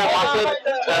 তবে মাছের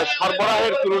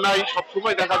সরবরাহের তুলনায়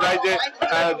সবসময় দেখা যায় যে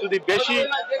যদি বেশি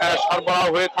সরবরাহ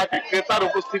হয়ে থাকে ক্রেতার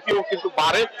উপস্থিতিও কিন্তু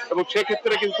বাড়ে এবং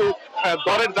সেক্ষেত্রে কিন্তু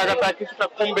দরের জায়গাটা কিছুটা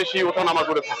কম বেশি ওঠানামা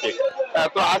করে থাকে।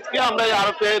 তো আজকে আমরা এই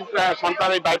আড়তে সন্তান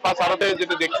এই বাইপাস আড়তে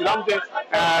যেটা দেখছিলাম যে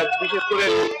বিশেষ করে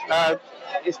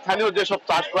স্থানীয় যেসব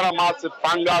চাষ করা মাছ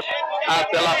পাঙ্গাস,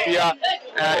 তেলাপিয়া,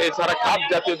 এছাড়া কাপ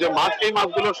জাতীয় যে মাছ এই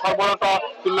মাছগুলোর সরবরাহটা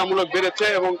তুলনামূলক বেড়েছে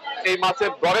এবং এই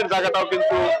মাছের দরের জায়গাটাও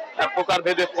কিন্তু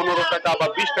প্রকারভেদে 15 টাকা বা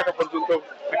 20 টাকা পর্যন্ত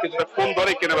কিছুটা কম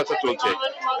দরে কেনাবেচা চলছে।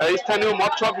 স্থানীয়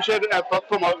মৎস্য অফিসের তথ্য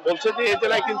বলছে যে এই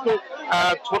জেলায় কিন্তু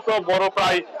ছোট বড়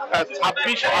প্রায়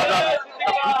 26,000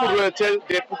 পুকুর রয়েছে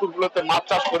যে পুকুরগুলোতে মাছ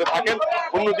চাষ করে থাকেন।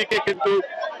 অন্যদিকে কিন্তু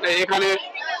এখানে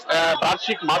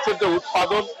বার্ষিক মাছের যে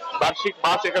উৎপাদন, বার্ষিক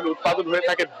মাছ এখানে উৎপাদন হয়ে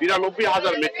থাকে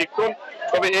 92,000 মেট্রিক টন।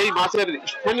 তবে এই মাছের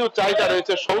স্থানীয় চাহিদা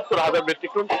রয়েছে 70,000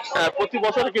 মেট্রিক টন। প্রতি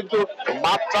বছর কিন্তু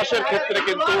মাছ চাষের ক্ষেত্রে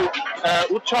কিন্তু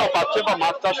উৎসাহ পাচ্ছে বা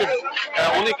মাছ চাষের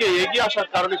অনেকে এগিয়ে আসার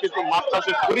কারণে কিন্তু মাছ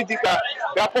চাষের পরিধিটা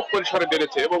ব্যাপক পরিসরে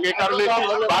বেড়েছে এবং এই কারণে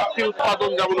বাড়তি উৎপাদন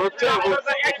যেমন হচ্ছে এবং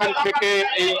এখান থেকে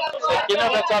এই কেনা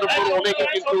বেচার উপর অনেকে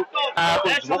কিন্তু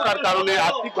ঝোঁকার কারণে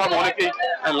আর্থিকভাবে অনেকেই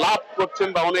লাভ করছেন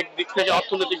বা অনেক দিক থেকে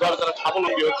অর্থনৈতিকভাবে তারা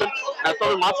স্বাবলম্বী হচ্ছেন।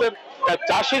 তবে মাছের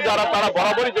চাষি যারা তারা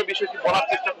বরাবরই যে বিষয়টি বলার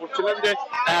চেষ্টা করছিলেন যে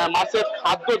মাছের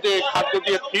খাদ্য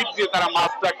দিয়ে ফিড দিয়ে তারা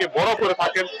মাছটাকে বড় করে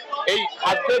থাকেন এই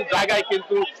খাদ্যের জায়গায়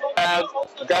কিন্তু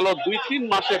গেল 2-3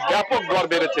 মাসে ব্যাপক দর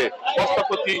বেড়েছে। বস্তা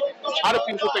প্রতি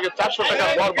 350 থেকে 400 টাকা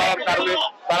দর বাড়ার কারণে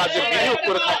তারা যে বিনিয়োগ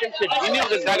করে থাকেন সেই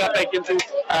বিনিয়োগের জায়গাটাই কিন্তু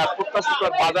প্রত্যাশিত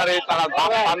বাজারে তারা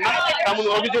দাম পান না, এমন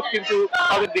অভিযোগ কিন্তু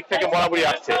তাদের দিক থেকে বরাবরই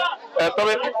আসছে।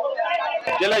 তবে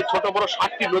জেলায় ছোট বড়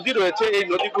 7টি নদী রয়েছে, এই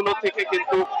নদীগুলো থেকে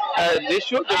কিন্তু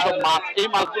দেশীয় যেসব মাছ এই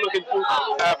মাছগুলো কিন্তু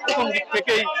প্রথম দিক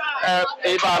থেকেই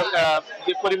এইবার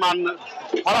যে পরিমাণ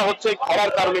খরা হচ্ছে এই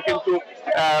খরার কারণে কিন্তু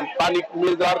পানি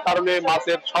কমে যাওয়ার কারণে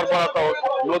মাছের সরবরাহ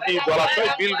নদী জলাশয়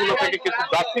বিলগুলো থেকে কিন্তু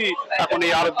যাত্রী এখন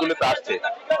এই আড়তগুলোতে আসছে।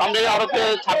 আমরা এই আড়তে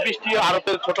 26টি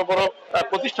আড়তের ছোট বড়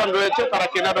প্রতিষ্ঠান রয়েছে, তারা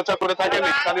কেনা বেচা করে থাকেন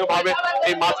স্থানীয়ভাবে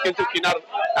এই মাছ কিন্তু কেনার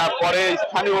পরে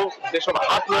স্থানীয় যেসব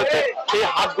হাট রয়েছে সেই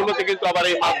হাটগুলোতে কিন্তু আবার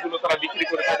এই মাছগুলো তারা বিক্রি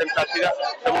করে থাকেন চাষিরা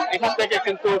এবং এখান থেকে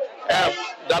কিন্তু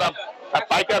যারা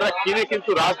পাইকাররা কিনে কিন্তু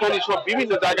রাজধানী সহ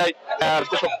বিভিন্ন জায়গায়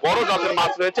যেসব বড় জাতের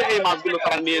মাছ রয়েছে এই মাছগুলো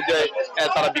তারা নিয়ে যায়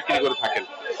তারা বিক্রি করে থাকেন।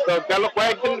 তো গেল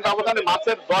কয়েকদিন ব্যবধানে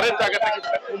মাছের দরের জায়গাটা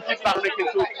কিছুটা কমতির কারণে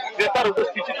কিন্তু ক্রেতার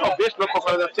উপস্থিতিটাও বেশ লক্ষ্য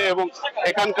করা যাচ্ছে এবং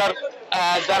এখানকার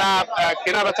যারা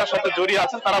কেনা বেচার সাথে জড়িয়ে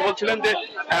আছেন তারা বলছিলেন যে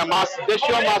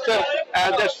দেশীয় মাছের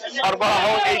যে সরবরাহ,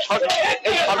 এই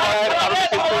সরবরাহের কারণে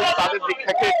কিন্তু তাদের দিক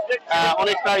থেকে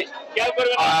অনেকটাই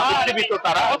উজ্জীবিত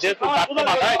তারা, যেহেতু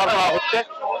সরবরাহ হচ্ছে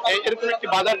এরকম একটি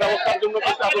বাজার ব্যবস্থার জন্য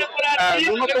কিন্তু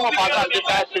ন্যূনতম বাজার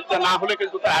যেটা সেটা না হলে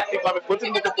কিন্তু তারা আর্থিকভাবে ক্ষতির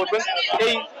মুখে পড়বেন।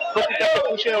 এই প্রতিটাকে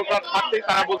পুষিয়ে ওঠার থাকতেই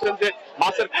তারা বলছেন যে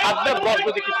মাছের খাদ্যের দর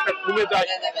যদি কিছুটা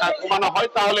কমানো হয়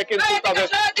তাহলে কিন্তু তাদের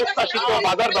প্রত্যাশিত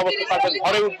বাজার ব্যবস্থা তাদের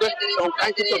ঘরে উঠবে এবং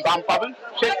কাঙ্ক্ষিত দাম পাবেন,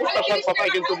 সেই প্রত্যাশার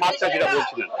কথাই কিন্তু মাছ চাষিরা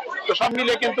বলছিলেন। তো সব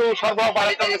মিলিয়ে কিন্তু সরবরাহ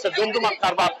বাড়ার কারণে জমজমাট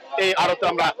কারবার এই আড়তে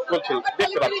আমরা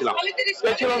দেখতে পাচ্ছিলাম।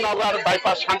 এই ছিল নগর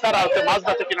বাইপাস সান্তার আড়তে মাছ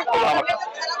বেচা কিনা খবর আমার কাছে।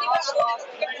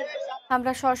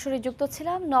 আমরা সরাসরি যুক্ত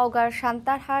ছিলাম নওগাঁর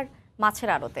সান্তারহাট মাছের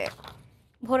আড়তে।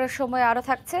 ভোরের সময় আরও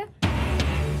থাকছে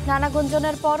নানা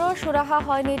গুঞ্জনের পরও সুরাহা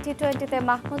হয়নি টি-20তে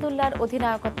মাহমুদুল্লাহর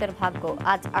অধিনায়কত্বের ভাগ্য।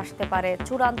 আজ আসতে পারে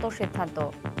চূড়ান্ত সিদ্ধান্ত।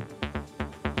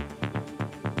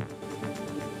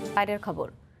 বাইরের খবর,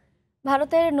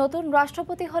 ভারতের নতুন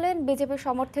রাষ্ট্রপতি হলেন বিজেপি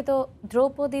সমর্থিত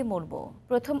দ্রৌপদী মুর্মু।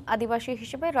 প্রথম আদিবাসী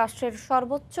হিসেবে রাষ্ট্রের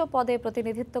সর্বোচ্চ পদে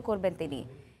প্রতিনিধিত্ব করবেন তিনি।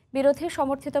 বিরোধী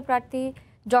সমর্থিত প্রার্থী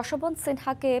যশবন্ত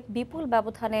সিনহাকে বিপুল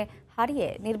ব্যবধানে হারিয়ে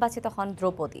নির্বাচিত হন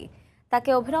দ্রৌপদী। তাকে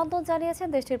অভিনন্দন জানিয়েছেন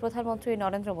দেশটির প্রধানমন্ত্রী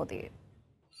নরেন্দ্র মোদী।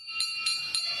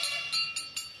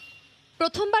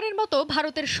 প্রথমবারের মতো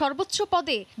ভারতের সর্বোচ্চ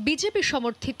পদে বিজেপি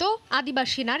সমর্থিত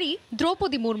আদিবাসী নারী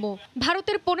দ্রৌপদী মুর্মু।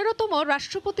 ভারতের 15তম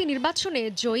রাষ্ট্রপতি নির্বাচনে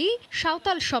জয়ী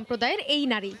সাঁওতাল সম্প্রদায়ের এই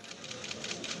নারী।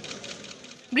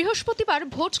 বৃহস্পতিবার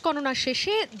ভোট গণনা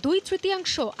শেষে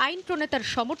 2/3 আইন প্রণেতার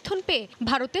সমর্থন পেয়ে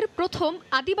ভারতের প্রথম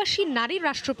আদিবাসী নারী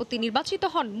রাষ্ট্রপতি নির্বাচিত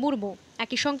হন মুর্মু।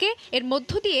 একই সঙ্গে এর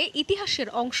মধ্য দিয়ে ইতিহাসের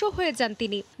অংশ হয়ে যান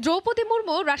তিনি। দ্রৌপদী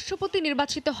মুর্মু রাষ্ট্রপতি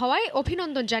নির্বাচিত হওয়ায়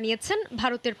অভিনন্দন জানিয়েছেন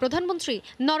ভারতের প্রধানমন্ত্রী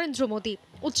নরেন্দ্র মোদী।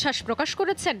 উচ্ছ্বাস প্রকাশ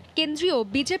করেছেন কেন্দ্রীয়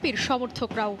বিজেপির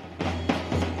সমর্থকরাও।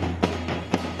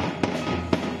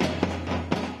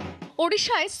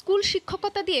 ওড়িশায় স্কুল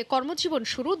শিক্ষকতা দিয়ে কর্মজীবন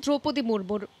শুরু দ্রৌপদী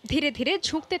মুর্মুর। ধীরে ধীরে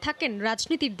ঝুঁকতে থাকেন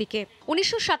রাজনীতির দিকে।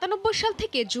 1997 সাল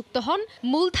থেকে যুক্ত হন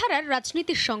মূলধারার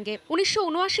রাজনীতির সঙ্গে।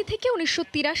 1979 থেকে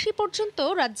 1983 পর্যন্ত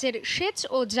রাজ্যের সেচ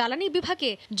ও জ্বালানি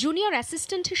বিভাগে জুনিয়র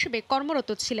অ্যাসিস্ট্যান্ট হিসেবে কর্মরত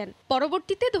ছিলেন।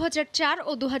 পরবর্তীতে 2004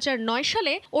 ও 2009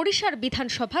 সালে ওড়িশার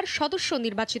বিধানসভার সদস্য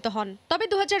নির্বাচিত হন। তবে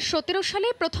 2017 সালে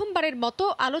প্রথমবারের মতো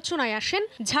আলোচনায় আসেন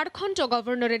ঝাড়খণ্ড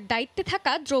গভর্নরের দায়িত্বে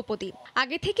থাকা দ্রৌপদী।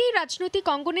 আগে থেকেই রাজনৈতিক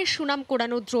অঙ্গনে সুনাম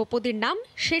কোড়ানো দ্রৌপদীর নাম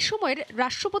সে সময়ের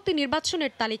রাষ্ট্রপতি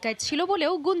নির্বাচনের তালিকায় ছিল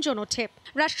বলেও গুঞ্জন ওঠে।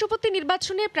 রাষ্ট্রপতি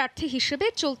নির্বাচনে প্রার্থী হিসেবে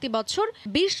চলতি বছর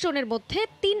 20 জনের মধ্যে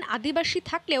 3 আদিবাসী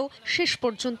থাকলেও শেষ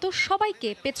পর্যন্ত সবাইকে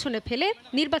পেছনে ফেলে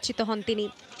নির্বাচিত হন তিনি।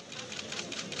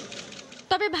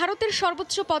 তবে ভারতের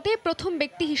সর্বোচ্চ পদে প্রথম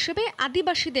ব্যক্তি হিসেবে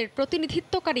আদিবাসীদের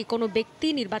প্রতিনিধিত্বকারী কোনো ব্যক্তি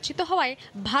নির্বাচিত হওয়ায়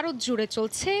ভারত জুড়ে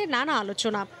চলছে নানা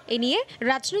আলোচনা। এ নিয়ে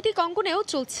রাজনৈতিক অঙ্গনেও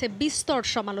চলছে বিস্তর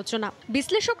সমালোচনা।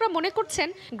 বিশ্লেষকরা মনে করছেন,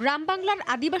 গ্রাম বাংলার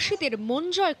আদিবাসীদের মন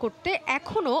জয় করতে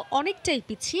এখনও অনেকটাই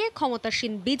পিছিয়ে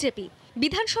ক্ষমতাসীন বিজেপি।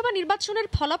 বিধানসভা নির্বাচনের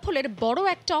ফলাফলের বড়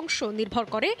একটা অংশ নির্ভর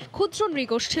করে ক্ষুদ্র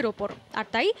নৃগোষ্ঠীর ওপর। আর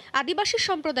তাই আদিবাসী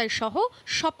সম্প্রদায় সহ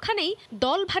সবখানেই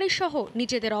দল ভারী সহ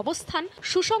নিজেদের অবস্থান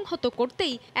সুসংহত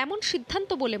করতেই এমন সিদ্ধান্ত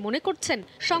বলে মনে করছেন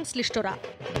সংশ্লিষ্টরা।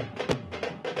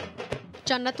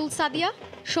 জান্নাতুল সাদিয়া,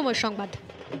 সময় সংবাদ।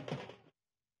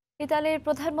 ইতালির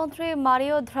প্রধানমন্ত্রী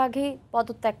মারিও দ্রাঘি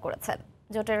পদত্যাগ করেছেন।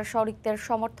 জোটের শরিকদের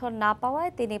সমর্থন না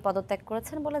পাওয়ায় তিনি পদত্যাগ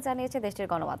করেছেন বলে জানিয়েছে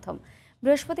দেশটির গণমাধ্যম।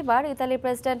 বৃহস্পতিবার ইতালির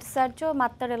প্রেসিডেন্ট সার্জিও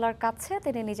মাত্তারেল্লার কাছে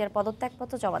তিনি নিজের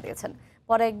পদত্যাগপত্র জমা দিয়েছেন।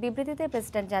 পরে এক বিবৃতিতে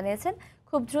প্রেসিডেন্ট জানিয়েছেন,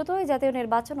 খুব দ্রুতই জাতীয়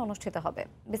নির্বাচন অনুষ্ঠিত হবে।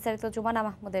 বিস্তারিত জুমানা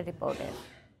মাহমুদের রিপোর্টে।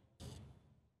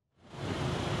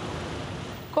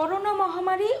 করোনা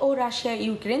মহামারী ও রাশিয়া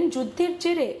ইউক্রেন যুদ্ধের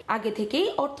জেরে আগে থেকেই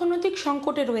অর্থনৈতিক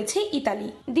সংকটে রয়েছে ইতালি।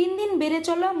 দিন দিন বেড়ে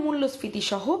চলা মূল্যস্ফীতি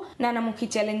সহ নানামুখী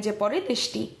চ্যালেঞ্জে পড়ে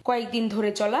দেশটি। কয়েকদিন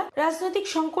ধরে চলা রাজনৈতিক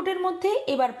সংকটের মধ্যে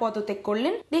এবার পদত্যাগ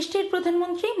করলেন দেশটির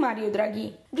প্রধানমন্ত্রী মারিও দ্রাঘি।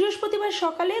 বৃহস্পতিবার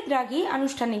সকালে দ্রাঘি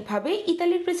আনুষ্ঠানিকভাবে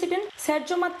ইতালির প্রেসিডেন্ট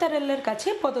সার্জিও মাত্তারেল্লার কাছে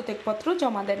পদত্যাগপত্র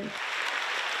জমা দেন।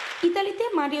 ইতালিতে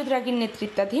মারিও দ্রাঘির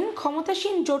নেতৃত্বাধীন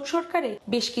ক্ষমতাসীন জোট সরকারে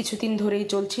বেশ কিছুদিন ধরেই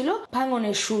চলছিল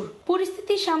ভাঙনের সুর।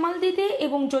 পরিস্থিতি সামাল দিতে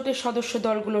এবং জোটের সদস্য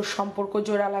দলগুলোর সম্পর্ক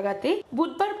জোড়া লাগাতে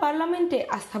বুধবার পার্লামেন্টে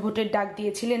আস্থা ভোটের ডাক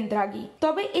দিয়েছিলেন দ্রাঘি।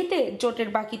 তবে এতে জোটের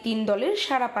বাকি 3 দলের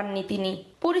সাড়া পাননি তিনি।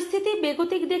 পরিস্থিতি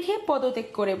বেগতিক দেখে পদত্যাগ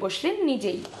করে বসলেন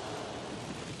নিজেই।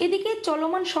 এদিকে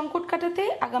চলমান সংকট কাটাতে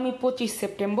আগামী 25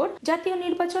 সেপ্টেম্বর জাতীয়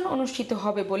নির্বাচন অনুষ্ঠিত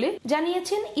হবে বলে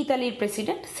জানিয়েছেন ইতালির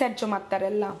প্রেসিডেন্ট সার্জিও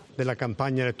মাত্তারেল্লা।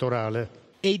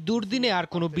 এই দুর্দিনে আর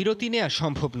কোনো বিরতি নেওয়া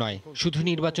সম্ভব নয়। শুধু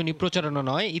নির্বাচনী প্রচারণা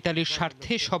নয়, ইতালির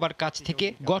স্বার্থে সবার কাছ থেকে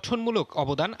গঠনমূলক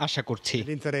অবদান আশা করছি।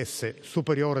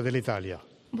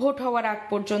 ভোট হওয়ার আগ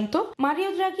পর্যন্ত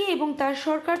মারিও দ্রাঘি এবং তার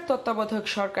সরকার তত্ত্বাবধায়ক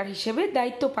সরকার হিসেবে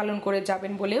দায়িত্ব পালন করে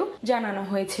যাবেন বলেও জানানো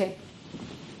হয়েছে।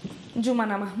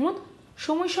 জুমানা মাহমুদ,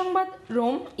 সময় সংবাদ,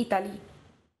 রোম, ইতালি।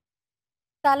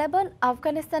 তালেবান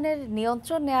আফগানিস্তানের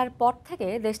নিয়ন্ত্রণ নেয়ার পর থেকে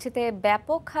দেশটিতে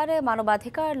ব্যাপক হারে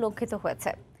মানবাধিকার লঙ্ঘিত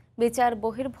হয়েছে। বিচার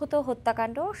বহির্ভূত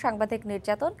হত্যাকাণ্ড, সাংবাদিক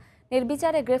নির্যাতন,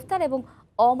 নির্বিচারে গ্রেফতার এবং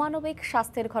অমানবিক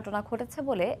শাস্তির ঘটনা ঘটেছে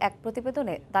বলে এক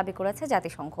প্রতিবেদনে দাবি করেছে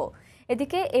জাতিসংঘ।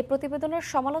 এদিকে এই প্রতিবেদনের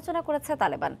সমালোচনা করেছে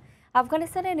তালেবান।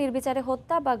 আফগানিস্তানে নির্বিচারে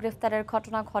হত্যা বা গ্রেফতারের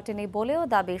ঘটনা ঘটেনি বলেও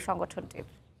দাবি সংগঠনটির।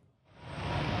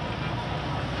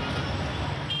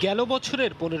 গেল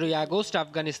বছরের 15ই আগস্ট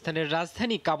আফগানিস্তানের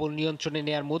রাজধানী কাবুল নিয়ন্ত্রণে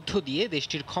নেয়ার মধ্য দিয়ে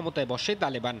দেশটির ক্ষমতায় বসে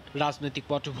তালেবান। রাজনৈতিক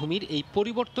পটভূমির এই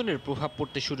পরিবর্তনের প্রভাব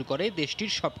পড়তে শুরু করে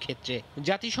দেশটির সব ক্ষেত্রে।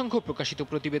 জাতিসংঘ প্রকাশিত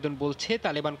প্রতিবেদন বলছে,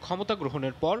 তালেবান ক্ষমতা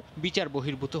গ্রহণের পর বিচার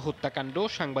বহির্ভূত হত্যাকাণ্ড,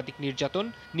 সাংবাদিক নির্যাতন,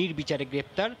 নির্বিচারে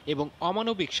গ্রেপ্তার এবং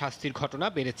অমানবিক শাস্তির ঘটনা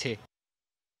বেড়েছে।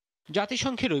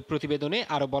 জাতিসংঘের ওই প্রতিবেদনে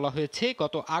আরও বলা হয়েছে,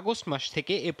 গত আগস্ট মাস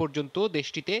থেকে এ পর্যন্ত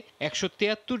দেশটিতে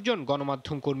 173 জন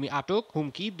গণমাধ্যম কর্মী আটক,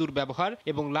 হুমকি, দুর্ব্যবহার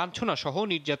এবং লাঞ্ছনা সহ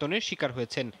নির্যাতনের শিকার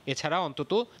হয়েছেন। এছাড়া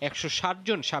অন্তত 160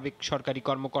 জন সাবেক সরকারি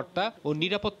কর্মকর্তা ও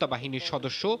নিরাপত্তা বাহিনীর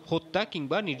সদস্য হত্যা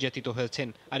কিংবা নির্যাতিত হয়েছেন।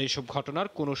 আর এসব ঘটনার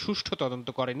কোনো সুষ্ঠু তদন্ত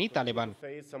করেনি তালেবান।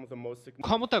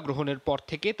 ক্ষমতা গ্রহণের পর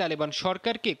থেকে তালেবান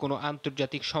সরকারকে কোনো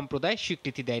আন্তর্জাতিক সম্প্রদায়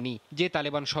স্বীকৃতি দেয়নি। যে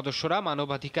তালেবান সদস্যরা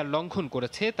মানবাধিকার লঙ্ঘন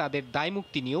করেছে তাদের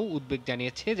দায়মুক্তি নিয়েও উদ্বেগ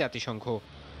জানিয়েছে জাতিসংঘ।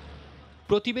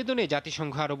 প্রতিবেদনে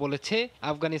জাতিসংঘ আরও বলেছে,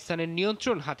 আফগানিস্তানের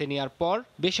নিয়ন্ত্রণ হাতে নেওয়ার পর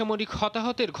বেসামরিক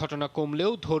হতাহতের ঘটনা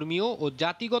কমলেও ধর্মীয় ও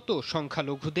জাতিগত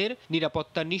সংখ্যালঘুদের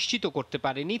নিরাপত্তা নিশ্চিত করতে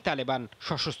পারেনি তালেবান।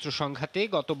 সশস্ত্র সংঘাতে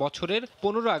গত বছরের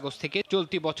 15 আগস্ট থেকে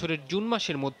চলতি বছরের জুন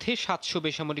মাসের মধ্যে 700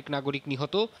 বেসামরিক নাগরিক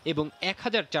নিহত এবং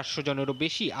 1400 জনেরও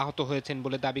বেশি আহত হয়েছেন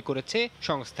বলে দাবি করেছে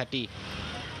সংস্থাটি।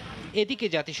 এদিকে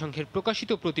জাতিসংঘের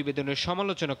প্রকাশিত প্রতিবেদনের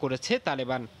সমালোচনা করেছে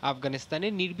তালেবান। আফগানিস্তানে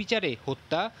নির্বিচারে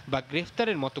হত্যা বা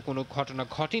গ্রেফতারের মতো কোনো ঘটনা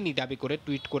ঘটেনি দাবি করে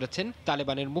টুইট করেছেন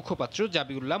তালেবানের মুখপাত্র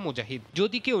জাবিউল্লাহ মুজাহিদ।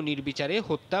 যদি কেউ নির্বিচারে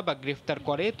হত্যা বা গ্রেফতার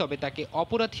করে তবে তাকে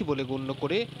অপরাধী বলে গণ্য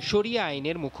করে শরিয়া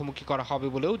আইনের মুখোমুখি করা হবে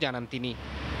বলেও জানান তিনি।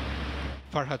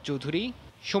 ফরহাদ চৌধুরী,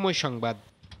 সময় সংবাদ।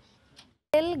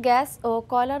 তেল, গ্যাস ও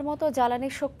কয়লার মতো জ্বালানি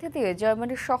শক্তি দিয়ে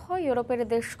জার্মানি সহ ইউরোপের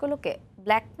দেশগুলোকে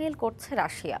ব্ল্যাকমেইল করছে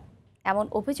রাশিয়া, এমন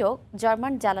অভিযোগ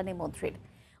জার্মান জ্বালানি মন্ত্রীর।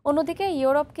 অন্যদিকে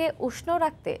ইউরোপকে উষ্ণ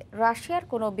রাখতে রাশিয়ার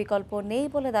কোনো বিকল্প নেই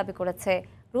বলে দাবি করেছে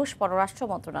রুশ পররাষ্ট্র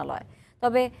মন্ত্রণালয়।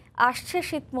 তবে আসছে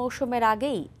শীত মৌসুমের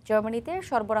আগেই জার্মানিতে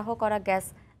সরবরাহ করা গ্যাস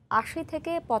 80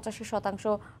 থেকে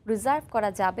 85% রিজার্ভ করা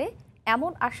যাবে,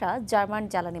 এমন আশা জার্মান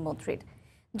জ্বালানি মন্ত্রীর।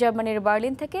 জার্মানির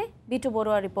বার্লিন থেকে বিটু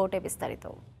বড়ুয়া রিপোর্টে বিস্তারিত।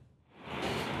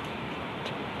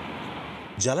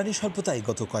 জ্বালানি স্বল্পতায়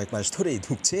গত কয়েক মাস ধরেই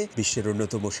ধুঁকছে বিশ্বের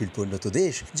অন্যতম শিল্পোন্নত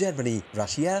দেশ জার্মানি।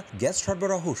 রাশিয়া গ্যাস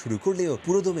সরবরাহ শুরু করলেও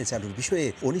পুরোদমে চালুর বিষয়ে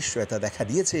অনিশ্চয়তা দেখা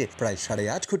দিয়েছে প্রায়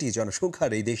 8.5 কোটি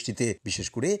জনসংখ্যার এই দেশটিতে। বিশেষ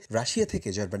করে রাশিয়া থেকে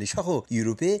জার্মানি সহ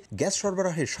ইউরোপে গ্যাস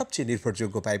সরবরাহের সবচেয়ে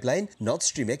নির্ভরযোগ্য পাইপলাইন নর্থ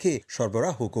স্ট্রিম 1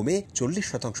 সরবরাহ কমে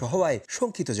 40% হওয়ায়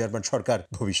শঙ্কিত জার্মান সরকার।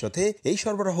 ভবিষ্যতে এই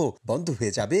সরবরাহ বন্ধ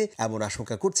হয়ে যাবে এমন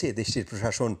আশঙ্কা করছে দেশটির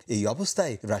প্রশাসন। এই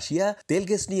অবস্থায় রাশিয়া তেল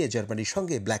গ্যাস নিয়ে জার্মানির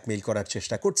সঙ্গে ব্ল্যাকমেইল করার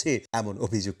চেষ্টা করছে এমন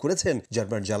অভিযোগ করেছেন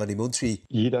জার্মান জ্বালানি মন্ত্রী।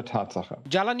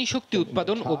 জ্বালানি শক্তি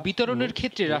উৎপাদন ও বিতরণের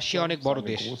ক্ষেত্রে রাশিয়া অনেক বড়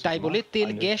দেশ, তাই বলে তেল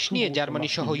গ্যাস নিয়ে জার্মানি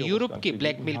সহ ইউরোপকে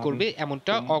ব্ল্যাকমেইল করবে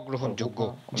এমনটা অগ্রহণযোগ্য।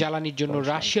 জ্বালানির জন্য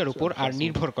রাশিয়ার উপর আর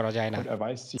নির্ভর করা যায় না।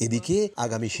 এদিকে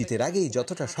আগামী শীতের আগেই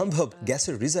যতটা সম্ভব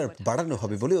গ্যাসের রিজার্ভ বাড়ানো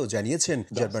হবে বলেও জানিয়েছেন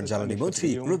জার্মান জ্বালানি মন্ত্রী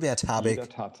রোবেয়ার্ট হাবেক।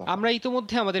 আমরা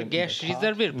ইতোমধ্যে আমাদের গ্যাস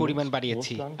রিজার্ভের পরিমাণ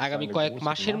বাড়িয়েছি। আগামী কয়েক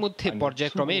মাসের মধ্যে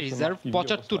পর্যায়ক্রমে রিজার্ভ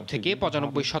 75 থেকে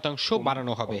 95%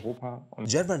 বাড়ানো হবে।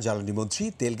 জার্মান জ্বালানি মন্ত্রী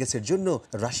তেল গ্যাসের জন্য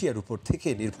রাশিয়ার উপর থেকে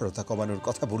নির্ভরতা কমানোর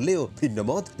কথা বললেও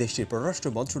ভিন্নমত দেশটির পররাষ্ট্র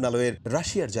মন্ত্রণালয়ের।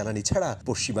 রাশিয়ার জ্বালানি ছাড়া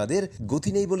পশ্চিমাদের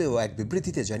গতি নেই বলেও এক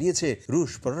বিবৃতিতে জানিয়েছে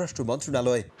রুশ পররাষ্ট্র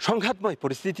মন্ত্রণালয়। সংঘাতময়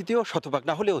পরিস্থিতিতেও শতভাগ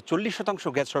না হলেও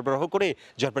 40% গ্যাস সরবরাহ করে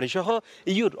জার্মানি সহ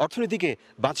ইউর অর্থনীতিকে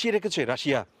বাঁচিয়ে রেখেছে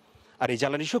রাশিয়া। আর এই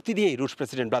জ্বালানি শক্তি দিয়েই রুশ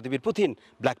প্রেসিডেন্ট ভ্লাদিমির পুতিন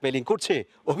ব্ল্যাকমেইলিং করছে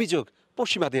অভিযোগ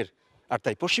পশ্চিমাদের। আর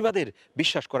তাই পশ্চিমাদের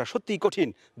বিশ্বাস করা সত্যিই কঠিন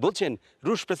বলছেন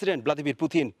রুশ প্রেসিডেন্ট ভ্লাদিমির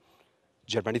পুতিন।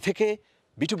 জার্মানি থেকে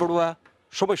বিটু বড়ুয়া,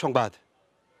 সময় সংবাদ।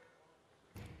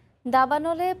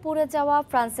 দাবানলে পুড়ে যাওয়া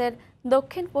ফ্রান্সের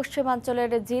দক্ষিণ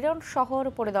পশ্চিমাঞ্চলের জিরন শহর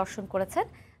পরিদর্শন করেছেন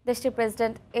দেশটির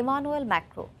প্রেসিডেন্ট ইমানুয়েল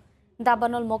ম্যাক্রো।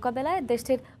 দাবানল মোকাবেলায়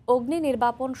দেশটির অগ্নি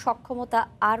নির্বাপন সক্ষমতা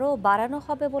আরও বাড়ানো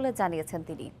হবে বলে জানিয়েছেন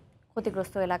তিনি।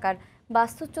 ক্ষতিগ্রস্ত এলাকার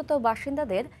বাস্তুচ্যুত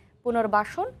বাসিন্দাদের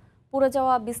পুনর্বাসন, পুড়ে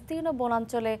যাওয়া বিস্তীর্ণ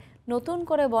বনাঞ্চলে নতুন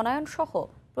করে বনায়ন সহ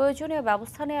প্রয়োজনীয়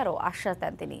ব্যবস্থা নেওয়ারও আশ্বাস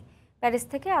দেন তিনি। প্যারিস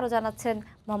থেকে আরও জানাচ্ছেন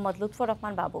মোহাম্মদ লুৎফর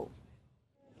রহমান বাবু।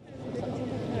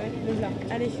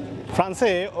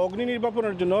 ফ্রান্সে অগ্নি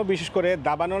নির্বাপনের জন্য বিশেষ করে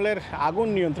দাবানলের আগুন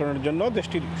নিয়ন্ত্রণের জন্য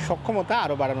দেশটির সক্ষমতা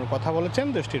আরও বাড়ানোর কথা বলেছেন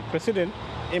দেশটির প্রেসিডেন্ট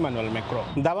ইমানুয়েল ম্যাক্রো।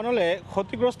 দাবানলে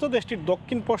ক্ষতিগ্রস্ত দেশটির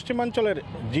দক্ষিণ পশ্চিমাঞ্চলের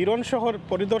জিরন শহর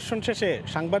পরিদর্শন শেষে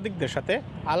সাংবাদিকদের সাথে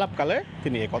আলাপকালে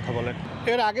তিনি কথা বলেন।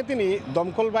 এর আগে তিনি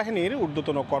দমকল বাহিনীর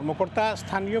ঊর্ধ্বতন কর্মকর্তা,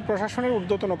 স্থানীয় প্রশাসনের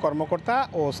ঊর্ধ্বতন কর্মকর্তা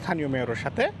ও স্থানীয় মেয়রের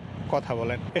সাথে কথা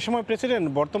বলেন। এ সময় প্রেসিডেন্ট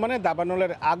বর্তমানে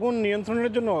দাবানলের আগুন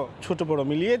নিয়ন্ত্রণের জন্য ছোট বড়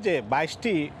মিলিয়ে যে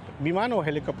 22টি বিমান ও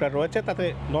হেলিকপ্টার রয়েছে তাতে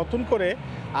নতুন করে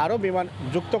আরও বিমান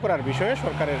যুক্ত করার বিষয়ে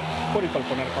সরকারের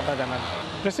পরিকল্পনার কথা জানান।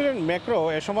 প্রেসিডেন্ট ম্যাক্রো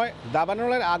এ সময়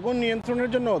দাবানলের আগুন নিয়ন্ত্রণের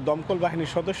জন্য দমকল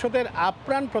বাহিনীর সদস্যদের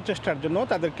আপ্রাণ প্রচেষ্টার জন্য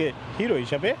তাদেরকে হিরো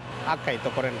হিসেবে আখ্যায়িত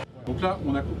করেন।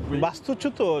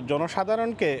 বাস্তুচ্যুত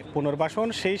জনসাধারণকে পুনর্বাসন,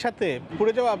 সেই সাথে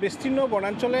পুড়ে যাওয়া বিস্তীর্ণ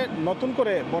বনাঞ্চলে নতুন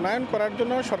করে বনায়ন করার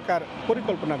জন্য সরকার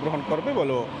পরিকল্পনা গ্রহণ করবে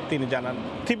বলেও তিনি জানান।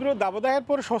 তীব্র দাবদাহের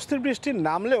পর স্বস্তির বৃষ্টি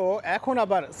নামলেও এখন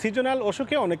আবার সিজনাল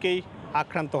অসুখে অনেকেই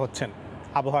আক্রান্ত হচ্ছেন।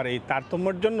 আবহাওয়ার এই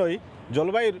তারতম্যের জন্যই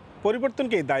জলবায়ুর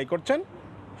পরিবর্তনকেই দায়ী করছেন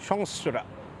সংশ্লিষ্টরা।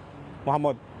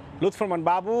 মোহাম্মদ লুৎফরমান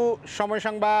বাবু, সময়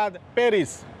সংবাদ,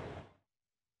 প্যারিস।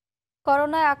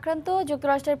 করোনায় আক্রান্ত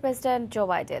যুক্তরাষ্ট্রের প্রেসিডেন্ট জো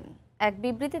বাইডেন এক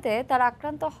বিবৃতিতে তার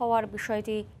আক্রান্ত হওয়ার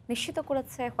বিষয়টি নিশ্চিত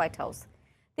করেছে হোয়াইট হাউস।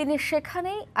 তিনি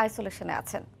সেখানেই আইসোলেশনে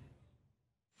আছেন।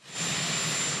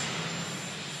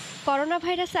 করোনা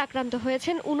ভাইরাসে আক্রান্ত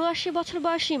হয়েছেন ৭৯ বছর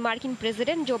বয়সী মার্কিন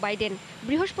প্রেসিডেন্ট জো বাইডেন।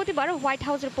 বৃহস্পতিবার হোয়াইট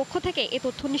হাউসের পক্ষ থেকে এ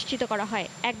তথ্য নিশ্চিত করা হয়।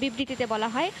 এক বিবৃতিতে বলা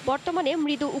হয়, বর্তমানে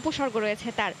মৃদু উপসর্গ রয়েছে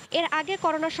তার। এর আগে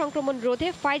করোনা সংক্রমণ রোধে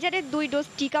ফাইজারের 2 ডোজ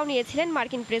টিকাও নিয়েছিলেন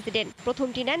মার্কিন প্রেসিডেন্ট।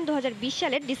 প্রথমটি নেন 2020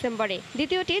 সালের ডিসেম্বরে,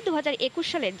 দ্বিতীয়টি 2021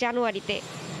 সালের জানুয়ারিতে।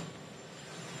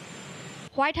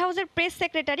 হোয়াইট হাউসের প্রেস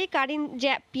সেক্রেটারি কারিন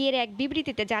জ্যাপিয়ের এক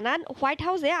বিবৃতিতে জানান, হোয়াইট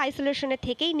হাউসে আইসোলেশনে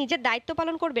থেকেই নিজের দায়িত্ব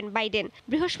পালন করবেন বাইডেন।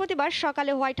 বৃহস্পতিবার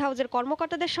সকালে হোয়াইট হাউসের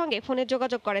কর্মকর্তাদের সঙ্গে ফোনে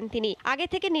যোগাযোগ করেন তিনি। আগে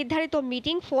থেকে নির্ধারিত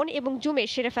মিটিং ফোন এবং জুমে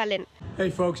সেরে ফেলেন।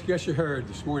 Hey folks, guess you heard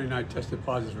this morning I tested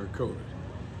positive for COVID.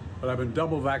 But I've been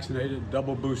double vaccinated,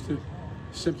 double boosted.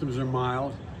 Symptoms are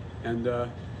mild and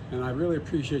I really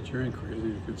appreciate your inquiries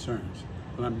and your concerns.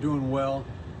 But I'm doing well.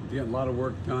 I'm getting a lot of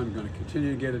work done. I'm going to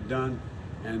continue to get it done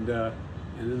and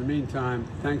in the meantime,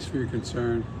 thanks for your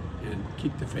concern and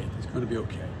keep the faith. It's going to be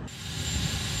okay.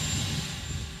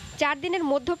 4 দিনের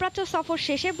মধ্যপ্রাচ্য সফর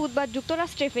শেষে বুধবার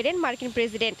যুক্তরাষ্ট্রে ফেরেন মার্কিন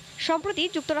president. সম্প্রতি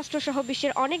যুক্তরাষ্ট্র সহ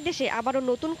বিশ্বের অনেক দেশে আবারও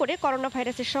নতুন করে করোনা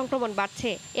ভাইরাসের সংক্রমণ বাড়ছে।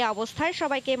 এ অবস্থায়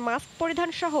সবাইকে মাস্ক পরিধান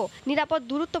সহ নিরাপদ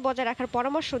দূরত্ব বজায় রাখার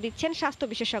পরামর্শ দিচ্ছেন স্বাস্থ্য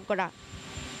বিশেষজ্ঞরা।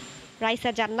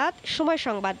 রাইসা জান্নাত, সময়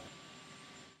সংবাদ।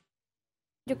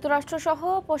 যুক্তরাষ্ট্র সহ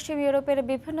পশ্চিম ইউরোপের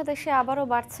বিভিন্ন দেশে আবারও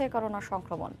বাড়ছে করোনা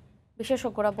সংক্রমণ।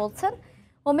 বিশেষজ্ঞরা বলছেন,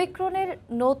 ওমিক্রনের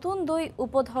নতুন 2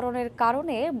 উপধরনের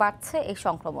কারণে বাড়ছে এই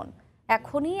সংক্রমণ।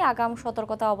 এখনই আগাম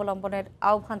সতর্কতা অবলম্বনের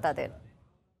আহ্বান তাদের।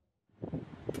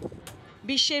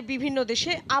 বিশ্বের বিভিন্ন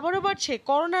দেশে আবারও বাড়ছে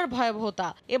করোনার ভয়াবহতা।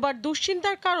 এবার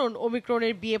দুশ্চিন্তার কারণ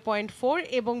ওমিক্রনের BA.4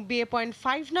 এবং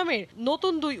BA.5 নামের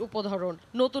নতুন 2 উপধরন।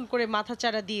 নতুন করে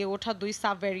মাথাচাড়া দিয়ে ওঠা 2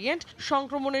 সাবভ্যারিয়েন্ট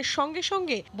সংক্রমণের সঙ্গে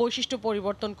সঙ্গে বৈশিষ্ট্য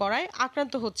পরিবর্তন করায়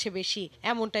আক্রান্ত হচ্ছে বেশি,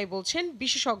 এমনটাই বলছেন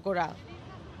বিশেষজ্ঞরা।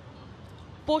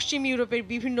 পশ্চিম ইউরোপের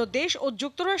বিভিন্ন দেশ ও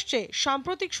যুক্তরাষ্ট্রে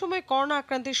সাম্প্রতিক সময়ে করোনা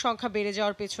আক্রান্তের সংখ্যা বেড়ে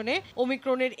যাওয়ার পেছনে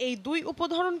ওমিক্রনের এই 2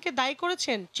 উপধরনকে দায়ী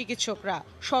করেছেন চিকিৎসকরা।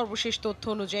 সর্বশেষ তথ্য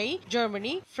অনুযায়ী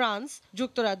জার্মানি, ফ্রান্স,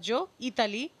 যুক্তরাজ্য,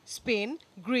 ইতালি, স্পেন,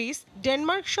 গ্রিস,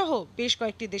 ডেনমার্ক সহ বেশ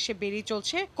কয়েকটি দেশে বেড়েই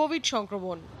চলছে কোভিড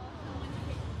সংক্রমণ।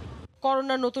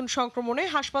 করোনার নতুন সংক্রমণে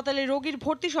হাসপাতালে রোগীর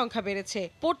ভর্তি সংখ্যা বেড়েছে।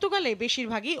 পর্তুগালে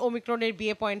বেশিরভাগই ওমিক্রনের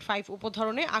BA.5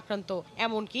 উপধরনে আক্রান্ত।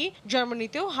 এমনকি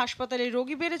জার্মানিতেও হাসপাতালে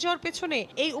রোগী বেড়ে যাওয়ার পেছনে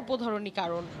এই উপধরনই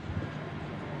কারণ।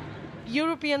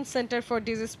 European centre for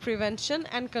disease prevention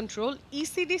and control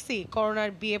ECDC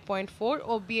করোনার BA.4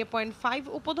 ও BA.5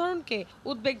 উপধরনকে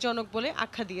উদ্বেগজনক বলে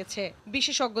আখ্যা দিয়েছে।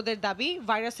 বিশেষজ্ঞদের দাবি,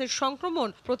 ভাইরাসের সংক্রমণ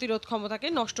প্রতিরোধ ক্ষমতাকে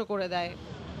নষ্ট করে দেয়।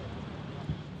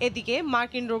 এদিকে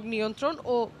মার্কিন রোগ নিয়ন্ত্রণ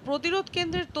ও প্রতিরোধ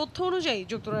কেন্দ্রের তথ্য অনুযায়ী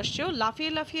যুক্তরাষ্ট্রেও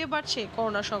লাফিয়ে লাফিয়ে বাড়ছে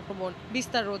করোনা সংক্রমণ।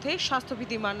 বিস্তার রোধে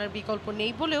স্বাস্থ্যবিধি মানার বিকল্প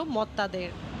নেই বলেও মত তাদের।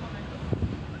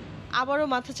 আবারও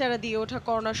মাথাচাড়া দিয়ে ওঠা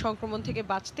করোনা সংক্রমণ থেকে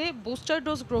বাঁচতে বুস্টার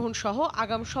ডোজ গ্রহণ সহ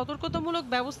আগাম সতর্কতামূলক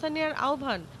ব্যবস্থা নেওয়ার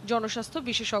আহ্বান জনস্বাস্থ্য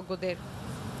বিশেষজ্ঞদের।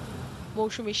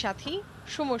 মৌসুমী সাথী,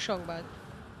 সময় সংবাদ।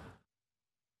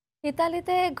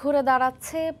 ইতালিতে ঘুরে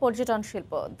দাঁড়াচ্ছে পর্যটন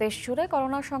শিল্প। দেশ জুড়ে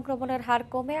করোনা সংক্রমণের হার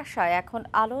কমে আসায় এখন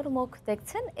আলোর মুখ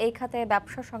দেখছেন এই খাতে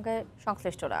ব্যবসার সঙ্গে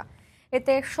সংশ্লিষ্টরা।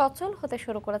 এতে সচল হতে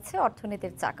শুরু করেছে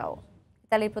অর্থনীতির চাকাও।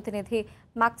 ইতালির প্রতিনিধি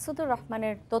মাকসুদুর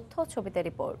রহমানের তথ্য ছবিতে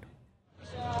রিপোর্ট।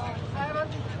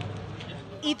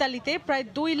 ইতালিতে প্রায়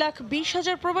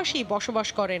 2,20,000 প্রবাসী বসবাস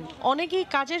করেন। অনেকেই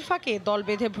কাজের ফাঁকে দল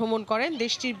বেঁধে ভ্রমণ করেন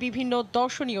দেশটির বিভিন্ন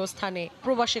দর্শনীয় স্থানে।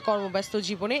 প্রবাসে কর্মব্যস্ত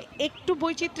জীবনে একটু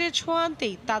বৈচিত্র্যের ছোঁয়া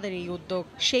আনতেই তাদের এই উদ্যোগ।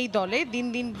 সেই দলে দিন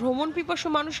দিন ভ্রমণ পিপাসু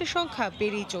মানুষের সংখ্যা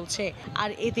বেড়েই চলছে, আর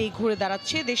এতেই ঘুরে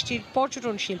দাঁড়াচ্ছে দেশটির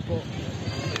পর্যটন শিল্প।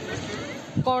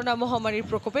 করোনা মহামারীর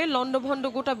প্রকোপে লন্ডভন্ড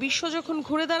গোটা বিশ্ব যখন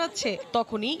ঘুরে দাঁড়াচ্ছে,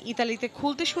 তখনই ইতালিতে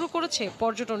খুলতে শুরু করেছে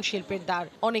পর্যটন শিল্পের দ্বার।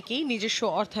 অনেকেই নিজস্ব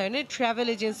অর্থায়নে ট্রাভেল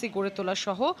এজেন্সি গড়ে তোলা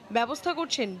সহ ব্যবস্থা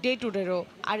করছেন ডে ট্যুরেরও।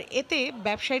 আর এতে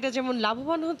ব্যবসায়ীরা যেমন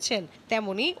লাভবান হচ্ছেন,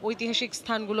 তেমনি ঐতিহাসিক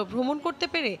স্থানগুলো ভ্রমণ করতে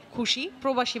পেরে খুশি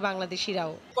প্রবাসী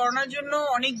বাংলাদেশিরাও। করোনার জন্য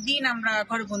অনেক দিন আমরা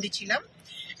ঘরে বন্দি ছিলাম,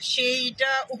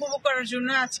 সেইটা উপভোগ করার জন্য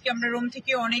আজকে আমরা রোম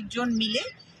থেকে অনেকজন মিলে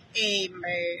এই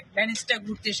ভেনিসটা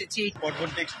ঘুরতে এসেছি।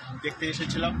 পর্বত দেখতে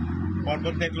এসেছিলাম,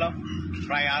 পর্বত দেখলাম,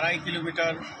 প্রায় 2.5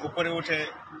 কিলোমিটার উপরে উঠে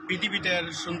পৃথিবীটার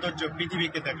সৌন্দর্য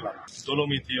পৃথিবীকে দেখলাম।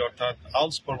 দোলোমিতি অর্থাৎ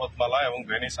আল্পস পর্বতমালা এবং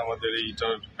ভেনিস আমাদের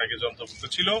এইটার প্যাকেজ অন্তর্ভুক্ত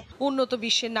ছিল। উন্নত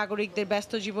বিশ্বের নাগরিকদের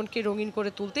ব্যস্ত জীবনকে রঙিন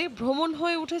করে তুলতে ভ্রমণ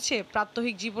হয়ে উঠেছে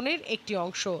প্রাত্যহিক জীবনের একটি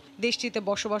অংশ। দেশটিতে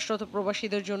বসবাসরত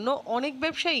প্রবাসীদের জন্য অনেক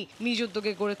ব্যবসায়ী নিজ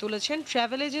উদ্যোগে গড়ে তুলেছেন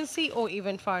ট্রাভেল এজেন্সি ও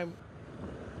ইভেন্ট ফার্ম।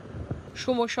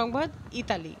 সময় সংবাদ,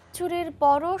 ইতালি। চুরির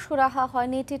পরও সুরাহা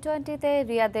হয়নি টি-20তে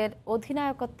রিয়াদের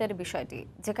অধিনায়কত্বের বিষয়টি,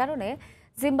 যে কারণে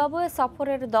জিম্বাবুয়ে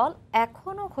সফরের দল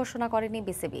এখনও ঘোষণা করেনি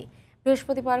বিসিবি।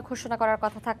 বৃহস্পতিবার ঘোষণা করার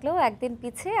কথা থাকলেও একদিন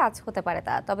পিছিয়ে আজ হতে পারে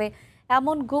তা। তবে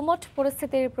এমন গুমট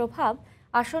পরিস্থিতির প্রভাব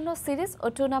আসন্ন সিরিজ ও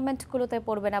টুর্নামেন্টগুলোতে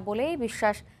পড়বে না বলেই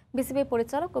বিশ্বাস বিসিবি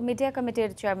পরিচালক ও মিডিয়া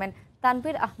কমিটির চেয়ারম্যান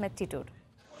তানভীর আহমেদ টিটুর।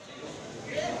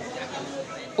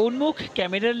 উন্মুখ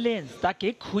ক্যামেরার লেন্স তাকে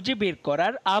খুঁজে বের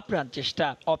করার আপ্রাণ চেষ্টা,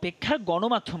 অপেক্ষা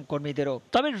গণমাধ্যম কর্মীদেরও।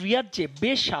 তবে রিয়াদ যে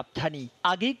বেশ সাবধানী,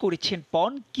 আগেই করেছেন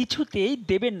পণ, কিছুতেই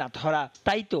দেবেন না ধরা।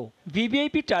 তাই তো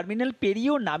ভিভিআইপি টার্মিনাল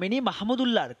পেরিয়েও নামেনি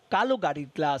মাহমুদুল্লাহর কালো গাড়ির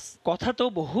গ্লাস। কথা তো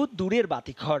বহু দূরের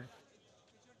বাতিঘর।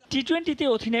 টি-20তে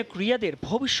অধিনায়ক রিয়াদের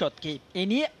ভবিষ্যৎকে এ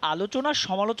নিয়ে আলোচনা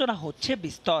সমালোচনা হচ্ছে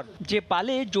বিস্তর। যে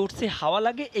পালে জোরসে হাওয়া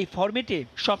লাগে এই ফরম্যাটে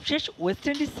সবশেষ ওয়েস্ট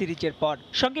ইন্ডিজ সিরিজের পর,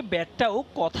 সঙ্গে ব্যাটটাও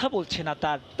কথা বলছে না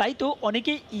তার। তাই তো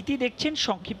অনেকেই ইতি দেখছেন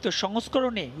সংক্ষিপ্ত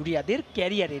সংস্করণে রিয়াদের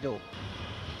ক্যারিয়ারেরও।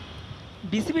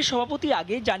 বিসিবি সভাপতি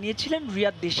আগে জানিয়েছিলেন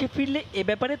রিয়াদ দেশে ফিরলে এ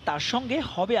ব্যাপারে তার সঙ্গে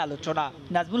হবে আলোচনা।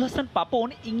 নাজমুল হাসান পাপন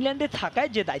ইংল্যান্ডে থাকায়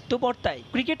যে দায়িত্ব বর্তায়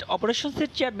ক্রিকেট অপারেশনসের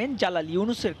চেয়ারম্যান জালাল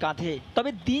ইউনুসের কাঁধে।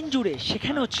 তবে দিন জুড়ে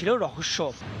সেখানেও ছিল রহস্য।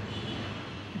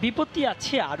 বিপত্তি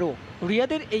আছে আরও।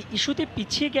 রিয়াদের এই ইস্যুতে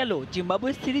পিছিয়ে গেল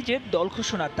জিম্বাবুয়ে সিরিজের দল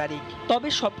ঘোষণার তারিখ। তবে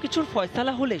সবকিছুর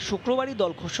ফয়সালা হলে শুক্রবারই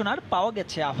দল ঘোষণার পাওয়া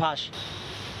গেছে আভাস।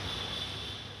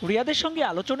 রিয়াদের সঙ্গে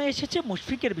আলোচনায় এসেছে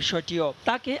মুশফিকের বিষয়টিও।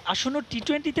 তাকে আসন্ন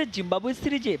টি-20তে জিম্বাবুয়ে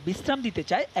সিরিজে বিশ্রাম দিতে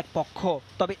চায় এক পক্ষ।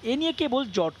 তবে এ নিয়ে কেবল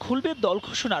জট খুলবে দল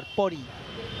ঘোষণার পরই।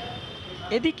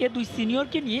 এদিকে দুই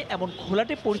সিনিয়রকে নিয়ে এমন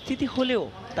ঘোলাটে পরিস্থিতি হলেও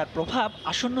তার প্রভাব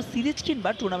আসন্ন সিরিজ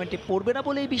কিংবা টুর্নামেন্টে পড়বে না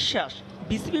বলেই বিশ্বাস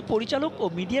বিসিবি পরিচালক ও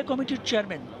মিডিয়া কমিটির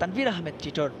চেয়ারম্যান তানভীর আহমেদ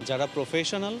টিটর। যারা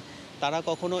প্রফেশনাল তারা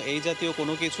কখনো এই জাতীয়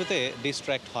কোনো কিছুতে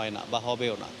ডিস্ট্র্যাক্ট হয় না বা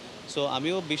হবেও না। সো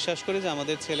আমিও বিশ্বাস করি যে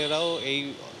আমাদের ছেলেরাও এই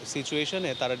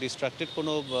সিচুয়েশনে তারা ডিস্ট্রাক্টেড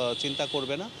কোনো চিন্তা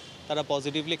করবে না, তারা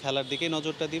পজিটিভলি খেলার দিকেই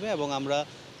নজরটা দিবে। এবং আমরা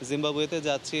জিম্বাবুয়েতে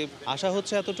যাচ্ছি, আশা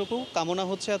হচ্ছে এতটুকু, কামনা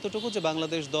হচ্ছে এতটুকু যে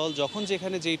বাংলাদেশ দল যখন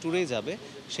যেখানে যেই ট্যুরেই যাবে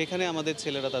সেখানে আমাদের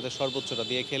ছেলেরা তাদের সর্বোচ্চটা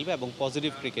দিয়ে খেলবে এবং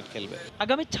পজিটিভ ক্রিকেট খেলবে।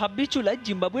 আগামী 26 জুলাই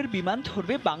জিম্বাবুয়ের বিমান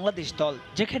ধরবে বাংলাদেশ দল,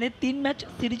 যেখানে 3 ম্যাচ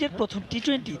সিরিজের প্রথম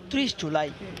টি-20 30 জুলাই।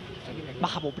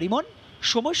 মাহবুব রিমন,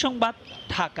 সময় সংবাদ,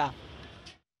 ঢাকা।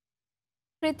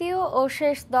 তৃতীয় ও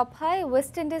শেষ দফায়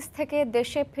ওয়েস্ট ইন্ডিজ থেকে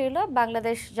দেশে ফিরল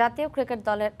বাংলাদেশ জাতীয় ক্রিকেট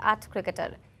দলের 8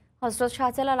 ক্রিকেটার। হযরত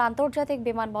শাহজালাল আন্তর্জাতিক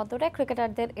বিমানবন্দরে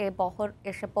ক্রিকেটারদের এ বহর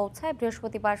এসে পৌঁছায়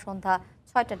বৃহস্পতিবার সন্ধ্যা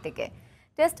 6টার দিকে।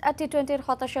 টেস্ট আর টি-20-র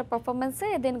হতাশার পারফরমেন্সে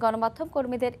এদিন গণমাধ্যম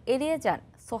কর্মীদের এড়িয়ে যান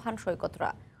সোহান সৈকতরা।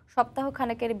 সপ্তাহ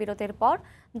খানেকের বিরতির পর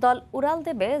দল উড়াল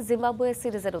দেবে জিম্বাবুয়ে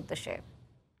সিরিজের উদ্দেশ্যে।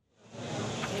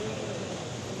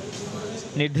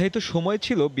 নির্ধারিত সময়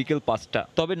ছিল বিকেল 5টা,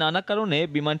 তবে নানা কারণে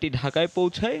বিমানটি ঢাকায়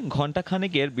পৌঁছায়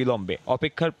ঘণ্টাখানেকের বিলম্বে।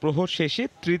 অপেক্ষার প্রহর শেষে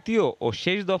তৃতীয় ও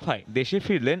শেষ দফায় দেশে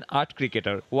ফিরলেন 8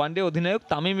 ক্রিকেটার। ওয়ানডে অধিনায়ক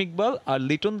তামিম ইকবাল আর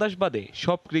লিটন দাস বাদে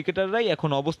সব ক্রিকেটাররাই এখন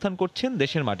অবস্থান করছেন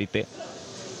দেশের মাটিতে।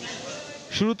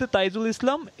 শুরুতে তাইজুল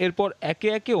ইসলাম, এরপর একে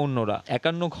একে অন্যরা।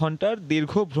 51 ঘন্টার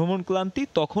দীর্ঘ ভ্রমণ ক্লান্তি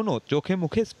তখনও চোখে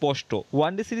মুখে স্পষ্ট।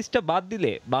 ওয়ানডে সিরিজটা বাদ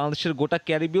দিলে বাংলাদেশের গোটা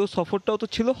ক্যারিবীয় সফরটাও তো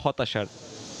ছিল হতাশার।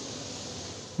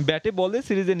 ব্যাটে বলে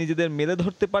সিরিজে নিজেদের মেলে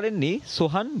ধরতে পারেননি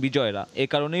সোহান বিজয়রা। এ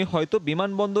কারণেই হয়তো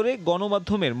বিমানবন্দরে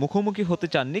গণমাধ্যমের মুখোমুখি হতে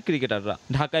চাননি ক্রিকেটাররা।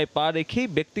 ঢাকায় পা রেখেই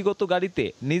ব্যক্তিগত গাড়িতে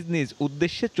নিজ নিজ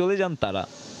উদ্দেশ্যে চলে যান তারা।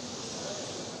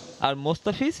 আর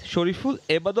মোস্তাফিজ, শরীফুল,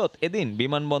 এবাদত এদিন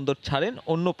বিমানবন্দর ছাড়েন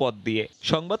অন্য পথ দিয়ে।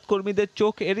 সংবাদকর্মীদের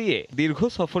চোখ এড়িয়ে দীর্ঘ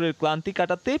সফরের ক্লান্তি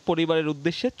কাটাতে পরিবারের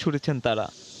উদ্দেশ্যে ছুটেছেন তারা।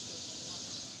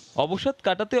 অবসাদ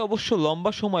কাটাতে অবশ্য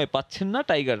লম্বা সময় পাচ্ছেন না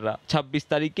টাইগাররা। 26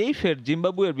 তারিখেই ফের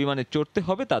জিম্বাবুয়ের বিমানে চড়তে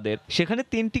হবে তাদের। সেখানে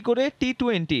 3টি করে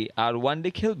টি-20 আর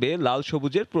ওয়ানডে খেলবে লাল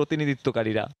সবুজের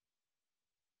প্রতিনিধিত্বকারীরা।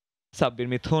 সাব্বির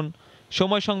মিথুন,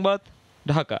 সময় সংবাদ,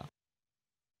 ঢাকা।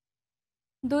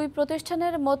 দুই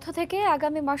প্রতিষ্ঠানের মধ্য থেকে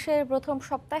আগামী মাসের প্রথম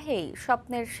সপ্তাহেই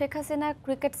স্বপ্নের শেখ হাসিনা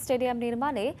ক্রিকেট স্টেডিয়াম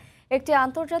নির্মাণে একটি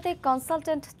আন্তর্জাতিক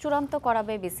কনসালটেন্ট চূড়ান্ত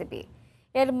করাবে বিসিবি।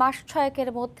 এর মাস 6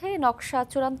 মধ্যে নকশা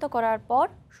চূড়ান্ত করার পর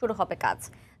শুরু হবে কাজ,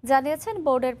 জানিয়েছেন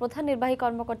বোর্ডের প্রধান নির্বাহী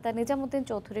কর্মকর্তা নিজামুদ্দিন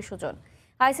চৌধুরী সুজন।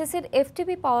 আইসিসির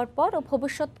এফটিপি পাওয়ার পর ও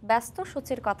ভবিষ্যৎ ব্যস্ত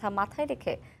সূচির কথা মাথায়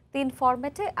রেখে 3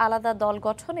 ফরম্যাটে আলাদা দল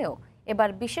গঠনেও এবার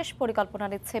বিশেষ পরিকল্পনা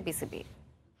নিচ্ছে বিসিবি।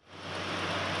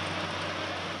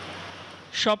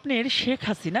 স্বপ্নের শেখ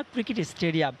হাসিনা ক্রিকেট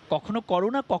স্টেডিয়াম, কখনো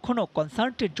করোনা কখনো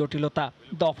কনসার্টের জটিলতা,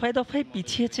 দফায় দফায়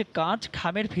পিছিয়েছে কাজ,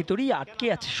 খামের ভিতরেই আটকে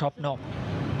আছে স্বপ্ন।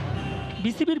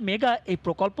 বিসিবির মেগা এই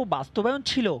প্রকল্প বাস্তবায়ন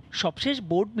ছিল সবশেষ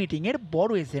বোর্ড মিটিংয়ের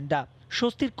বড় এজেন্ডা।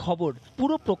 স্বস্তির খবর,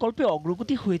 পুরো প্রকল্পে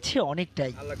অগ্রগতি হয়েছে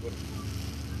অনেকটাই।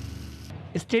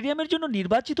 স্টেডিয়ামের জন্য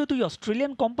নির্বাচিত 2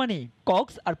 অস্ট্রেলিয়ান কোম্পানি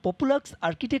কক্স আর পপুলাক্স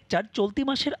আর্কিটেকচার চলতি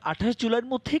মাসের 28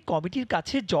 জুলাইয়ের মধ্যে কমিটির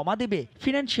কাছে জমা দেবে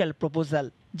ফিনান্সিয়াল প্রপোজাল,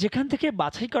 যেখান থেকে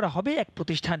বাছাই করা হবে এক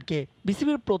প্রতিষ্ঠানকে।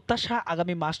 বিসিবির প্রত্যাশা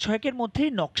আগামী মাস 6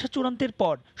 মধ্যেই নকশা চূড়ান্তের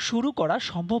পর শুরু করা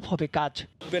সম্ভব হবে কাজ।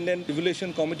 ইন্ডিপেন্ডেন্ট ইভ্যালুয়েশন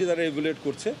কমিটি তারা ইভ্যালুয়েট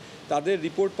করছে, তাদের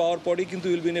রিপোর্ট পাওয়ার পরেই কিন্তু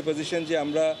will be in a position যে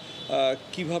আমরা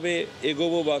কিভাবে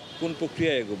এগোবো বা কোন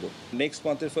প্রক্রিয়ায় এগোবো। নেক্সট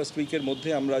মান্থের ফার্স্ট উইকের মধ্যে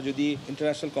আমরা যদি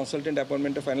ইন্টারন্যাশনাল কনসালটেন্ট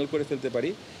অ্যাপয়েন্টমেন্টটা ফাইনাল করে ফেলতে পারি,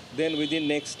 দেন উইদিন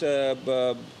নেক্সট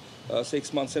 6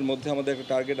 মান্থসের মধ্যে আমাদের একটা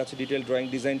টার্গেট আছে, ডিটেল ড্রয়িং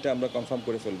ডিজাইনটা আমরা কনফার্ম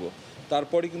করে ফেলবো।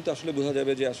 তারপরে কিন্তু আসলে বোঝা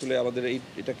যাবে যে আসলে আমাদের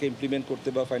এটাকে ইমপ্লিমেন্ট করতে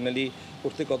বা ফাইনালি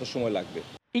করতে কত সময় লাগবে।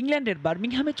 ইংল্যান্ডের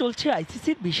বার্মিংহামে চলছে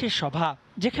আইসিসির বিশেষ সভা,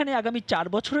 যেখানে আগামী 4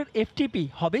 বছরের এফটিপি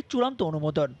হবে চূড়ান্ত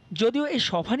অনুমোদন। যদিও এই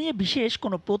সভা নিয়ে বিশেষ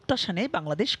কোনো প্রত্যাশা নেই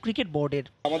বাংলাদেশ ক্রিকেট বোর্ডের।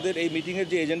 আমাদের এই মিটিংয়ের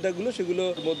যে এজেন্ডাগুলো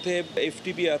সেগুলোর মধ্যে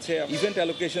এফটিপি আছে, ইভেন্ট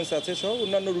অ্যালোকেশনস আছে, সব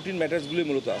অন্যান্য রুটিন ম্যাটার্সগুলোই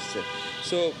মূলত আসছে।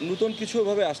 সো নতুন কিছু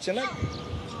ভাবে আসছে না।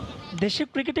 দেশের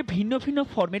ক্রিকেটে ভিন্ন ভিন্ন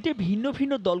ফরম্যাটে ভিন্ন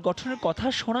ভিন্ন দল গঠনের কথা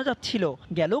শোনা যাচ্ছিল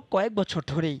গেল কয়েক বছর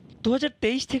ধরেই।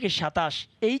 2023 থেকে 27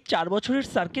 এই 4 বছরের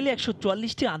সার্কেলে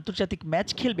 144টি আন্তর্জাতিক ম্যাচ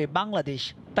খেলবে বাংলাদেশ।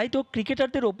 তাই তো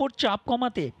ক্রিকেটারদের ওপর চাপ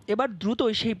কমাতে এবার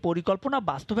দ্রুতই সেই পরিকল্পনা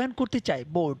বাস্তবায়ন করতে চায়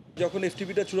বোর্ড। যখন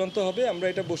এফটিপিটা চূড়ান্ত হবে আমরা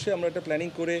এটা একটা প্ল্যানিং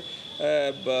করে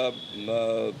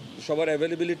সবার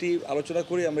অ্যাভেলেবিলিটি আলোচনা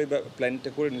করে আমরা এই প্ল্যানটা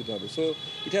করে নিতে হবে। So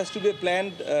it has to B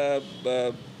planned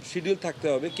schedule থাকতে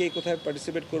হবে, কে কোথায়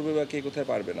পার্টিসিপেট করবে বা কে কোথায়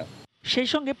পারবে না। সেই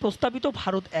সঙ্গে প্রস্তাবিত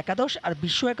ভারত একাদশ আর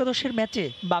বিশ্ব একাদশের ম্যাচে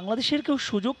বাংলাদেশের কেউ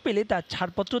সুযোগ পেলে তার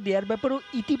ছাড়পত্র দেওয়ার ব্যাপারেও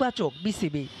ইতিবাচক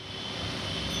বিসিবি।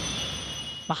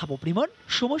 মাহবুব রিমন,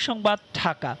 সময় সংবাদ,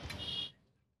 ঢাকা।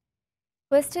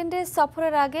 ওয়েস্ট ইন্ডিজ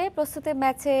সফরের আগে প্রস্তুতি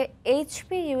ম্যাচে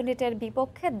এইচপি ইউনিটের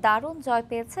বিপক্ষে দারুণ জয়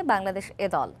পেয়েছে বাংলাদেশ এ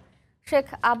দল। শেখ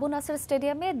আবু নাসের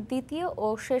স্টেডিয়ামে দ্বিতীয় ও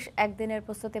শেষ একদিনের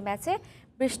প্রস্তুতি ম্যাচে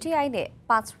বৃষ্টি আইনে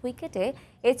 5 উইকেটে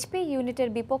এইচপি ইউনিটের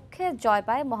বিপক্ষে জয়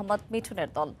পায় মোহাম্মদ মিঠুনের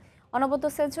দল। অনবদ্য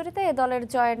সেঞ্চুরিতে এ দলের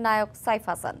জয়ের নায়ক সাইফ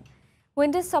হাসান।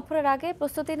 উইন্ডিজ সফরের আগে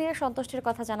প্রস্তুতি নিয়ে সন্তুষ্টির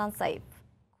কথা জানান সাইফ।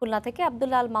 খুলনা থেকে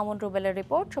আব্দুল্লাহ আল মামুন রুবেলের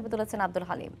রিপোর্ট, ছবি তুলেছেন আব্দুল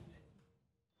হালিম।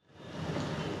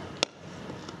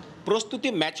 প্রস্তুতি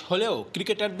ম্যাচ হলেও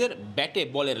ক্রিকেটারদের ব্যাটে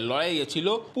বলের লড়াইয়ে ছিল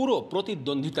পুরো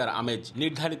প্রতিদ্বন্দ্বিতার আমেজ।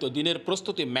 নির্ধারিত দিনের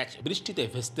প্রস্তুতি ম্যাচ বৃষ্টিতে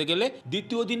ভেস্তে গেলে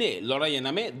দ্বিতীয় দিনে লড়াইয়ে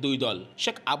নামে 2 দল।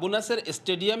 শেখ আবু নাসের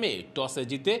স্টেডিয়ামে টসে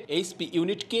জিতে এইচপি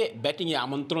ইউনিটকে ব্যাটিংয়ে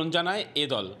আমন্ত্রণ জানায় এ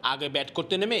দল। আগে ব্যাট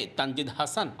করতে নেমে তানজিদ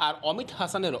হাসান আর অমিত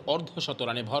হাসানের অর্ধশত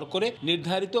রানে ভর করে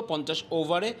নির্ধারিত 50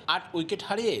 ওভারে 8 উইকেট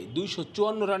হারিয়ে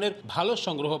 254 রানের ভালো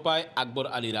সংগ্রহ পায় আকবর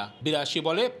আলীরা। 82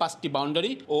 বলে 5টি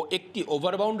বাউন্ডারি ও 1টি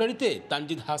ওভার বাউন্ডারিতে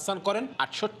তানজিদ হাসান করেন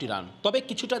 68 রান। তবে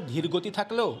কিছুটা ধীরগতি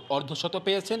থাকলেও অর্ধশত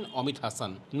পেয়েছেন অমিত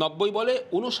হাসান। 90 বলে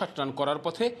 59 রান করার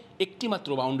পথে একটি মাত্র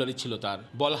বাউন্ডারি ছিল তার।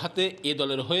 বল হাতে এ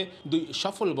দলের হয়ে 2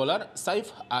 সফল বোলার সাইফ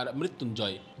আর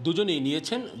মৃত্যুঞ্জয়, দুজনেই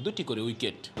নিয়েছেন 2টি করে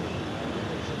উইকেট।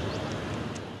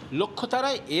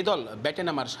 লক্ষ্যতারায় এ দল ব্যাটে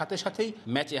নামার সাথে সাথেই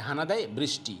ম্যাচে হানা দেয়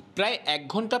বৃষ্টি। প্রায় 1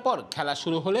 ঘন্টা পর খেলা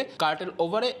শুরু হলে কার্টেল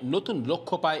ওভারে নতুন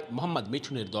লক্ষ্য পায় মোহাম্মদ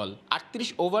মিঠুনের দল। 38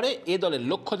 ওভারে এ দলের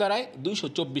লক্ষ্য দাঁড়ায়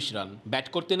 224 রান। ব্যাট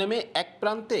করতে নেমে এক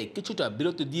প্রান্তে কিছুটা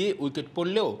বিরতি দিয়ে উইকেট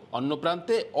পড়লেও অন্য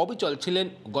প্রান্তে অবিচল ছিলেন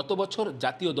গত বছর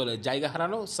জাতীয় দলে জায়গা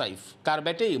হারানো সাইফ। তার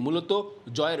ব্যাটেই মূলত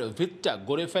জয়ের ভিতটা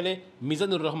গড়ে ফেলে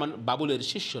মিজানুর রহমান বাবুলের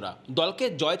শিষ্যরা। দলকে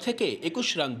জয় থেকে 21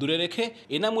 রান দূরে রেখে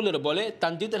এনামুলের বলে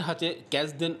তানজিদের হাতে ক্যাচ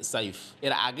দেন সাইফ।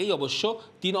 এর আগেই অবশ্য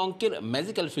 3 অঙ্কের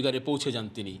ম্যাজিক্যাল ফিগারে পৌঁছে যান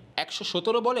তিনি।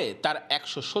 117 বলে তার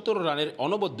 117 রানের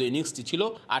অনবদ্য ইনিংসটি ছিল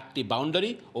 8টি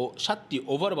বাউন্ডারি ও 7টি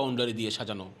ওভার বাউন্ডারি দিয়ে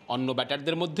সাজানো। অন্য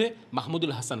ব্যাটারদের মধ্যে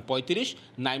মাহমুদুল হাসান 35,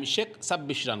 নাইম শেখ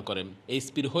 26 রান করেন।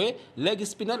 এইচপির হয়ে লেগ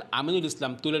স্পিনার আমিনুল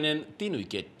ইসলাম তুলে নেন 3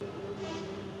 উইকেট।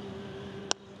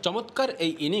 চমৎকার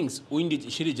এই ইনিংস উইন্ডিজ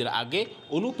সিরিজের আগে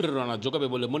অনুপ্রেরণা যোগাবে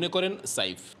বলে মনে করেন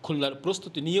সাইফ। খুলনার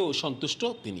প্রস্তুতি নিয়েও সন্তুষ্ট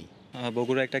তিনি।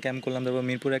 বগুড়া একটা ক্যাম্প করলাম, তারপর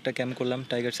মিরপুরে একটা ক্যাম্প করলাম,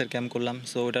 টাইগার্সের ক্যাম্প করলাম।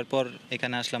 সো ওটার পর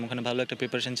এখানে আসলাম, ওখানে ভালো একটা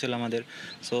প্রিপারেশন ছিল আমাদের।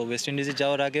 সো ওয়েস্ট ইন্ডিজে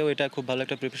যাওয়ার আগেও এটা খুব ভালো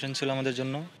একটা প্রিপারেশন ছিল আমাদের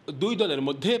জন্য। দুই দলের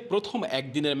মধ্যে প্রথম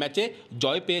একদিনের ম্যাচে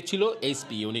জয় পেয়েছিল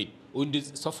এইচপি ইউনিট। উইন্ডিজ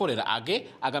সফরের আগে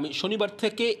আগামী শনিবার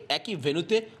থেকে একই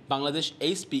ভেন্যুতে বাংলাদেশ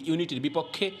এইচপি ইউনিটের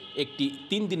বিপক্ষে একটি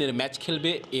 3 দিনের ম্যাচ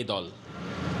খেলবে এ দল।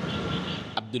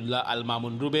 আব্দুল্লাহ আল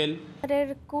মামুন রুবেল।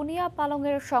 কুনিয়া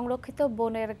পালংয়ের সংরক্ষিত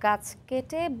বনের গাছ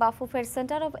কেটে বাফুফের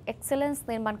সেন্টার অব এক্সেলেন্স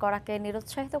নির্মাণ করাকে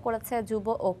নিরুৎসাহিত করেছে যুব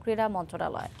ও ক্রীড়া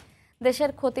মন্ত্রণালয়।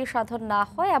 দেশের ক্ষতি সাধন না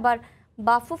হয়, আবার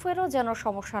বাফুফেরও যেন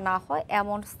সমস্যা না হয়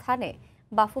এমন স্থানে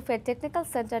বাফুফের টেকনিক্যাল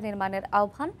সেন্টার নির্মাণের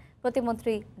আহ্বান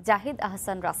প্রতিমন্ত্রী জাহিদ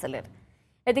আহসান রাসেলের।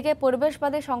 এদিকে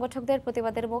পরিবেশবাদী সংগঠকদের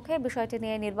প্রতিবাদের মুখে বিষয়টি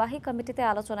নিয়ে নির্বাহী কমিটিতে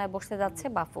আলোচনায় বসতে যাচ্ছে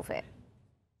বাফুফে।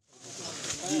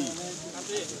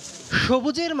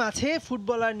 সবুজের মাঝে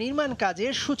ফুটবলার নির্মাণ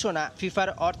কাজের সূচনা। ফিফার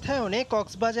অর্থায়নে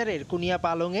কক্সবাজারের কুনিয়া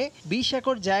পালংয়ে 20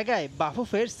 একর জায়গায়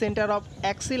বাফুফের সেন্টার অব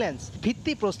এক্সিলেন্স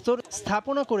ভিত্তিপ্রস্তর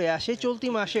স্থাপনা করে আসে চলতি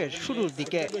মাসের শুরুর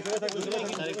দিকে।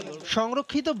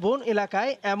 সংরক্ষিত বন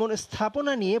এলাকায় এমন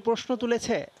স্থাপনা নিয়ে প্রশ্ন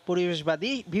তুলেছে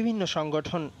পরিবেশবাদী বিভিন্ন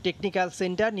সংগঠন। টেকনিক্যাল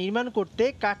সেন্টার নির্মাণ করতে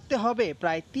কাটতে হবে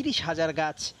প্রায় 30,000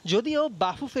 গাছ। যদিও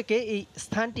বাফুফেকে এই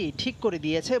স্থানটি ঠিক করে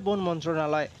দিয়েছে বন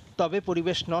মন্ত্রণালয়, তবে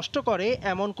পরিবেশ নষ্ট করে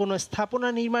এমন কোনো স্থাপনা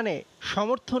নির্মাণে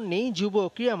সমর্থন নেই যুব ও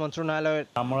ক্রীড়া মন্ত্রণালয়ের।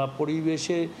 আমরা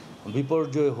পরিবেশে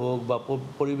বিপর্যয় হোক বা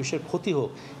পরিবেশের ক্ষতি হোক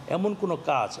এমন কোনো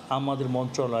কাজ আমাদের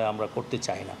মন্ত্রণালয়ে আমরা করতে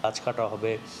চাই না। গাছ কাটা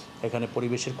হবে, এখানে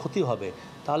পরিবেশের ক্ষতি হবে,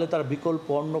 তাহলে তার বিকল্প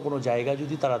অন্য কোনো জায়গা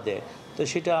যদি তারা দেয় তো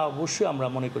সেটা অবশ্যই আমরা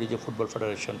মনে করি যে ফুটবল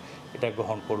ফেডারেশন এটা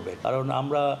গ্রহণ করবে। কারণ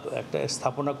আমরা একটা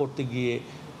স্থাপনা করতে গিয়ে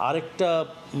আরেকটা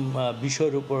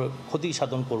বিষয়ের উপর ক্ষতি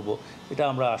সাধন করব, এটা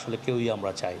আমরা আসলে কেউই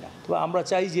আমরা চাই না। তবে আমরা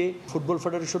চাই যে ফুটবল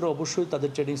ফেডারেশন অবশ্যই তাদের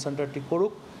ট্রেনিং সেন্টারটি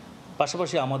করুক,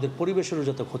 পাশাপাশি আমাদের পরিবেশেরও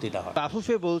যাতে ক্ষতি না হয়।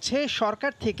 বাফুফে বলছে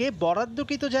সরকার থেকে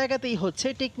বরাদ্দকৃত জায়গাতেই হচ্ছে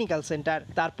টেকনিক্যাল সেন্টার,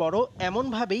 তারপরও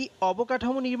এমনভাবেই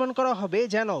অবকাঠামো নির্মাণ করা হবে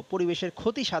যেন পরিবেশের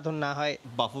ক্ষতি সাধন না হয়।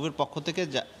 বাফুফের পক্ষ থেকে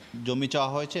জমি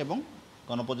চাওয়া হয়েছে এবং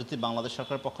গণপ্রজাতন্ত্রী বাংলাদেশ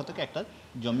সরকারের পক্ষ থেকে একটা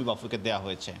জমি বাফুফেকে দেওয়া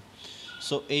হয়েছে।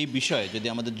 সো এই বিষয়ে যদি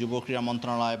আমাদের যুব ক্রীড়া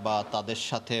মন্ত্রণালয় বা তাদের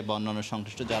সাথে বা অন্যান্য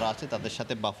সংশ্লিষ্ট যারা আছে তাদের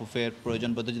সাথে বাফুফের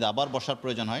প্রয়োজন বোধে যদি আবার বসার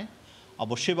প্রয়োজন হয়,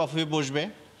 অবশ্যই বাফুফে বসবে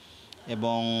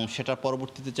এবং সেটার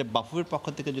পরবর্তীতে যে বাফুফের পক্ষ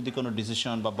থেকে যদি কোনো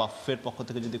ডিসিশন বা বাফুফের পক্ষ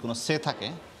থেকে যদি কোনো সে থাকে,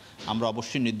 আমরা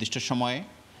অবশ্যই নির্দিষ্ট সময়ে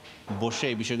বসে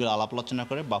এই বিষয়গুলো আলাপ আলোচনা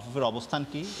করে বাফুফের অবস্থান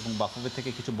কী এবং বাফুফের থেকে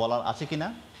কিছু বলার আছে কিনা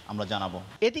আমরা জানাবো।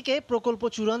 এদিকে প্রকল্প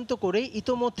চূড়ান্ত করে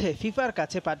ইতোমধ্যে ফিফার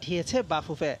কাছে পাঠিয়েছে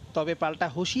বাফুফে, তবে পাল্টা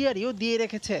হুঁশিয়ারিও দিয়ে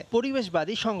রেখেছে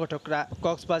পরিবেশবাদী সংগঠকরা।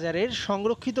 কক্সবাজারের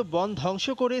সংরক্ষিত বন ধ্বংস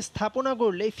করে স্থাপনা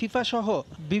গড়লে ফিফা সহ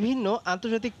বিভিন্ন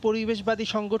আন্তর্জাতিক পরিবেশবাদী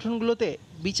সংগঠনগুলোতে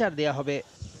বিচার দেয়া হবে।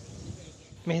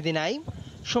 মেহেদি নাইম,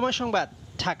 সময় সংবাদ,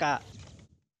 ঢাকা।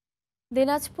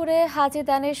 দিনাজপুরে হাজী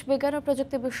দানেশ বিজ্ঞান ও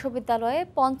প্রযুক্তি বিশ্ববিদ্যালয়ে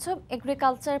 ৫ম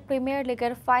এগ্রিকালচার প্রিমিয়ার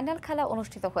লিগের ফাইনাল খেলা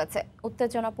অনুষ্ঠিত হয়েছে।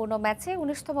 উত্তেজনাপূর্ণ ম্যাচে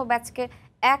 ১৯তম ব্যাচকে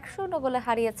 ১০০ গোলে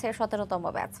হারিয়েছে ১৭তম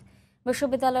ব্যাচ।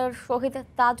 বিশ্ববিদ্যালয়ের শহীদ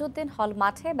তাজউদ্দিন হল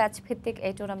মাঠে ব্যাচ ভিত্তিক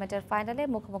এই টুর্নামেন্টের ফাইনালে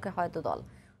মুখোমুখি হয় দুদল।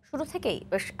 শুরু থেকেই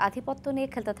বেশ আধিপত্য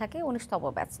নিয়ে খেলতে থাকে ১৯তম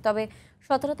ব্যাচ, তবে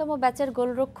 ১৭তম ব্যাচের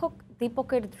গোলরক্ষক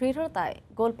দীপকের দৃঢ়তায়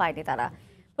গোল পায়নি তারা।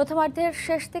 প্রথমার্ধের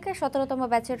শেষ থেকে ১৭তম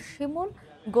ব্যাচের শিমুল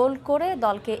গোল করে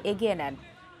দলকে এগিয়ে নেন।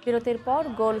 বিরতির পর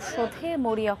গোল শোধে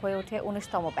মরিয়া হয়ে ওঠে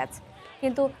 ১৯তম ব্যাচ,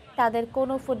 কিন্তু তাদের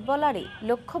কোনো ফুটবলারই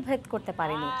লক্ষ্যভেদ করতে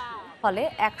পারেনি। ফলে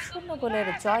 ১-০ গোলের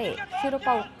জয়ে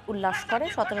শিরোপা উল্লাস করে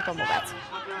 ১৭তম ব্যাচ।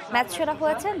 ম্যাচ সেরা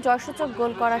হয়েছেন জয়সূচক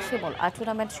গোল করা শিমুল, আর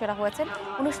টুর্নামেন্ট সেরা হয়েছেন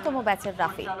 ১৯তম ব্যাচের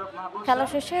রাফি। খেলা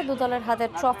শেষে দুদলের হাতে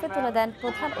ট্রফি তুলে দেন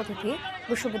প্রধান অতিথি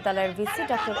বিশ্ববিদ্যালয়ের ভিসি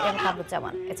ডক্টর এম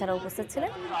কামরুজ্জামান। এছাড়া উপস্থিত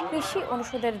ছিলেন কৃষি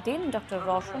অনুষদের ডিন ডক্টর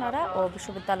রওশন আরা ও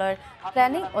বিশ্ববিদ্যালয়ের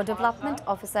প্ল্যানিং ও ডেভেলপমেন্ট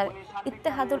অফিসার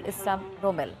ইত্তেহাদুল ইসলাম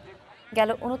রোমেল। গেল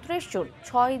 ২৯ জুন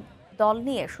 ৬ দল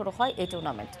নিয়ে শুরু হয় এই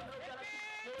টুর্নামেন্ট।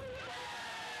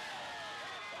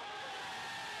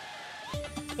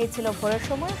 এই ছিল ভোরের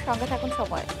সময়, সঙ্গে থাকুন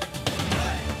সময়।